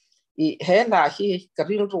a hela hi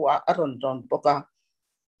karil ruwa aron ron poka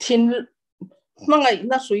thin mangai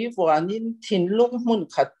na sui wanin thin lung mun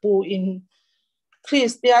khat pu in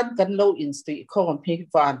Christian kan lo in sti khom hi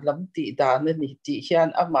van lam ti da na ni ti hian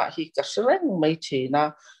ama hi ka sreng mai thina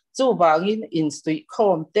chu wangin in sti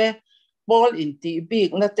khom te bol in ti big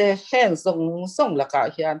na te hen song la ka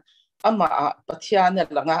hian ama pathian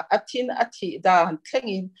langa athin athi da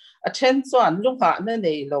thlengin a then chuan lunga na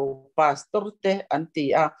nei lo pastor te anti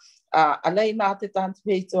a alaina te tan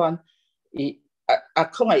phei chuan a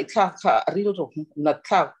khongai kha kha ril ro na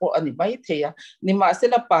kha po ani mai theya ni ma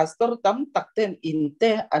sela pastor tam takten in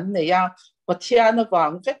te an neya pathian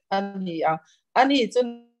wang vek ani chun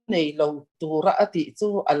nei lo tura ati chu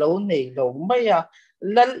alo nei lo maya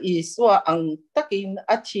lal I swa ang takin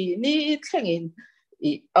athi ni thlengin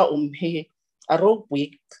a hi aro pui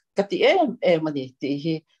kati em ani ti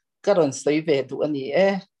hi karon sei ve du ani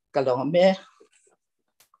kalong me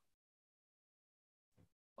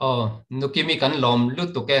nukimi kan lom lut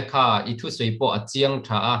to ke kha I thu sei po achiang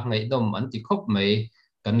tha a ngai dom an ti khop mai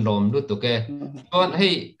kan lom lut to ke ton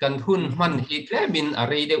hei kan hun man hi klemin a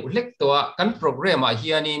rei de lek to kan program a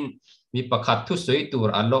hianin mi pakhat thu sei tur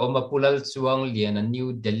a lo ma pulal chuang lian New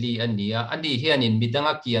Delhi ania ani hianin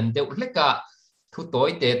midanga kian de leka thu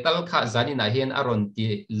toy te tal kha zanina hian aron ti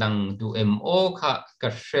lang du mo kha ka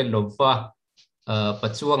shelova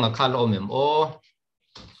pachuanga kha lo mo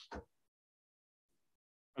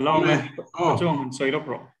Long chung soi lo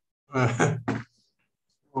pro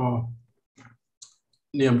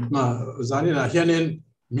niệm mà zani là hiện nên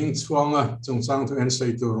mình chuang trong sang thu en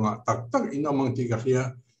sei tur nga tak tak in amang ti ka hia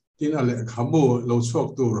tin ale khabu lo chuak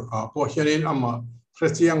tur po hiện nên ama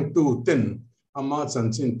khristiang tu ten ama chan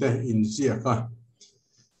chin te in zia ka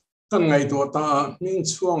kan ngai to ta mình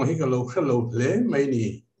chuang hi ka lo khre lo le mai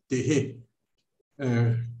ni ti hi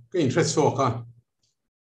cái in khre chuak ka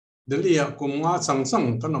Delia kum nga chang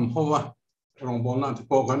kanam howa rong bona ti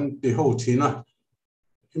po kan ti ho thina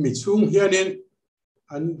mi chung hianin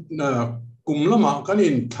an kum lama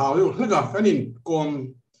kanin thau hleka kanin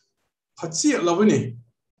kom phachi lawani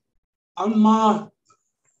anma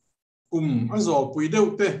kum azo puideu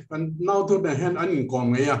te kan nau to da hen anin kom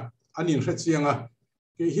ngeya anin hrechianga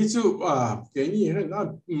ke hi chu ke ni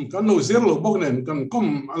kan no zero lo bok nen kan kom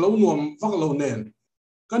alo nuam vak lo nen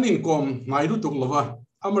kanin kom ngai ru tuk lova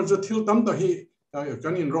amar jo thil tam ta hi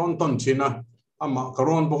kanin ron ton china ama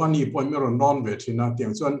karon bokani point meron ron ve thina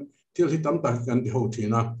tiang chuan thil hi tam ta kan ho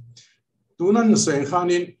thina tunan seng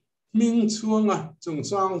khanin ming chuanga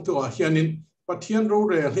chungchang to hianin pathian ro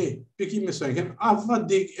re hi piki mi seng hen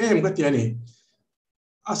avadik em ka tiani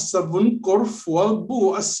asabun kor fual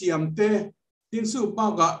bu asiam te tin su ba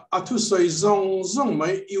ga athu soi zong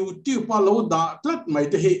mai youtube pa lo da tlat mai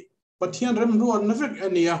te hi pathian rem ruan na vek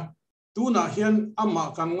ania tuna hian ama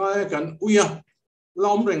kan ngai kan uya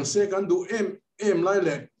lom reng se kan du em lai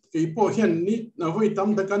le ke po hian ni na voi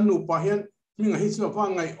tam da kan nu pa hian minga hi chu pa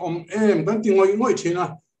ngai om em kan ti ngoi thina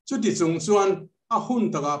chu ti chung chuan a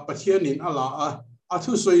hun taka pathian in ala a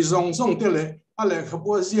thu soi zong te le ale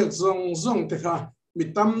khabu ziak zong te kha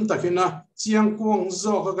mitam takina chiang kuang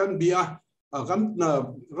zo ka kan bia kan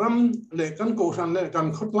ram le kan ko ran le kan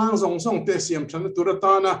khotlang zong te siam than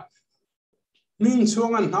turata na Ming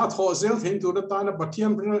chuangan na tho zel thein tu da ta na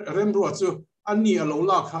pathian rem ru chu ani alo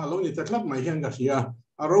la kha lo ni ta klap mai hian ga hia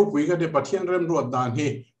aro pui ga de pathian rem ru dan hi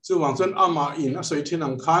chu wang chuan ama in a soi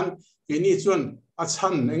thinang khan ke ni chuan a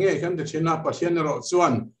chan nge kan de thina pathian ro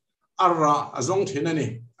chuan ara azong thina ni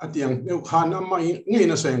atiang neu khan ama nge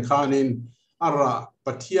na seng khanin ara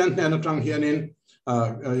pathian hena tang hianin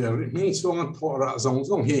Lalhmingchhuanga thora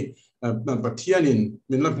zong hi pathianin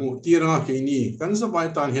min la mu tiranga ke ni kan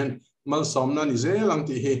zawai tan hian malsawmna ni zelang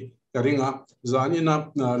ti hi karinga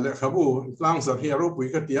zanina Lehkhabu Tlangzarhna ro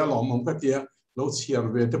pui ka tia lawmom ka tia lo chiar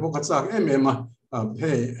ve te po ka chak em a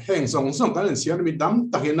he heng song kan sian mi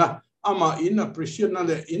dam takina ama in appreciate na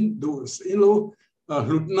le in do in lo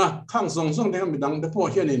hlutna khang song te mi dang te po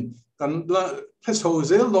hianin kan la pheso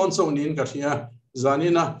zel lon so nin ka thia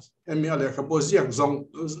zanina M.Lalmanzuala Lehkhabu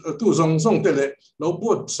zong te le lo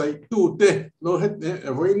buatsaih tu te lo het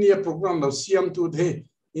voinia program lo siam tu te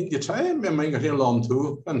in the time mai ka thia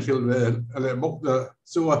Lawmthusawina kan thil ve le bok da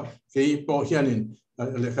chuwa ke po hianin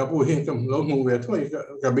Lehkhabu hi kam lo mu ve thoi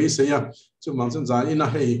ka Beisei ya chu mang chan zanina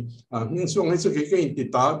hei ning song hai chu ke in ti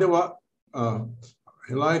ta dewa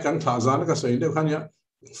helai kan tha zan ka sei de khan ya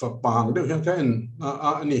fa pang de hian ka en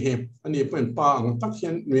ani he ani pen pang tak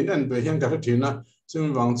hian min an ve hian ka thina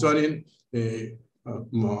chung wang chuanin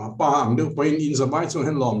ma pang de point in zabai chung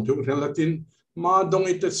hen Lawmthusawina relatin ma dong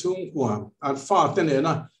it chung kwa at fa te ne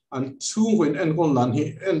na an chung when en kon lan hi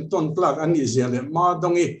en ton plak an ni zia le ma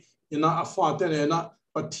dong I ina a fa te ne na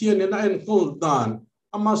pathian ina en kol dan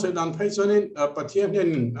ama se dan phai chuanin pathian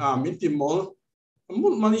hen mitimol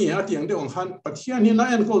mut mani a tiang de ong khan pathian ina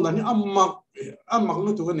en kol dan amak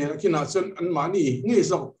lu tu ne kina chun an mani nge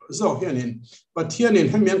zo hianin pathian in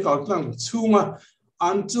hemian kal tlang chunga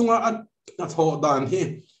an chunga a tho dan hi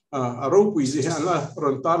a ro pui zi han la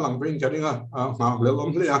ron ta lang ben karinga ma le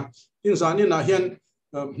lom le a in zani na hian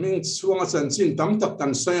Lalhmingchhuanga chan chin tam tak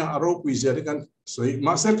kan sai a ro pui zi kan soi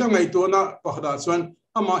ma se ka ngai to na pahda chuan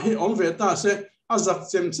ama hi om ve ta se azak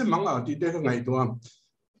chem manga ti de ka ngai to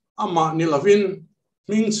ama ni lovin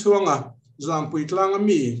Lalhmingchhuanga zampui tlang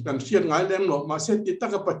mi kan thian ngai lem lo ma se ti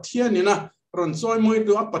taka pathian ni na ron choi moi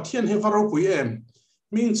tu a pathian he varo pui em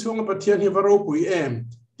Lalhmingchhuanga pathian he varo pui em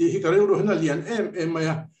ti hi kareu ro hna lian em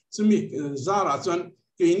maya chumi zara chuan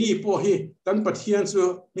ke ni po hi kan pathian chu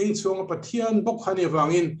Lalhmingchhuanga pathian bok khani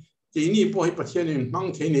wangin ke ni po hi pathian in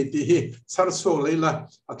mang the ni ti hi char cho leila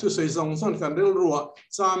a thu sei zong zon kan rel ruwa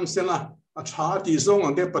cham sela a tha ti zong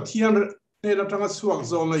ang de pathian ne ra tanga chuak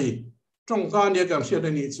zo lei trong ka ne kam sia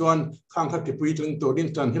ni chuan khang kha ti pui tling to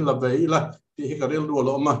din tan hin la veila ti hi ka rel ruwa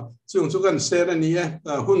lo ma chung chu kan se ra ni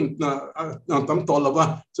hun na tam to la ba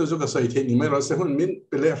chu ka sai the ni mai ra se hun min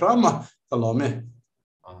pele rama ka lo me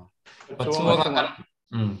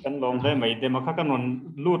kan lom dai mai Dema kha kan non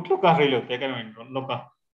lut lo ka relo te kan non lo ka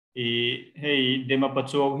I hei Dema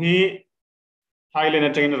Pachuau hi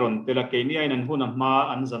Thailand train ron te la ke ni ai nan hun ma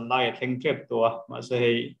an zan lai thleng trep to ma se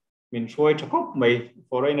hei min foi thakop mai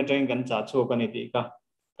foreign train kan cha chu kan ti ka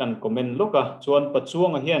kan comment lo ka chuan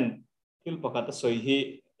Pachuang a hian til pakat a soi hi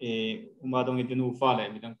uma dong I nu fa le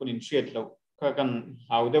mi dang kunin shet lo ka kan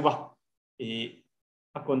hau de ba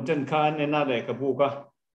a content kha ne na le ka bu ka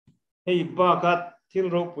hei ba ka til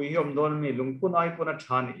ro pui hiom don mi lungpun ai puna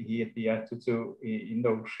than hi tia chu in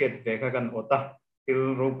do shet ve ka kan ota til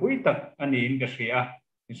ro pui tak ani in ka ria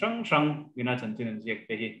sang bina chan chin jek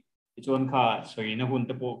te hi chuan kha soi na hun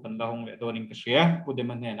te po kan la hong le don in ka ria pu de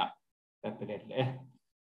man ne na ta te le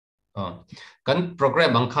kan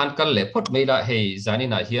program ang khan kan le phot mai la hei zani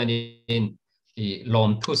na hianin I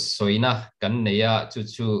Lawmthusawina kan neya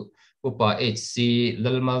chu Upa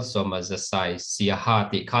H.C.Lalmalsawma Zasai Siaha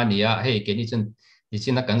ti khania hei ke ni chun ni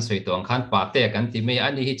china kan soi tong khan pa te kan ti me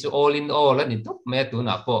ani hi chu all in all ani tok me tu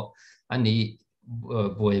na po ani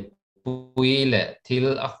boi pui le thil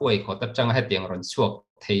a khoi kho ta chang ha tiang ron chuak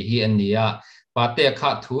thei hi ania pa te kha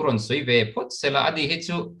thu ron soi ve phot sela ani hi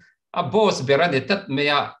chu a boss berani tat me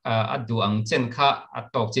a du ang chen kha a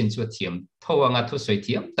tok chin chu thiam thowanga thu soi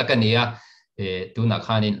thiam takania tu na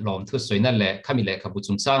khanin Lawmthusawina le khami Lehkhabu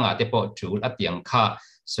chungchanga te po thul atiang kha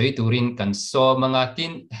soi turin kan so manga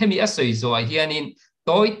tin hemi a soi zo hianin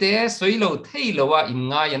toite soilo theilowa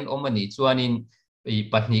inga yan omani chuanin I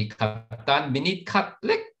pahni khatan minute khat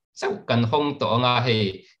lek chau kan hong to nga he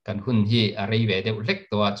kan hun hi a rei ve de lek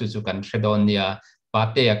to chu kan thredon nia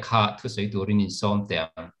pate kha thu soi turin in som te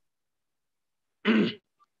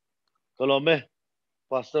Kalome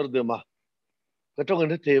pastor Dema ka tong an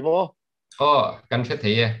the mo kan the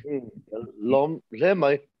thei lom le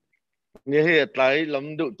mai ni he tlai lam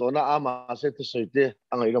du to na ama se tu soi te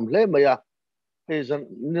angai ram le mai ya he san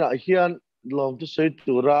na hian Lawmthusawai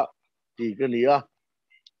tura ti ka nia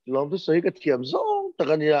Lawmthusawai ka thiam zong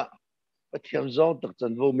takania ka thiam zong tak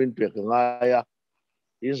chan vo min pe ka nga ya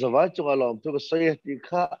in zawai chunga Lawmthusawai ti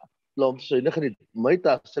kha Lawmthusawai na khani mai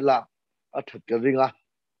ta sela a that ka ringa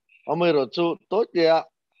amai ro chu to ya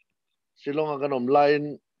Shillong kan online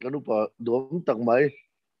kan upa dom tak mai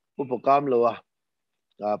upa kam lo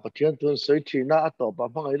pathian thun soi thina to pa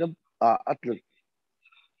phang ai dam atlet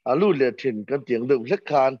alu le thin kan tiang deuh hlek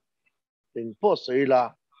khan in po sei la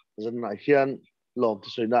zan na hian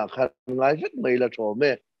Lawmthusawina khan ngai vek mai la thaw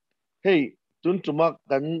me hei tun tumak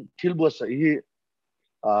kan thil buatsaih hi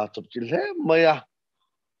chop chil hle maya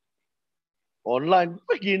online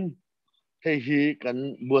begin hei hi kan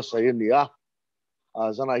buatsaih ni a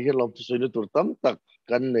zana hian Lawmthusawina tur tam tak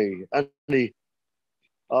kan nei ani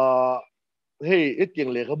hei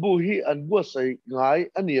etiang lehkhabu hi an buatsaih ngai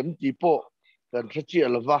aniam ti po kan thrachi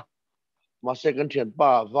alwa ma se kan thian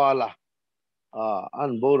pa wala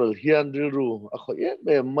an boral hian ru a khoi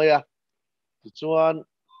be maya chuan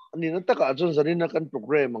ani na taka chon zanina kan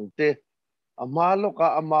program angte ama loka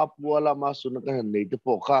ama puala ma suna kan nei te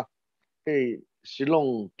po kha hey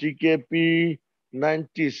Shillong TKP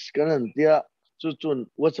 90s kan tia chu chun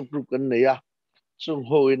WhatsApp group kan nei ya chung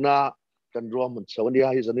hoina kan rom chawani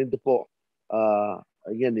hi zanin te po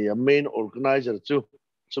again the main organizer chu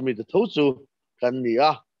chumi te tho chu kan ni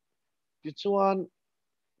a ti chuan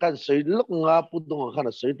kan sei lok nga pudong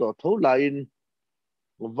khana sei to tho lain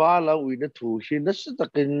wala uina thu hi na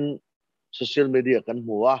sitakin social media kan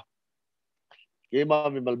muwa kema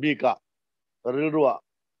mi malbika rilruwa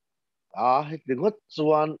hektingot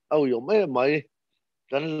chuan au yom mai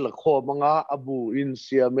kan la kho manga abu in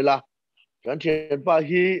siamela kan thian pa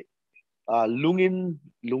hi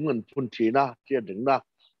lungan phun thina Hriatrengna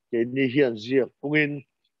ke ni hian zia pungin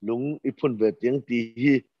lung ipun ve tiang ti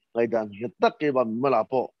hi ngai dan hetak ke ba mala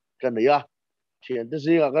po kan ya thian te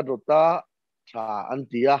zia ka rota tha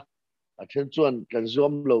antia then chuan kan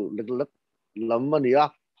zoom lo lek lam mania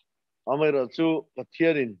amai ro chu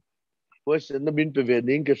pathianin question na bin pe ve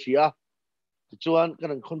ning ka sia chuan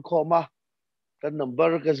kan khon khoma kan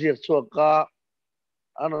number ka ziak chuaka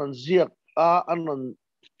anon ziak anon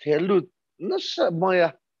thelut na sa maya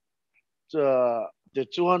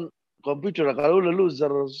chuan computer ka lu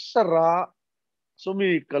zar sara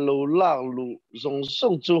sumi kalau la lu zong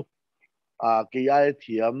song chu ke ai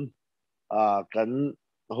thiam kan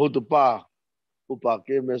Upa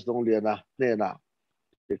KMS Dawngliana nena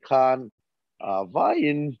khan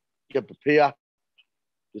vain ke pia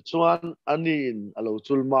chuan anin alo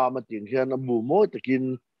chulma ma ting hian abu mo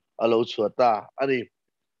takin alo chuata ani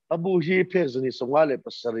abu hi phek zani songale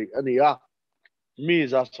pasari ani a mi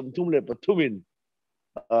za somthum le pathumin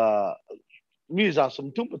mi za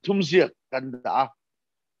somthum pathum zia kan da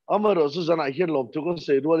amaro su zana hian lom tu ko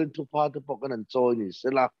sei rualin thu pha tu pokan an choi ni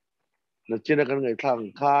sela na china kan ngai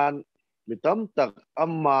thang khan mitam tak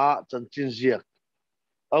amma chanchin zia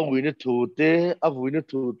awine thu te avuine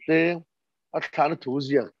thu te athana thu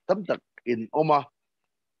zia tam tak in oma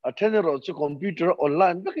athenero chu computer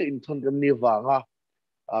online bek in thon kan ni wanga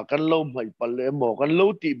kan lo mai palle mo kan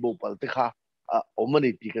lo ti bo pal te kha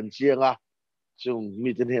omani ti kan chianga chung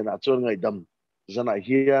mi ten hena chon ngai dam zana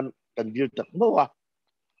hian kan dir tak mowa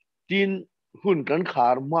tin hun kan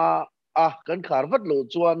khar ma kan khar vat lo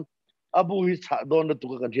chuan abu hi cha don na tu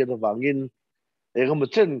kan thian wangin egam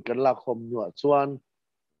chen kan la khom nu chuan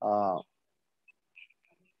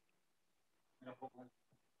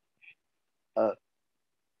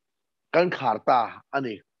kan khar ta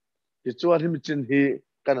ani ti chuan him chin hi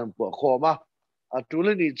kan an po khoma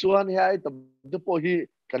atule ni chuan hai tam te po hi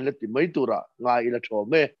kan le ti mai tura ngai la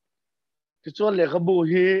thome ti chuan lehkhabu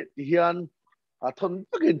hi hian thon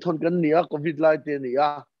takin thon kan nia covid lai te nia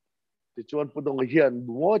ti chuan pudong hian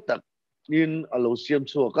bumo tak in alo siam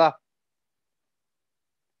chuaka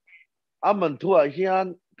aman thua hian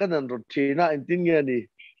kan an rot thina in tin nge ni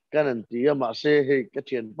kan an ti ma se he ka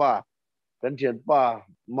thian pa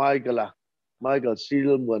Michael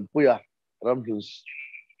Seal muan puya ramhus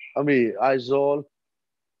ami Aizawl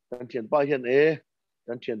kan thian pa hian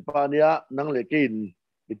kan thian pa nia nang le kin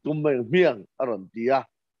itum mai miang aron tia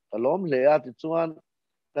alom le a ti chuan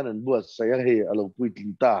kan an buat saya he alo pui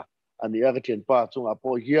ting ta ani a ka thian pa chunga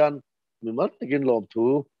po hian mi mat takin lom thu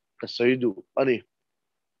ka saidu ani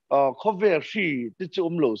cover shi ti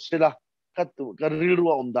chum lo sela katu kan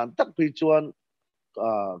rilwa dan tak pi chuan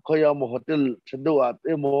khoya mo hotel chendowa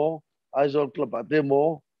emo Aizawl club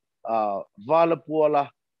atemo wala puala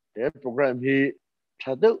te program hi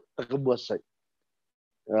thadeu takbuasai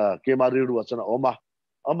ke mari ruwa chana oma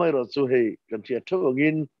amai ro chu hei kan thia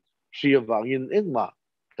thogin thria wangin engma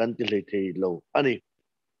kan ti le thei lo ani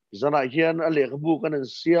zana hian a lehkhabu kan an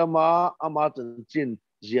siama ama chin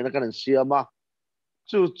ziana kan an siama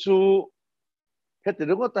chu heti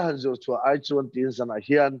ringo ta han zo chu ai chuan tin zana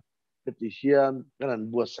hian heti hian kan an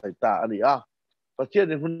buasai ta ani a pathian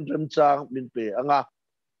ni hun rem chang min pe anga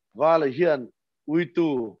wala hian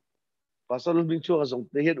uitu pasal Lalhmingchhuanga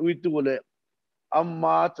Zongte hian uitu le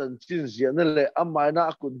amma chanchin ziana le amaina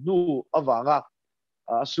akun nu awanga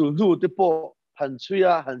su nu te po han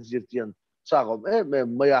suya han zirtian sa gom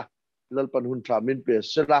maya lalpan hun tramin pe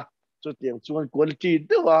sela chu tiang chuan quality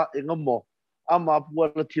dewa engamo ama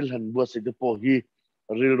puala thil han bua se de po hi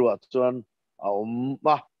rilwa chuan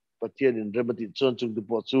ma pathian in remati chuan chung de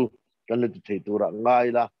po chu kan le thei tura ngai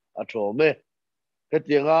la a tho me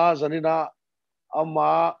hetianga zanina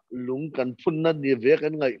ama lung kan phun na ni ve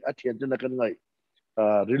kan ngai a thian na kan ngai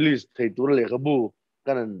release thei tur Lehkhabu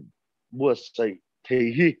kan buatsaih thei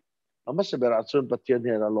hi ama sebera chuan pathian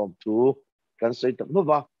he la lom thu kan sei tak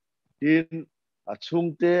nova tin a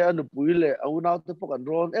chungte anu puile aunau te pokan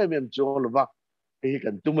ron chong lova hi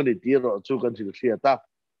kan tumani ti ro chu kan thil thlia ta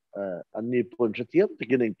ani pon thatiam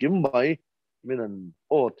tikin kim mai minan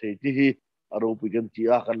o thei ti hi aro pi kan ti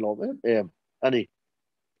a kan lom ani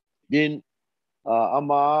din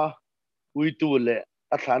ama uitu le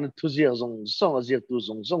a than thu zia zong song a zia tu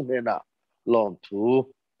zong song he na lom thu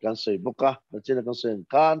kan sei boka na chen kan sei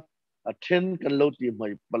kan a then kan lo ti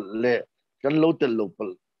mai pal le kan lo tel lo pal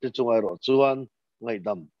te chungai ro chuan ngai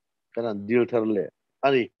dam kan an deal thar le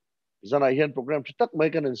ani zana hian program tak mai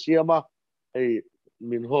kan an siama ei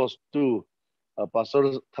min host tu pastor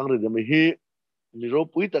thangri de hi mi ro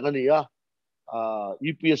pui tak ani a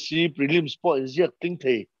UPSC prelims po injek ting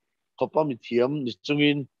thei khopa mi thiam ni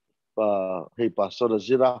chungin hei pastor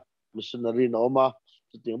zira missionary na oma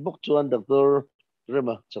ting bok chuan Dr. Rev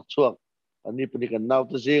Lalhmingchhuanga ani pani kan nau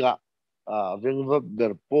ta zega vengva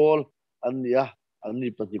ber pol ania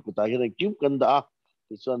ani pani kuta hian kim kan da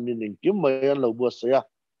ti chuan min kim mai an lo buatsaih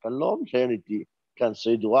kan lom hle ti kan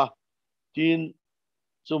sei duwa tin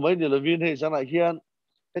chu mai ni lovin hei sana hian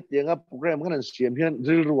hetianga program kan an siam hian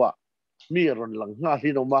rilruwa mi ron lang nga hi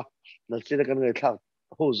no ma na chira kan ngai thak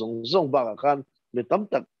ho zong ba kan me tam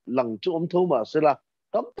tak lang chu tho ma sela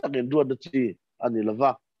tam tak en ruat chi ani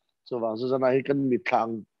lova so wang so sana hi kan mi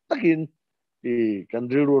thang takin i kan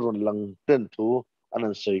riru ron lang ten thu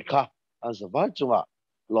anan sei kha an sa ba chunga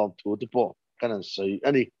lom thu ti po kan an sei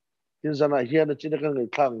ani tin sana hian na chira kan ngai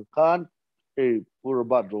thang kan e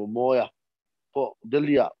purba ro moya po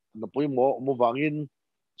delia na poi mo wangin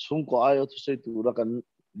chung ko ayo thu sei tu ra kan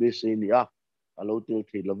Beisei ni alo tel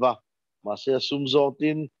thei lova ma se sum zo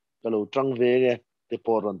tin kalo trang ve nge te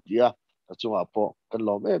poron tia chunga po kan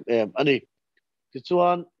lom ani ti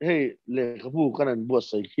chuan hei Lehkhabu kan an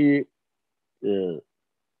buatsaih hi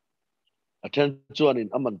athen chuan in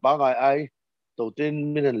aman pa ngai ai to tin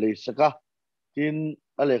minan le saka tin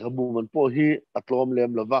a Lehkhabu man po hi atlom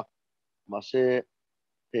lem lova ma se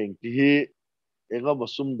theng ti hi enga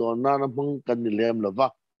masum don na mong kan ni lem lova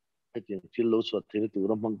hetiang thil lo suat thei tu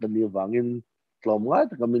ram hang kan ni wangin tlom ngai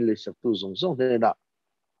ta kamin le sak tu zong he na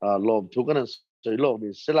lom thu kan sei lo ni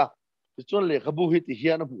sela ti chuan Lehkhabu hi ti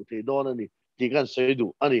hian bu thei don ani ti kan sei du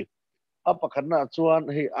ani apakhatna chuan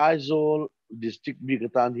hei Aizawl district bi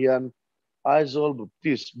katan hian Aizawl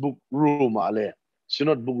Baptist book room ale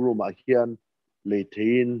synod book room a hian le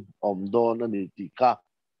thein om don ani ti ka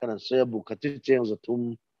kan se bu khati cheng zathum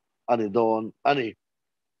ani don ani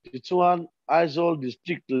ti chuan Aizawl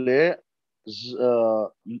district le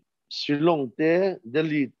Shillong te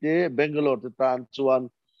Delhi te Bangalore te tan chuan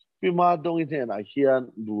pima dong in hen a hian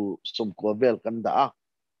bu somko vel kan da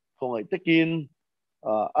khongai takin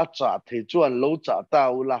acha thei chuan lo cha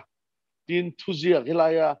taula tin thuzia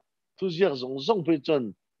hilaya thuzia zong pe chon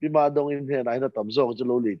pima dong in hen a tam zong chu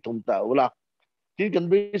lo li thum taula tin kan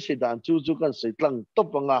be se dan chu kan sei tlang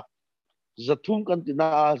topanga zathum kan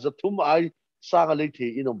tina zathum ai sang le thi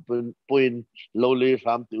inom point lo le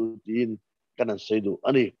ram tu tin kan an sei du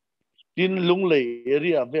ani tin Lunglei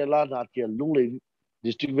area vela na tian Lunglei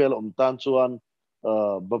district vel tan chuan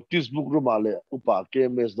Baptist book room ale Upa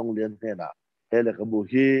KMS Dawngliana Lehkhabu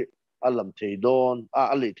hi alam theidon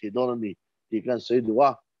ale theidon ani ti kan sei duwa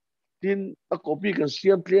tin a copy kan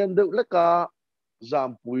siam tlian de leka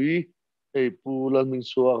zampui ei pu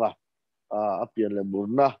Lalhmingchhuanga apian le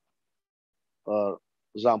murna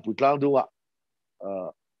zampui tlang duwa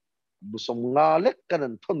busom nga lek kan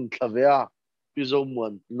an thon thavea pi zo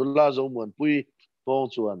muan nulla zo muan pui pong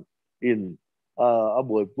chuan in a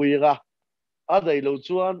boy pui ga a dai lo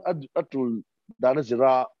chuan atul dana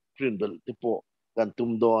zira prindal tipo kan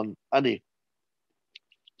tum don ani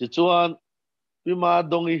ti chuan pima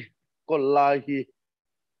dongi kol lai hi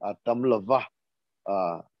tam lova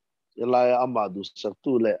elai amadu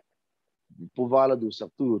saktu le puwala du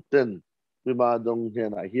saktu ten pima dong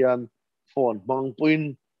hena hian phone bang puin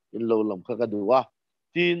in lo lam kha ka duwa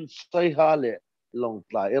tin Siaha le long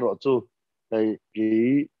tla ero chu kai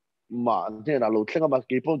ki ma ne na lo thlenga ma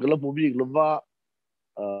ki pon gala bubi lova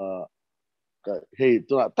hei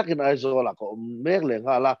tuna takin Aizawl la ko mek le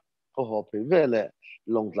nga la ko ho pe ve le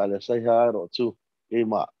long tla le Siaha ero chu e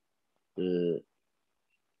ma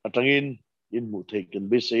atangin in mu thei kan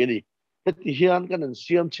Beisei ni heti hian kan an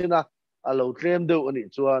siam chena alo tlem deuh ani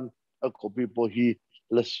chuan a copy po hi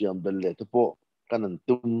la siam bel le te po kan an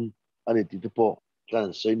tum ani ti te po kan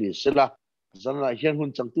an sei ni sela zanla hian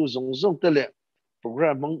hun changtu zong te le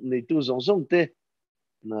program mang nei tu zong te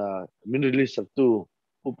na min release tu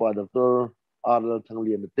Upa Dr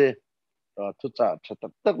Lalthangliana te thu cha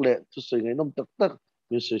tak tak le thu sei ngai nom tak tak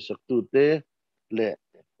min sei sak tu te le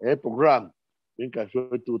e program min ka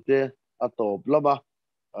hoi tu te atop lama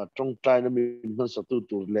trong trai na min man sak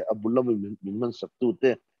tu le abulam min man sak tu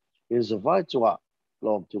te in zawai chuwa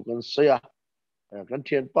lom tu kan saya kan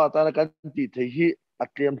thian pa ta na kan ti thei hi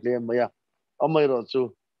atlem hle maya amai ro chu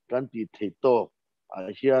kan ti thei to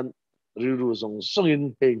hian riru zong in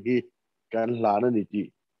heng hi kan la na ni ti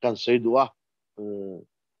kan sei duwa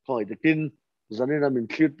khoi de kin zanina min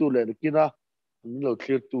clear tu le kina min lo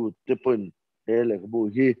clear tu te point he le bu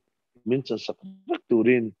hi min chan sak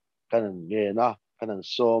turin kan nge na kan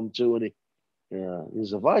som chu ni in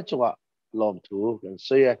zawai chuwa lom thu kan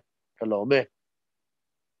sei kan lo me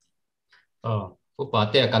Upa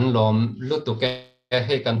te kan lom lutu ke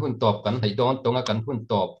he kan hun top kan hai don tonga kan hun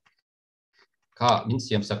top kha min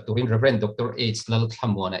siam sak turin Rev.Dr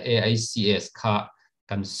H.C.Lalmalsawma AIAS kha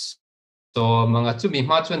kan so mga chu mi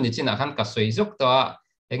ma chuan ni china han ka soi jok to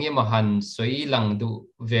engi mahan soi lang du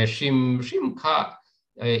ve shim kha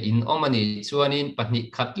in omani chuanin pahni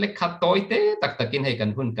khat lek khat toy te tak takin he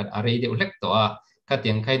kan hun kan arei de lek to a kha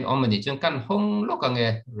tiang khain omani chuan kan hong lokange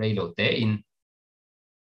reilo te in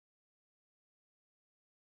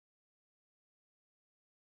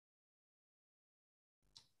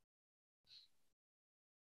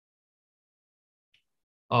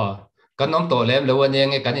kan nom to lem lo ania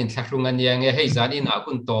nge kan in thlung ania nge hei zan in a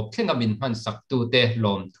kun top thlenga min man sak tu te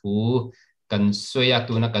lom thu kan soya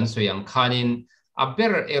tu na kan soyang khanin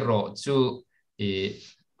aber ero chu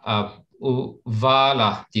u wala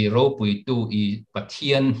ti ro pui tu I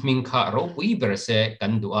pathian mingkha ro pui berse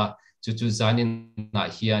kan dua chu zanin na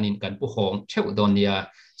hianin kan pu hong theu donia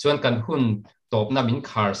chuan kan hun top na min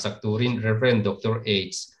khar sak turin Rev.Dr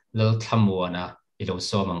H.C.Lalmalsawma ilo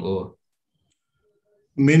somang u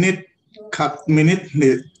minute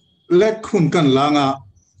ni lek hun kan langa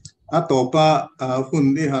atopa hun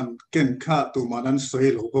ni han ken kha tu manan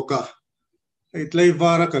soi lo boka itlei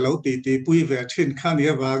wara ka lo ti pui ve thin khan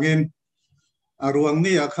ya wangin aruang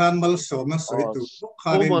ni akhan Malsawmna soi tu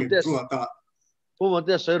khan in ruata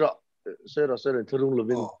te soi ro thurung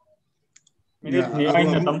lovin minute ni ai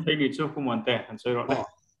na tam thei ni chu te han soi ro le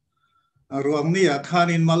aruang ni akhan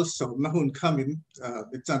in Malsawmna hun khamin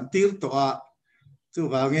chan tir to a chu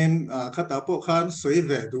wangin khata po khan soi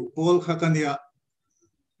ve du pol khakania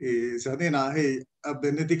zanina hei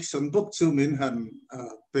benediction book chu min han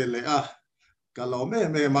pele a kalome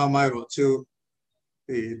me ma mai ro chu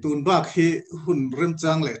tun bak hi hun rim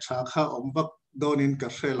chang le tha kha om bak donin ka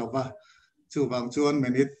hrelowa chu wang chuan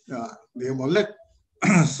minute ni molek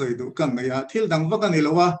soi du kan ya thil dang wak ani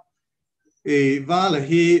lowa wa la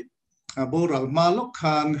hi boral malok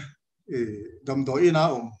khan dam do ina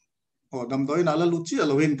dam doi na la luchi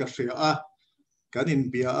alowin ka hria a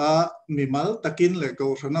kanin bia a mimal takin le ko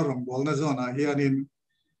rana rongbol na zona hianin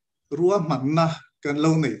ruwa manna kan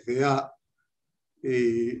lo nei ve a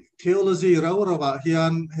theology rawa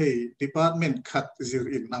hian hei department khat zir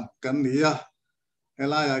in nang kan nia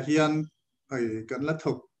helaya hian kan la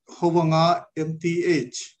thok howanga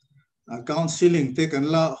MTH counseling te kan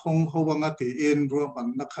la hong howanga ti in ruwa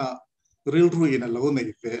manna kha ril ruin alo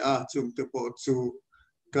nei ve a chung te po chu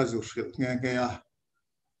kazuril nge ya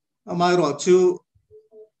amai ro chu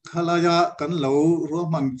khalaya kan lo ro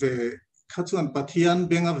man ve khachuan pathian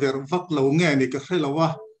benga ver vak lo nge ni ka khelawa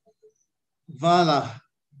wala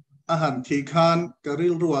ahan thi khan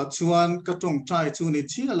karil ruwa chuan ka tong trai chu ni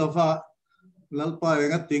chi alawa lalpa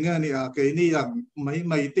nga tinga ni a ke ni yang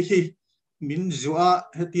mai te hi min zua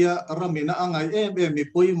hetia ramina angai mi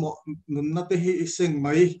poimo nunna te hi iseng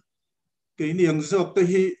mai cái niềng dọc tới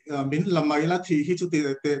hi min làm mai là thì hi chú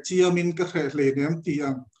te chia min cái khe le niệm thì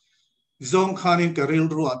zong khanin cái ril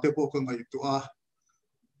ruột te bộ cái ngày tua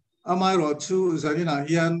amai ro chu zanina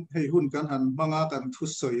hian hei hun kan han banga kan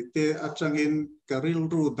Thusawi te atangin cái ril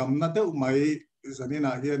ru dam na te mai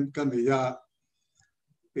zanina hian kan ya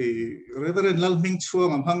Rev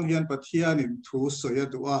Lalhmingchhuanga hian pathian in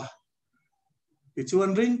Thusawi tua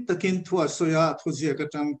chuan ring takin thua soya thuzia ka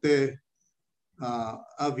tangte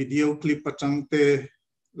a video clip patang te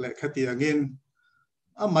le khatiangin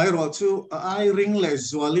a mai ro chu ai ring le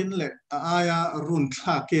zwalin le aya run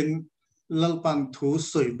thakin lalpan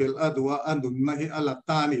Thusawi bel adwa andun na hi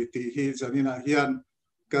alatani ti hi zanina hian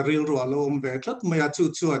karil ro lom ve tlat maya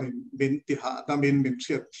chu chuan min ti ha ta min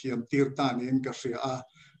thiat thiam tir ta nin ka ria a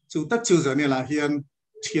chu ta chu zani la hian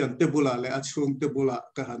thian te bula le achung te bula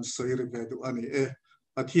ka han soi ri ve du ani e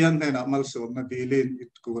pathian ne na malsom na bilin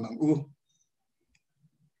it ku nang u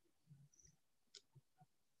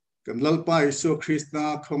kan lalpai so krishna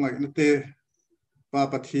khongai na te pa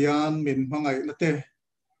pathian min mangai na te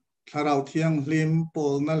tharau thiang lim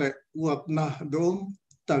pol na le uap na dom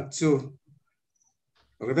tak chu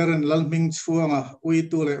Rev Lalhmingchhuanga ui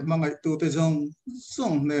tu le mangai tu te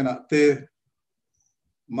zong ne na te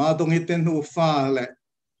ma dong iten hu fa le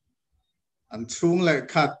an chung le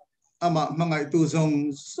khat ama mangai tu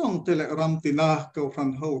zong te le ram tina ko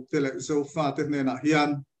ran ho te le zo fa te ne na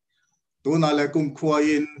hian tu na le kum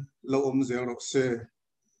khuain lo zero se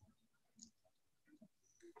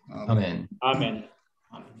Amen. Amen.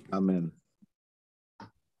 Amen.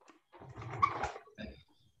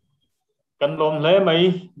 Kan lom le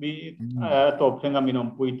mai bi top thenga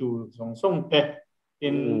minom pui tu song te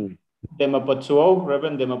in Dema Pachuau,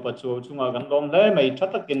 Rev Dema Pachuau chunga kan lom le mai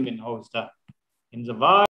thatakin min hosta in the